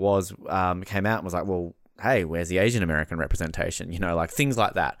remember who it was, came out and was like, well, hey, where's the Asian American representation? Like things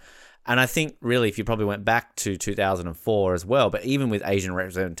like that. And I think really if you probably went back to 2004 as well, but even with Asian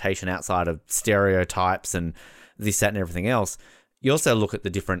representation outside of stereotypes and this, that, and everything else, you also look at the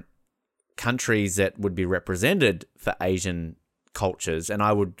different countries that would be represented for Asian cultures, and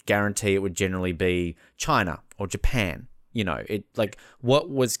I would guarantee it would generally be China or Japan. You know, it like what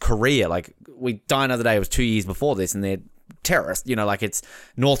was Korea? Like we Die Another Day was 2 years before this, and they're terrorists. You know, like it's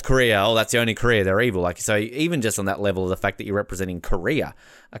North Korea. Oh, that's the only Korea. They're evil. Like so, even just on that level, the fact that you're representing Korea,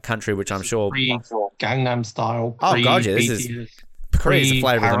 a country which I'm sure Gangnam Style. Oh god, yeah, this is Korea's the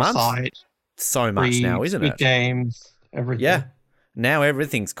flavor of the month. So much now, isn't it? Games, everything. Yeah. Now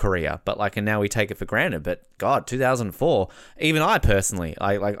everything's Korea, but like, and now we take it for granted. But God, 2004, even I personally,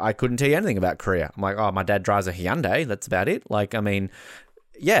 I couldn't tell you anything about Korea. I'm like, oh, my dad drives a Hyundai. That's about it. Like, I mean,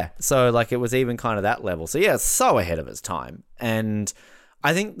 yeah. So like, it was even kind of that level. So yeah, it's so ahead of its time. And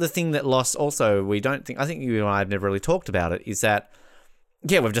I think the thing that lost also, I think you and I have never really talked about it, is that,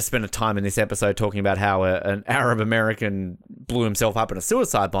 yeah, we've just spent a time in this episode talking about how an Arab American blew himself up in a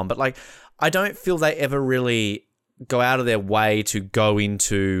suicide bomb. But like, I don't feel they ever really go out of their way to go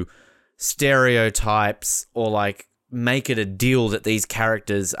into stereotypes or like make it a deal that these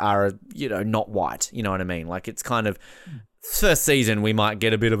characters are, you know, not white. You know what I mean? Like it's kind of first season we might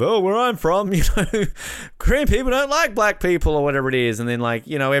get a bit of, oh, where I'm from, you know, Korean people don't like black people or whatever it is. And then like,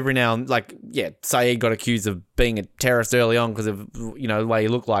 you know, every now and like, yeah, Saeed got accused of being a terrorist early on because of, you know, the way he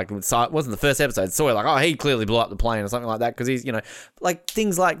looked like. It wasn't the first episode. Sawyer like, oh, he clearly blew up the plane or something like that because he's, you know, like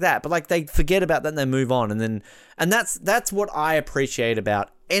things like that. But like they forget about that and they move on. And that's what I appreciate about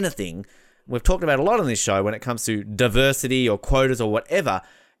anything. We've talked about a lot on this show when it comes to diversity or quotas or whatever,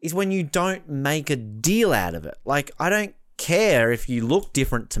 is when you don't make a deal out of it. Like, I don't care if you look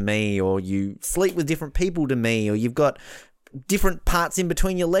different to me or you sleep with different people to me or you've got different parts in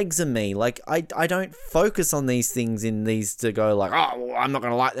between your legs than me. Like, I don't focus on these things in these to go like, oh, well, I'm not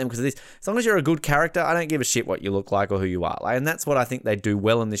going to like them because of this. As long as you're a good character, I don't give a shit what you look like or who you are. Like, and that's what I think they do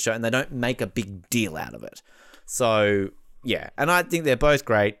well in this show, and they don't make a big deal out of it. So, yeah. And I think they're both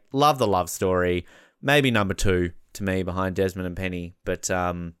great. Love the love story. Maybe number 2 to me behind Desmond and Penny. But,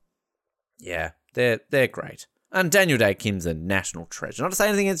 yeah, they're great. And Daniel Day Kim's a national treasure. Not to say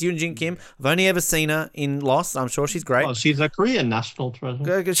anything against Yoon Jin Kim. I've only ever seen her in Lost. I'm sure she's great. Oh, she's a Korean national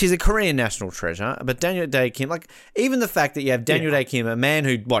treasure. She's a Korean national treasure. But Daniel Day Kim, like, even the fact that you have Daniel Day Kim, a man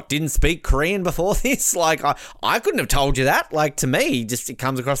who, didn't speak Korean before this? Like, I couldn't have told you that. Like, to me, just it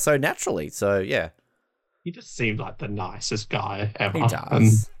comes across so naturally. So, yeah. He just seemed like the nicest guy ever. He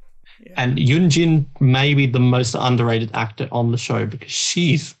does. And Yoon Jin may be the most underrated actor on the show because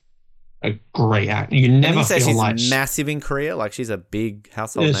she's a great actor. You never feel she's like massive in Korea. Like she's a big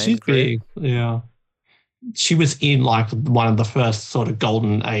household name. She's big. Yeah, she was in like one of the first sort of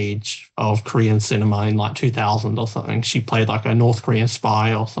golden age of Korean cinema in like 2000 or something. She played like a North Korean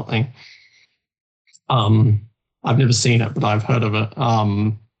spy or something. I've never seen it, but I've heard of it.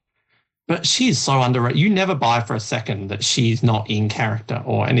 But she's so underrated. You never buy for a second that she's not in character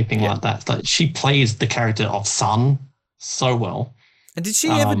or anything like that. Like she plays the character of Sun so well. And did she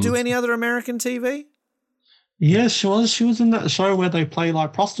ever do any other American TV? Yeah, she was. She was in that show where they play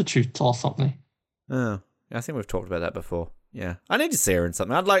like prostitutes or something. Oh, I think we've talked about that before. Yeah, I need to see her in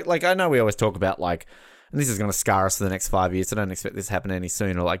something. I'd like. I know we always talk about like, and this is going to scar us for the next 5 years. So I don't expect this to happen any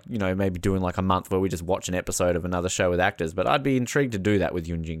sooner. Like, you know, maybe doing like a month where we just watch an episode of another show with actors. But I'd be intrigued to do that with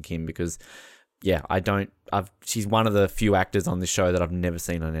Yoon Jin Kim because, yeah, she's one of the few actors on this show that I've never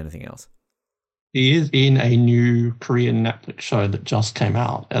seen on anything else. He is in a new Korean Netflix show that just came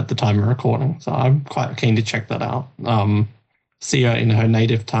out at the time of recording, so I'm quite keen to check that out. See her in her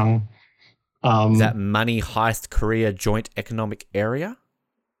native tongue. Is that Money Heist Korea Joint Economic Area?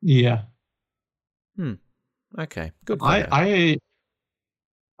 Yeah. Okay. Good. I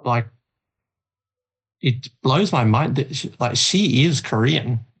like. It blows my mind that she is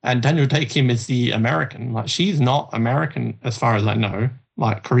Korean and Daniel Day Kim is the American. Like she's not American as far as I know,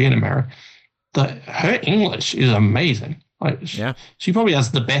 like Korean American. Her English is amazing. Like, she probably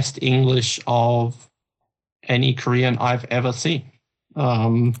has the best English of any Korean I've ever seen.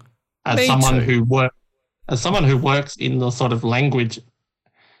 As someone who works in the sort of language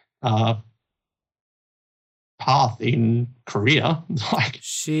path in Korea, like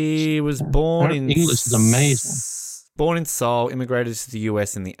she was born in English is amazing. Born in Seoul, immigrated to the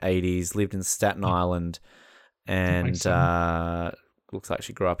US in the 80s, lived in Staten Island, and looks like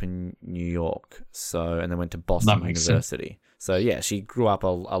she grew up in New York, and then went to Boston University. So yeah, she grew up a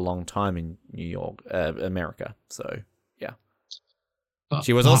long time in New York, America. So yeah,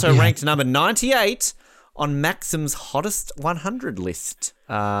 she was also ranked number 98 on Maxim's Hottest 100 list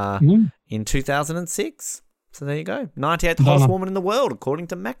in 2006. So there you go. 98th hottest woman in the world, according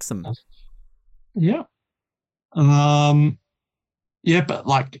to Maxim. Yeah. Yeah, but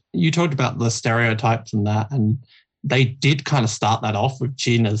like you talked about the stereotypes and that, and they did kind of start that off with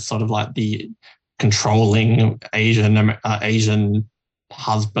Jin as sort of like the controlling Asian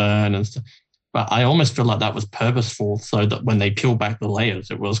husband and stuff. But I almost feel like that was purposeful, so that when they peel back the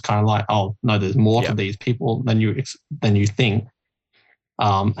layers, it was kind of like, oh no, there's more to these people than you think.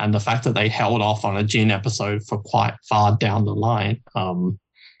 And the fact that they held off on a Jin episode for quite far down the line.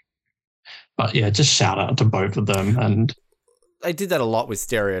 But yeah, just shout out to both of them. And they did that a lot with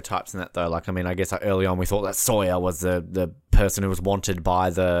stereotypes and that, though. Like, I mean, I guess early on we thought that Sawyer was the person who was wanted by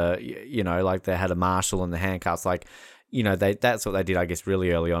like they had a marshal and the handcuffs. Like, that's what they did, I guess,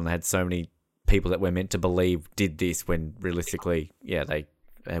 really early on. They had so many people that we're meant to believe did this when realistically, they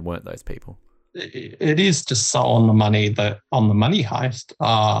weren't those people. It is just so on the money heist.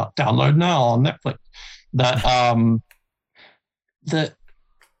 Download now on Netflix. That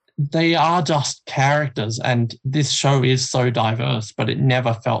they are just characters, and this show is so diverse, but it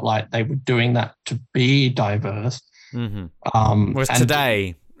never felt like they were doing that to be diverse. Mm-hmm. Whereas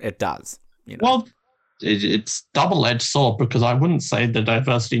today it does. Well, it's double-edged sword, because I wouldn't say the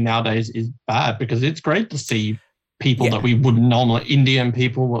diversity nowadays is bad, because it's great to see people that we wouldn't normally, Indian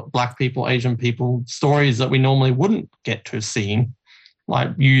people, black people, Asian people, stories that we normally wouldn't get to see. Like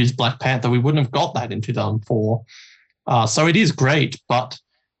you use Black Panther, we wouldn't have got that in 2004. So it is great, but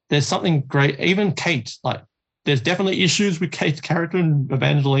there's something great. Even Kate, like there's definitely issues with Kate's character, and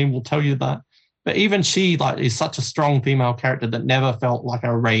Evangeline will tell you that. But even she is such a strong female character that never felt like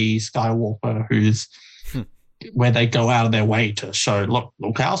a Rey Skywalker who's where they go out of their way to show,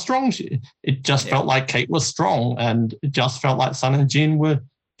 look how strong she is. It just felt like Kate was strong, and it just felt like Sun and Jin were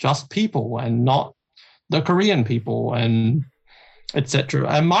just people and not the Korean people and etc.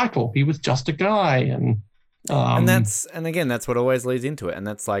 And Michael, he was just a guy, and that's what always leads into it. And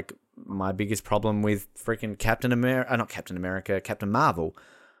that's like my biggest problem with freaking Captain Marvel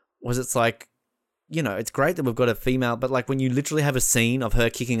was it's like, it's great that we've got a female, but like when you literally have a scene of her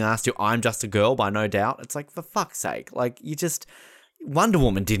kicking ass to I'm Just a Girl by No Doubt, it's like, for fuck's sake, like Wonder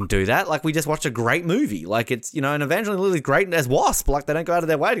Woman didn't do that. Like we just watched a great movie. Like it's, and Evangeline Lilly's great as Wasp. Like they don't go out of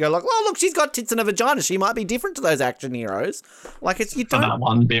their way to go like, oh look, she's got tits and a vagina. She might be different to those action heroes. Like you don't. That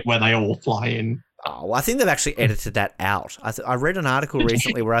one bit where they all fly in. Oh, well, I think they've actually edited that out. I read an article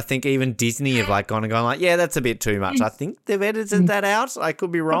recently where I think even Disney have like gone like, yeah, that's a bit too much. I think they've edited that out. I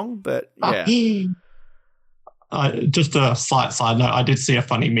could be wrong, but yeah. Just a slight side note, I did see a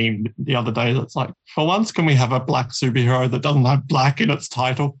funny meme the other day that's like, for once, can we have a black superhero that doesn't have black in its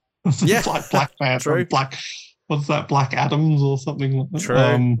title? It's like Black Panther, Black, what's that, Black Adams or something like that.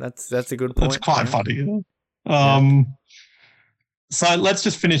 True, that's a good point. It's quite funny. So let's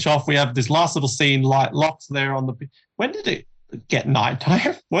just finish off. We have this last little scene, like Locke's there on the... When did it get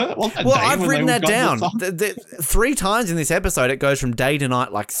nighttime? I've written that down. 3 times in this episode, it goes from day to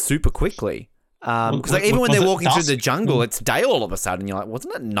night like super quickly. Because even when they're walking through the jungle, it's day all of a sudden. You're like,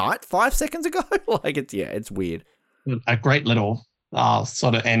 wasn't it night 5 seconds ago? Like it's weird. A great little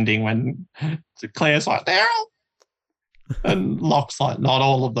sort of ending when Claire's like, Daryl, and Locke's like, not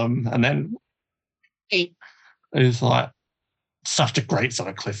all of them, and then it's like such a great sort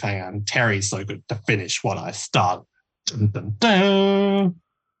of cliffhanger. And Terry's so good to finish what I started. Dun, dun, dun.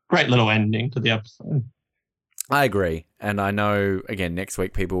 Great little ending to the episode. I agree. And I know, again, next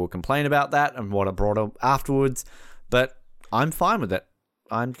week people will complain about that and what I brought up afterwards, but I'm fine with it.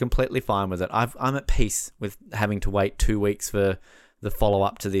 I'm completely fine with it. I'm at peace with having to wait 2 weeks for the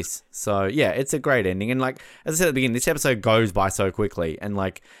follow-up to this. So, yeah, it's a great ending. And, like, as I said at the beginning, this episode goes by so quickly. And,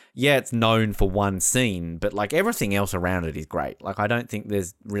 like, yeah, it's known for one scene, but, like, everything else around it is great. Like, I don't think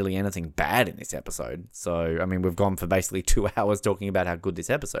there's really anything bad in this episode. So, I mean, we've gone for basically 2 hours talking about how good this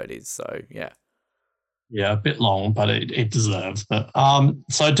episode is. So, yeah. Yeah, a bit long, but it deserves it.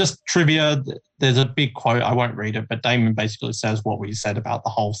 So just trivia, there's a big quote, I won't read it, but Damon basically says what we said about the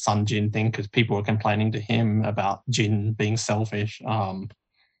whole Sun Jin thing, because people were complaining to him about Jin being selfish.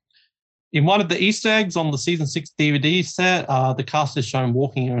 In one of the Easter eggs on the season 6 DVD set, the cast is shown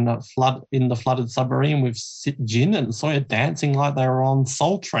walking in the flooded submarine with Jin and Sawyer dancing like they were on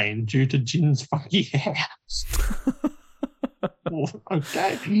Soul Train due to Jin's funky hair.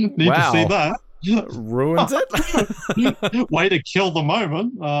 Okay, need to see that. Ruins it. Way to kill the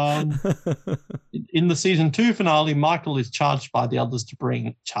moment. In the season 2 finale, Michael is charged by the others to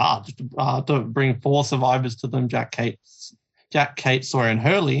bring 4 survivors to them: Jack, Kate, Sawyer, and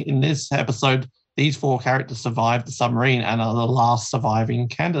Hurley. In this episode, these 4 characters survived the submarine and are the last surviving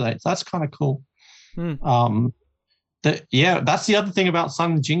candidates. That's kind of cool. That's the other thing about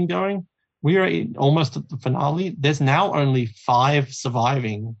Sun and Jin going. we are almost at the finale. There's now only 5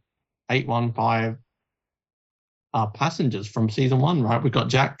 surviving 815 passengers from season 1, right? We've got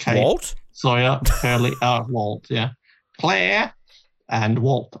Jack, Kate, Walt? Sawyer, Curly, Walt, yeah, Claire, and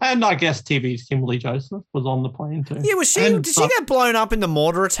Walt. And I guess TV's Kimberly Joseph was on the plane too. Yeah, did she get blown up in the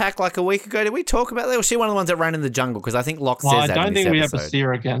mortar attack like a week ago? Did we talk about that? Was she one of the ones that ran in the jungle? Because I think Locke says that in this episode. I don't think we ever see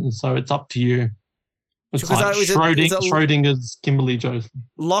her again, so it's up to you. It's like Schrodinger's Kimberly Joseph.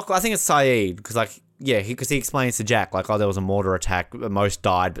 Locke, I think it's Saeed, because he explains to Jack, like, there was a mortar attack, most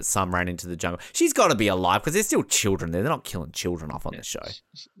died, but some ran into the jungle. She's got to be alive, because there's still children there. They're not killing children off on this show.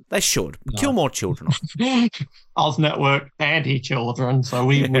 They should. No. Kill more children off. Oz Network, anti-children, so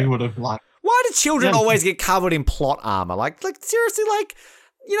we would have, like... Why do children always get covered in plot armor? Like seriously, like,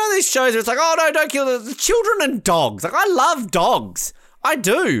 you know these shows where it's like, oh, no, don't kill the children and dogs. Like, I love dogs. I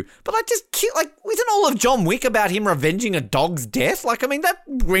do, but isn't all of John Wick about him revenging a dog's death? Like, I mean, that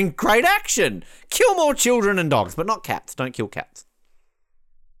brings great action. Kill more children and dogs, but not cats. Don't kill cats.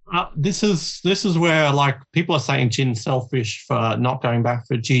 This is where, like, people are saying Jin's selfish for not going back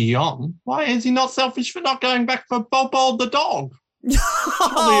for Ji Yeon. Why is he not selfish for not going back for Bobo the dog? Bobo!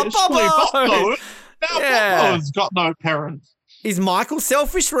 Now Bobo's got no parents. Is Michael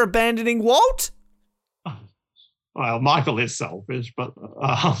selfish for abandoning Walt? Well, Michael is selfish, but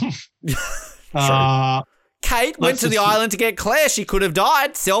Kate went to the island to get Claire. She could have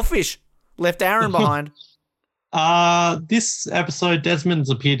died. Selfish. Left Aaron behind. This episode, Desmond's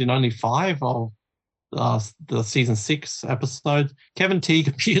appeared in only 5 of the season 6 episodes. Kevin Teague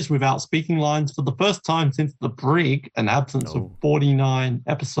appears without speaking lines for the first time since The Brig, an absence of 49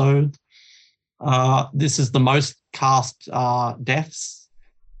 episodes. This is the most cast deaths.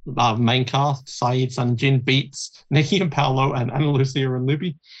 Main cast, Saeed Sanjin beats Nikki and Paolo and Ana Lucia and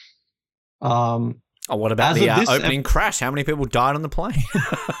Libby. What about the opening crash? How many people died on the plane?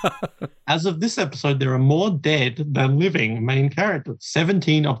 As of this episode, there are more dead than living main characters.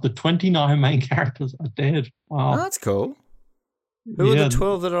 17 of the 29 main characters are dead. Wow. Oh, that's cool. Who are the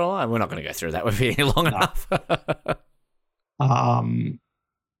 12 that are alive? We're not going to go through that. We're being long enough.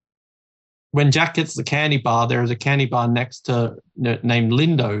 When Jack gets the candy bar, there is a candy bar next to named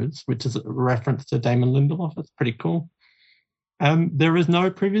Lindo's, which is a reference to Damon Lindelof. That's pretty cool. There is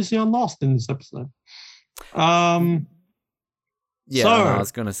no previously on Lost in this episode. I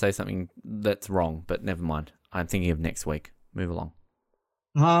was going to say something that's wrong, but never mind. I'm thinking of next week. Move along.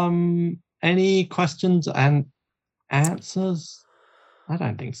 Any questions and answers? I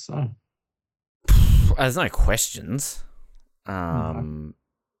don't think so. There's no questions. No.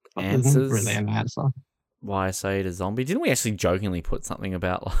 Answers. Really an answer. Why Saeed a zombie? Didn't we actually jokingly put something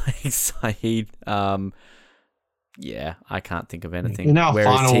about like Saeed? Yeah, I can't think of anything. Where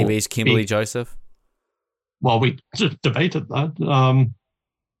is TV's Kimberly Joseph? Well, we just debated that.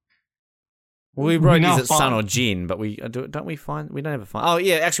 We wrote is it Sun or Jin, but we don't ever find. Oh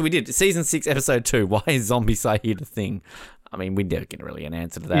yeah, actually we did. Season 6, episode 2. Why is zombie Saeed a thing? I mean, we never get really an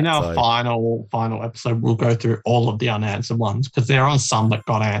answer to that. In our final episode, we'll go through all of the unanswered ones because there are some that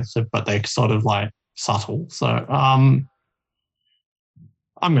got answered, but they're sort of like subtle. So I'm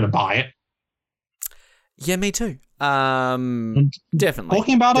going to buy it. Yeah, me too. Definitely.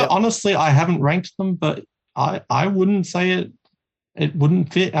 Talking about it, honestly, I haven't ranked them, but I wouldn't say it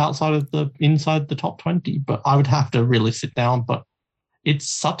wouldn't fit inside the top 20, but I would have to really sit down. But it's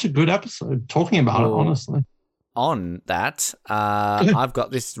such a good episode talking about it, honestly. On that, I've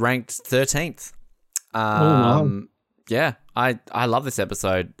got this ranked 13th. Wow. Yeah, I love this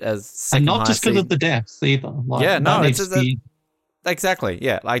episode and not just because of the deaths either. Exactly.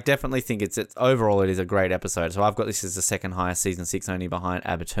 Yeah, I definitely think it's overall it is a great episode. So I've got this as the second highest season 6, only behind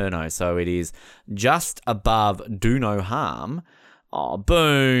Aberturno. So it is just above Do No Harm. Oh,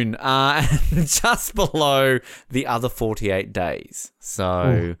 Boone, and just below The Other 48 Days.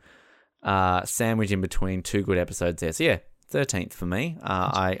 So. Sandwich in between 2 good episodes there. So yeah, 13th for me.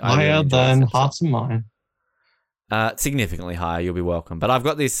 Higher than Hearts and Mind. Significantly higher, you'll be welcome. But I've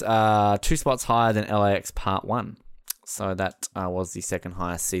got this 2 spots higher than LAX Part 1. So that was the second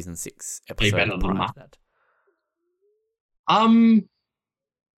highest season 6 episode. Better than that.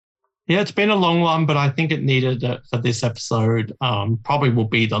 Yeah, it's been a long one, but I think it needed it for this episode. Probably will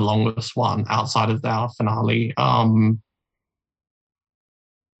be the longest one outside of our finale.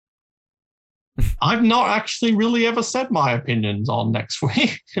 I've not actually really ever said my opinions on next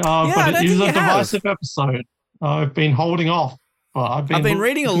week, but it is a divisive episode. I've been holding off. I've been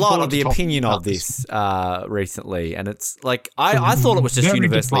reading a lot of the opinion of this recently, and it's like I thought it was just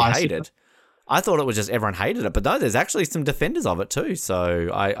universally hated. I thought it was just everyone hated it, but no, there's actually some defenders of it too. So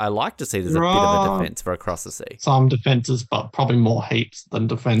I like to see there's a bit of a defense for Across the Sea. Some defenses, but probably more heaps than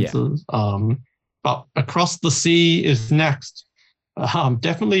defenses. Yeah. But Across the Sea is next.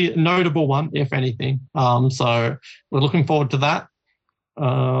 Definitely a notable one, if anything. So we're looking forward to that.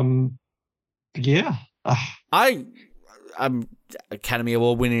 Yeah. I'm Academy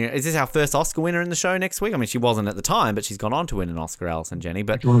Award winner. Is this our first Oscar winner in the show next week? I mean, she wasn't at the time, but she's gone on to win an Oscar, Alison Jenny.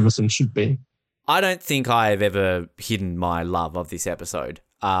 But one of us should be. I don't think I have ever hidden my love of this episode.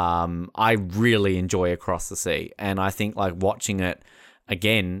 I really enjoy Across the Sea, and I think like watching it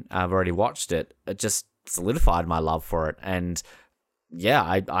again, I've already watched it. It just solidified my love for it, and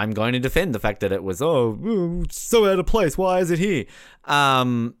yeah, I'm going to defend the fact that it was so out of place. Why is it here?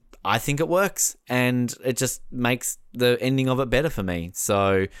 I think it works, and it just makes the ending of it better for me.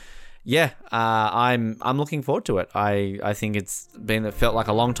 So, yeah, I'm looking forward to it. I think it felt like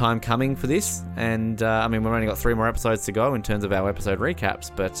a long time coming for this, and I mean we've only got 3 more episodes to go in terms of our episode recaps,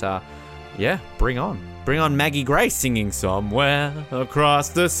 but yeah, bring on Maggie Grace singing "Somewhere Across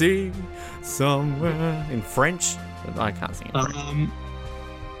the Sea," somewhere in French. I can't sing in French.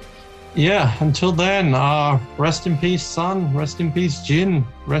 Yeah, until then, rest in peace, Sun. Rest in peace, Jin.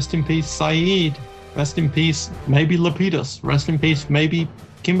 Rest in peace, Saeed. Rest in peace, maybe Lapidus. Rest in peace, maybe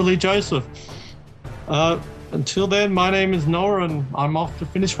Kimberly Joseph. Until then, my name is Noah, and I'm off to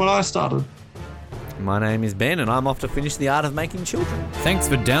finish what I started. My name is Ben, and I'm off to finish The Art of Making Children. Thanks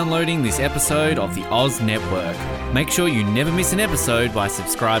for downloading this episode of the Oz Network. Make sure you never miss an episode by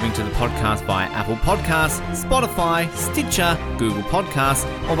subscribing to the podcast via Apple Podcasts, Spotify, Stitcher, Google Podcasts,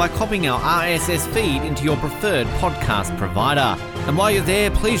 or by copying our RSS feed into your preferred podcast provider. And while you're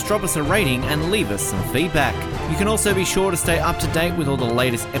there, please drop us a rating and leave us some feedback. You can also be sure to stay up to date with all the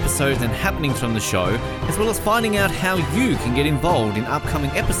latest episodes and happenings from the show, as well as finding out how you can get involved in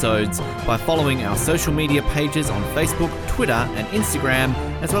upcoming episodes by following our social media pages on Facebook, Twitter, and Instagram,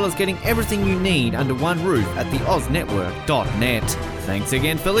 as well as getting everything you need under one roof at theoznetwork.net. Thanks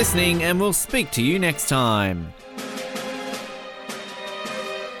again for listening, and we'll speak to you next time.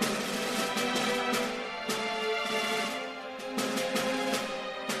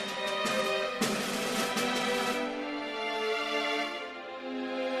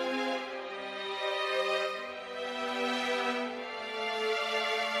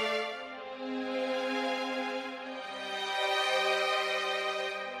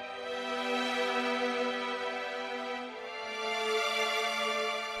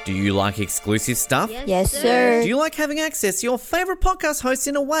 Do you like exclusive stuff? Yes, sir. Do you like having access to your favourite podcast hosts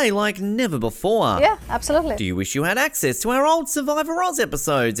in a way like never before? Yeah, absolutely. Do you wish you had access to our old Survivor Oz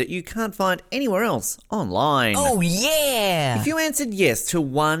episodes that you can't find anywhere else online? Oh, yeah! If you answered yes to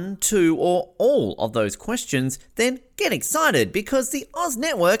 1, 2, or all of those questions, then get excited because the Oz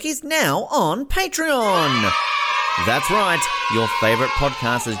Network is now on Patreon. That's right, your favourite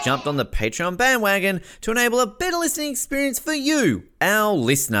podcast has jumped on the Patreon bandwagon to enable a better listening experience for you, our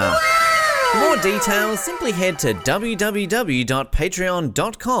listener. For more details, simply head to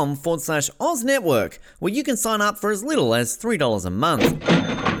www.patreon.com/OzNetwork, where you can sign up for as little as $3 a month.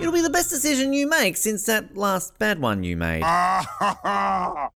 It'll be the best decision you make since that last bad one you made.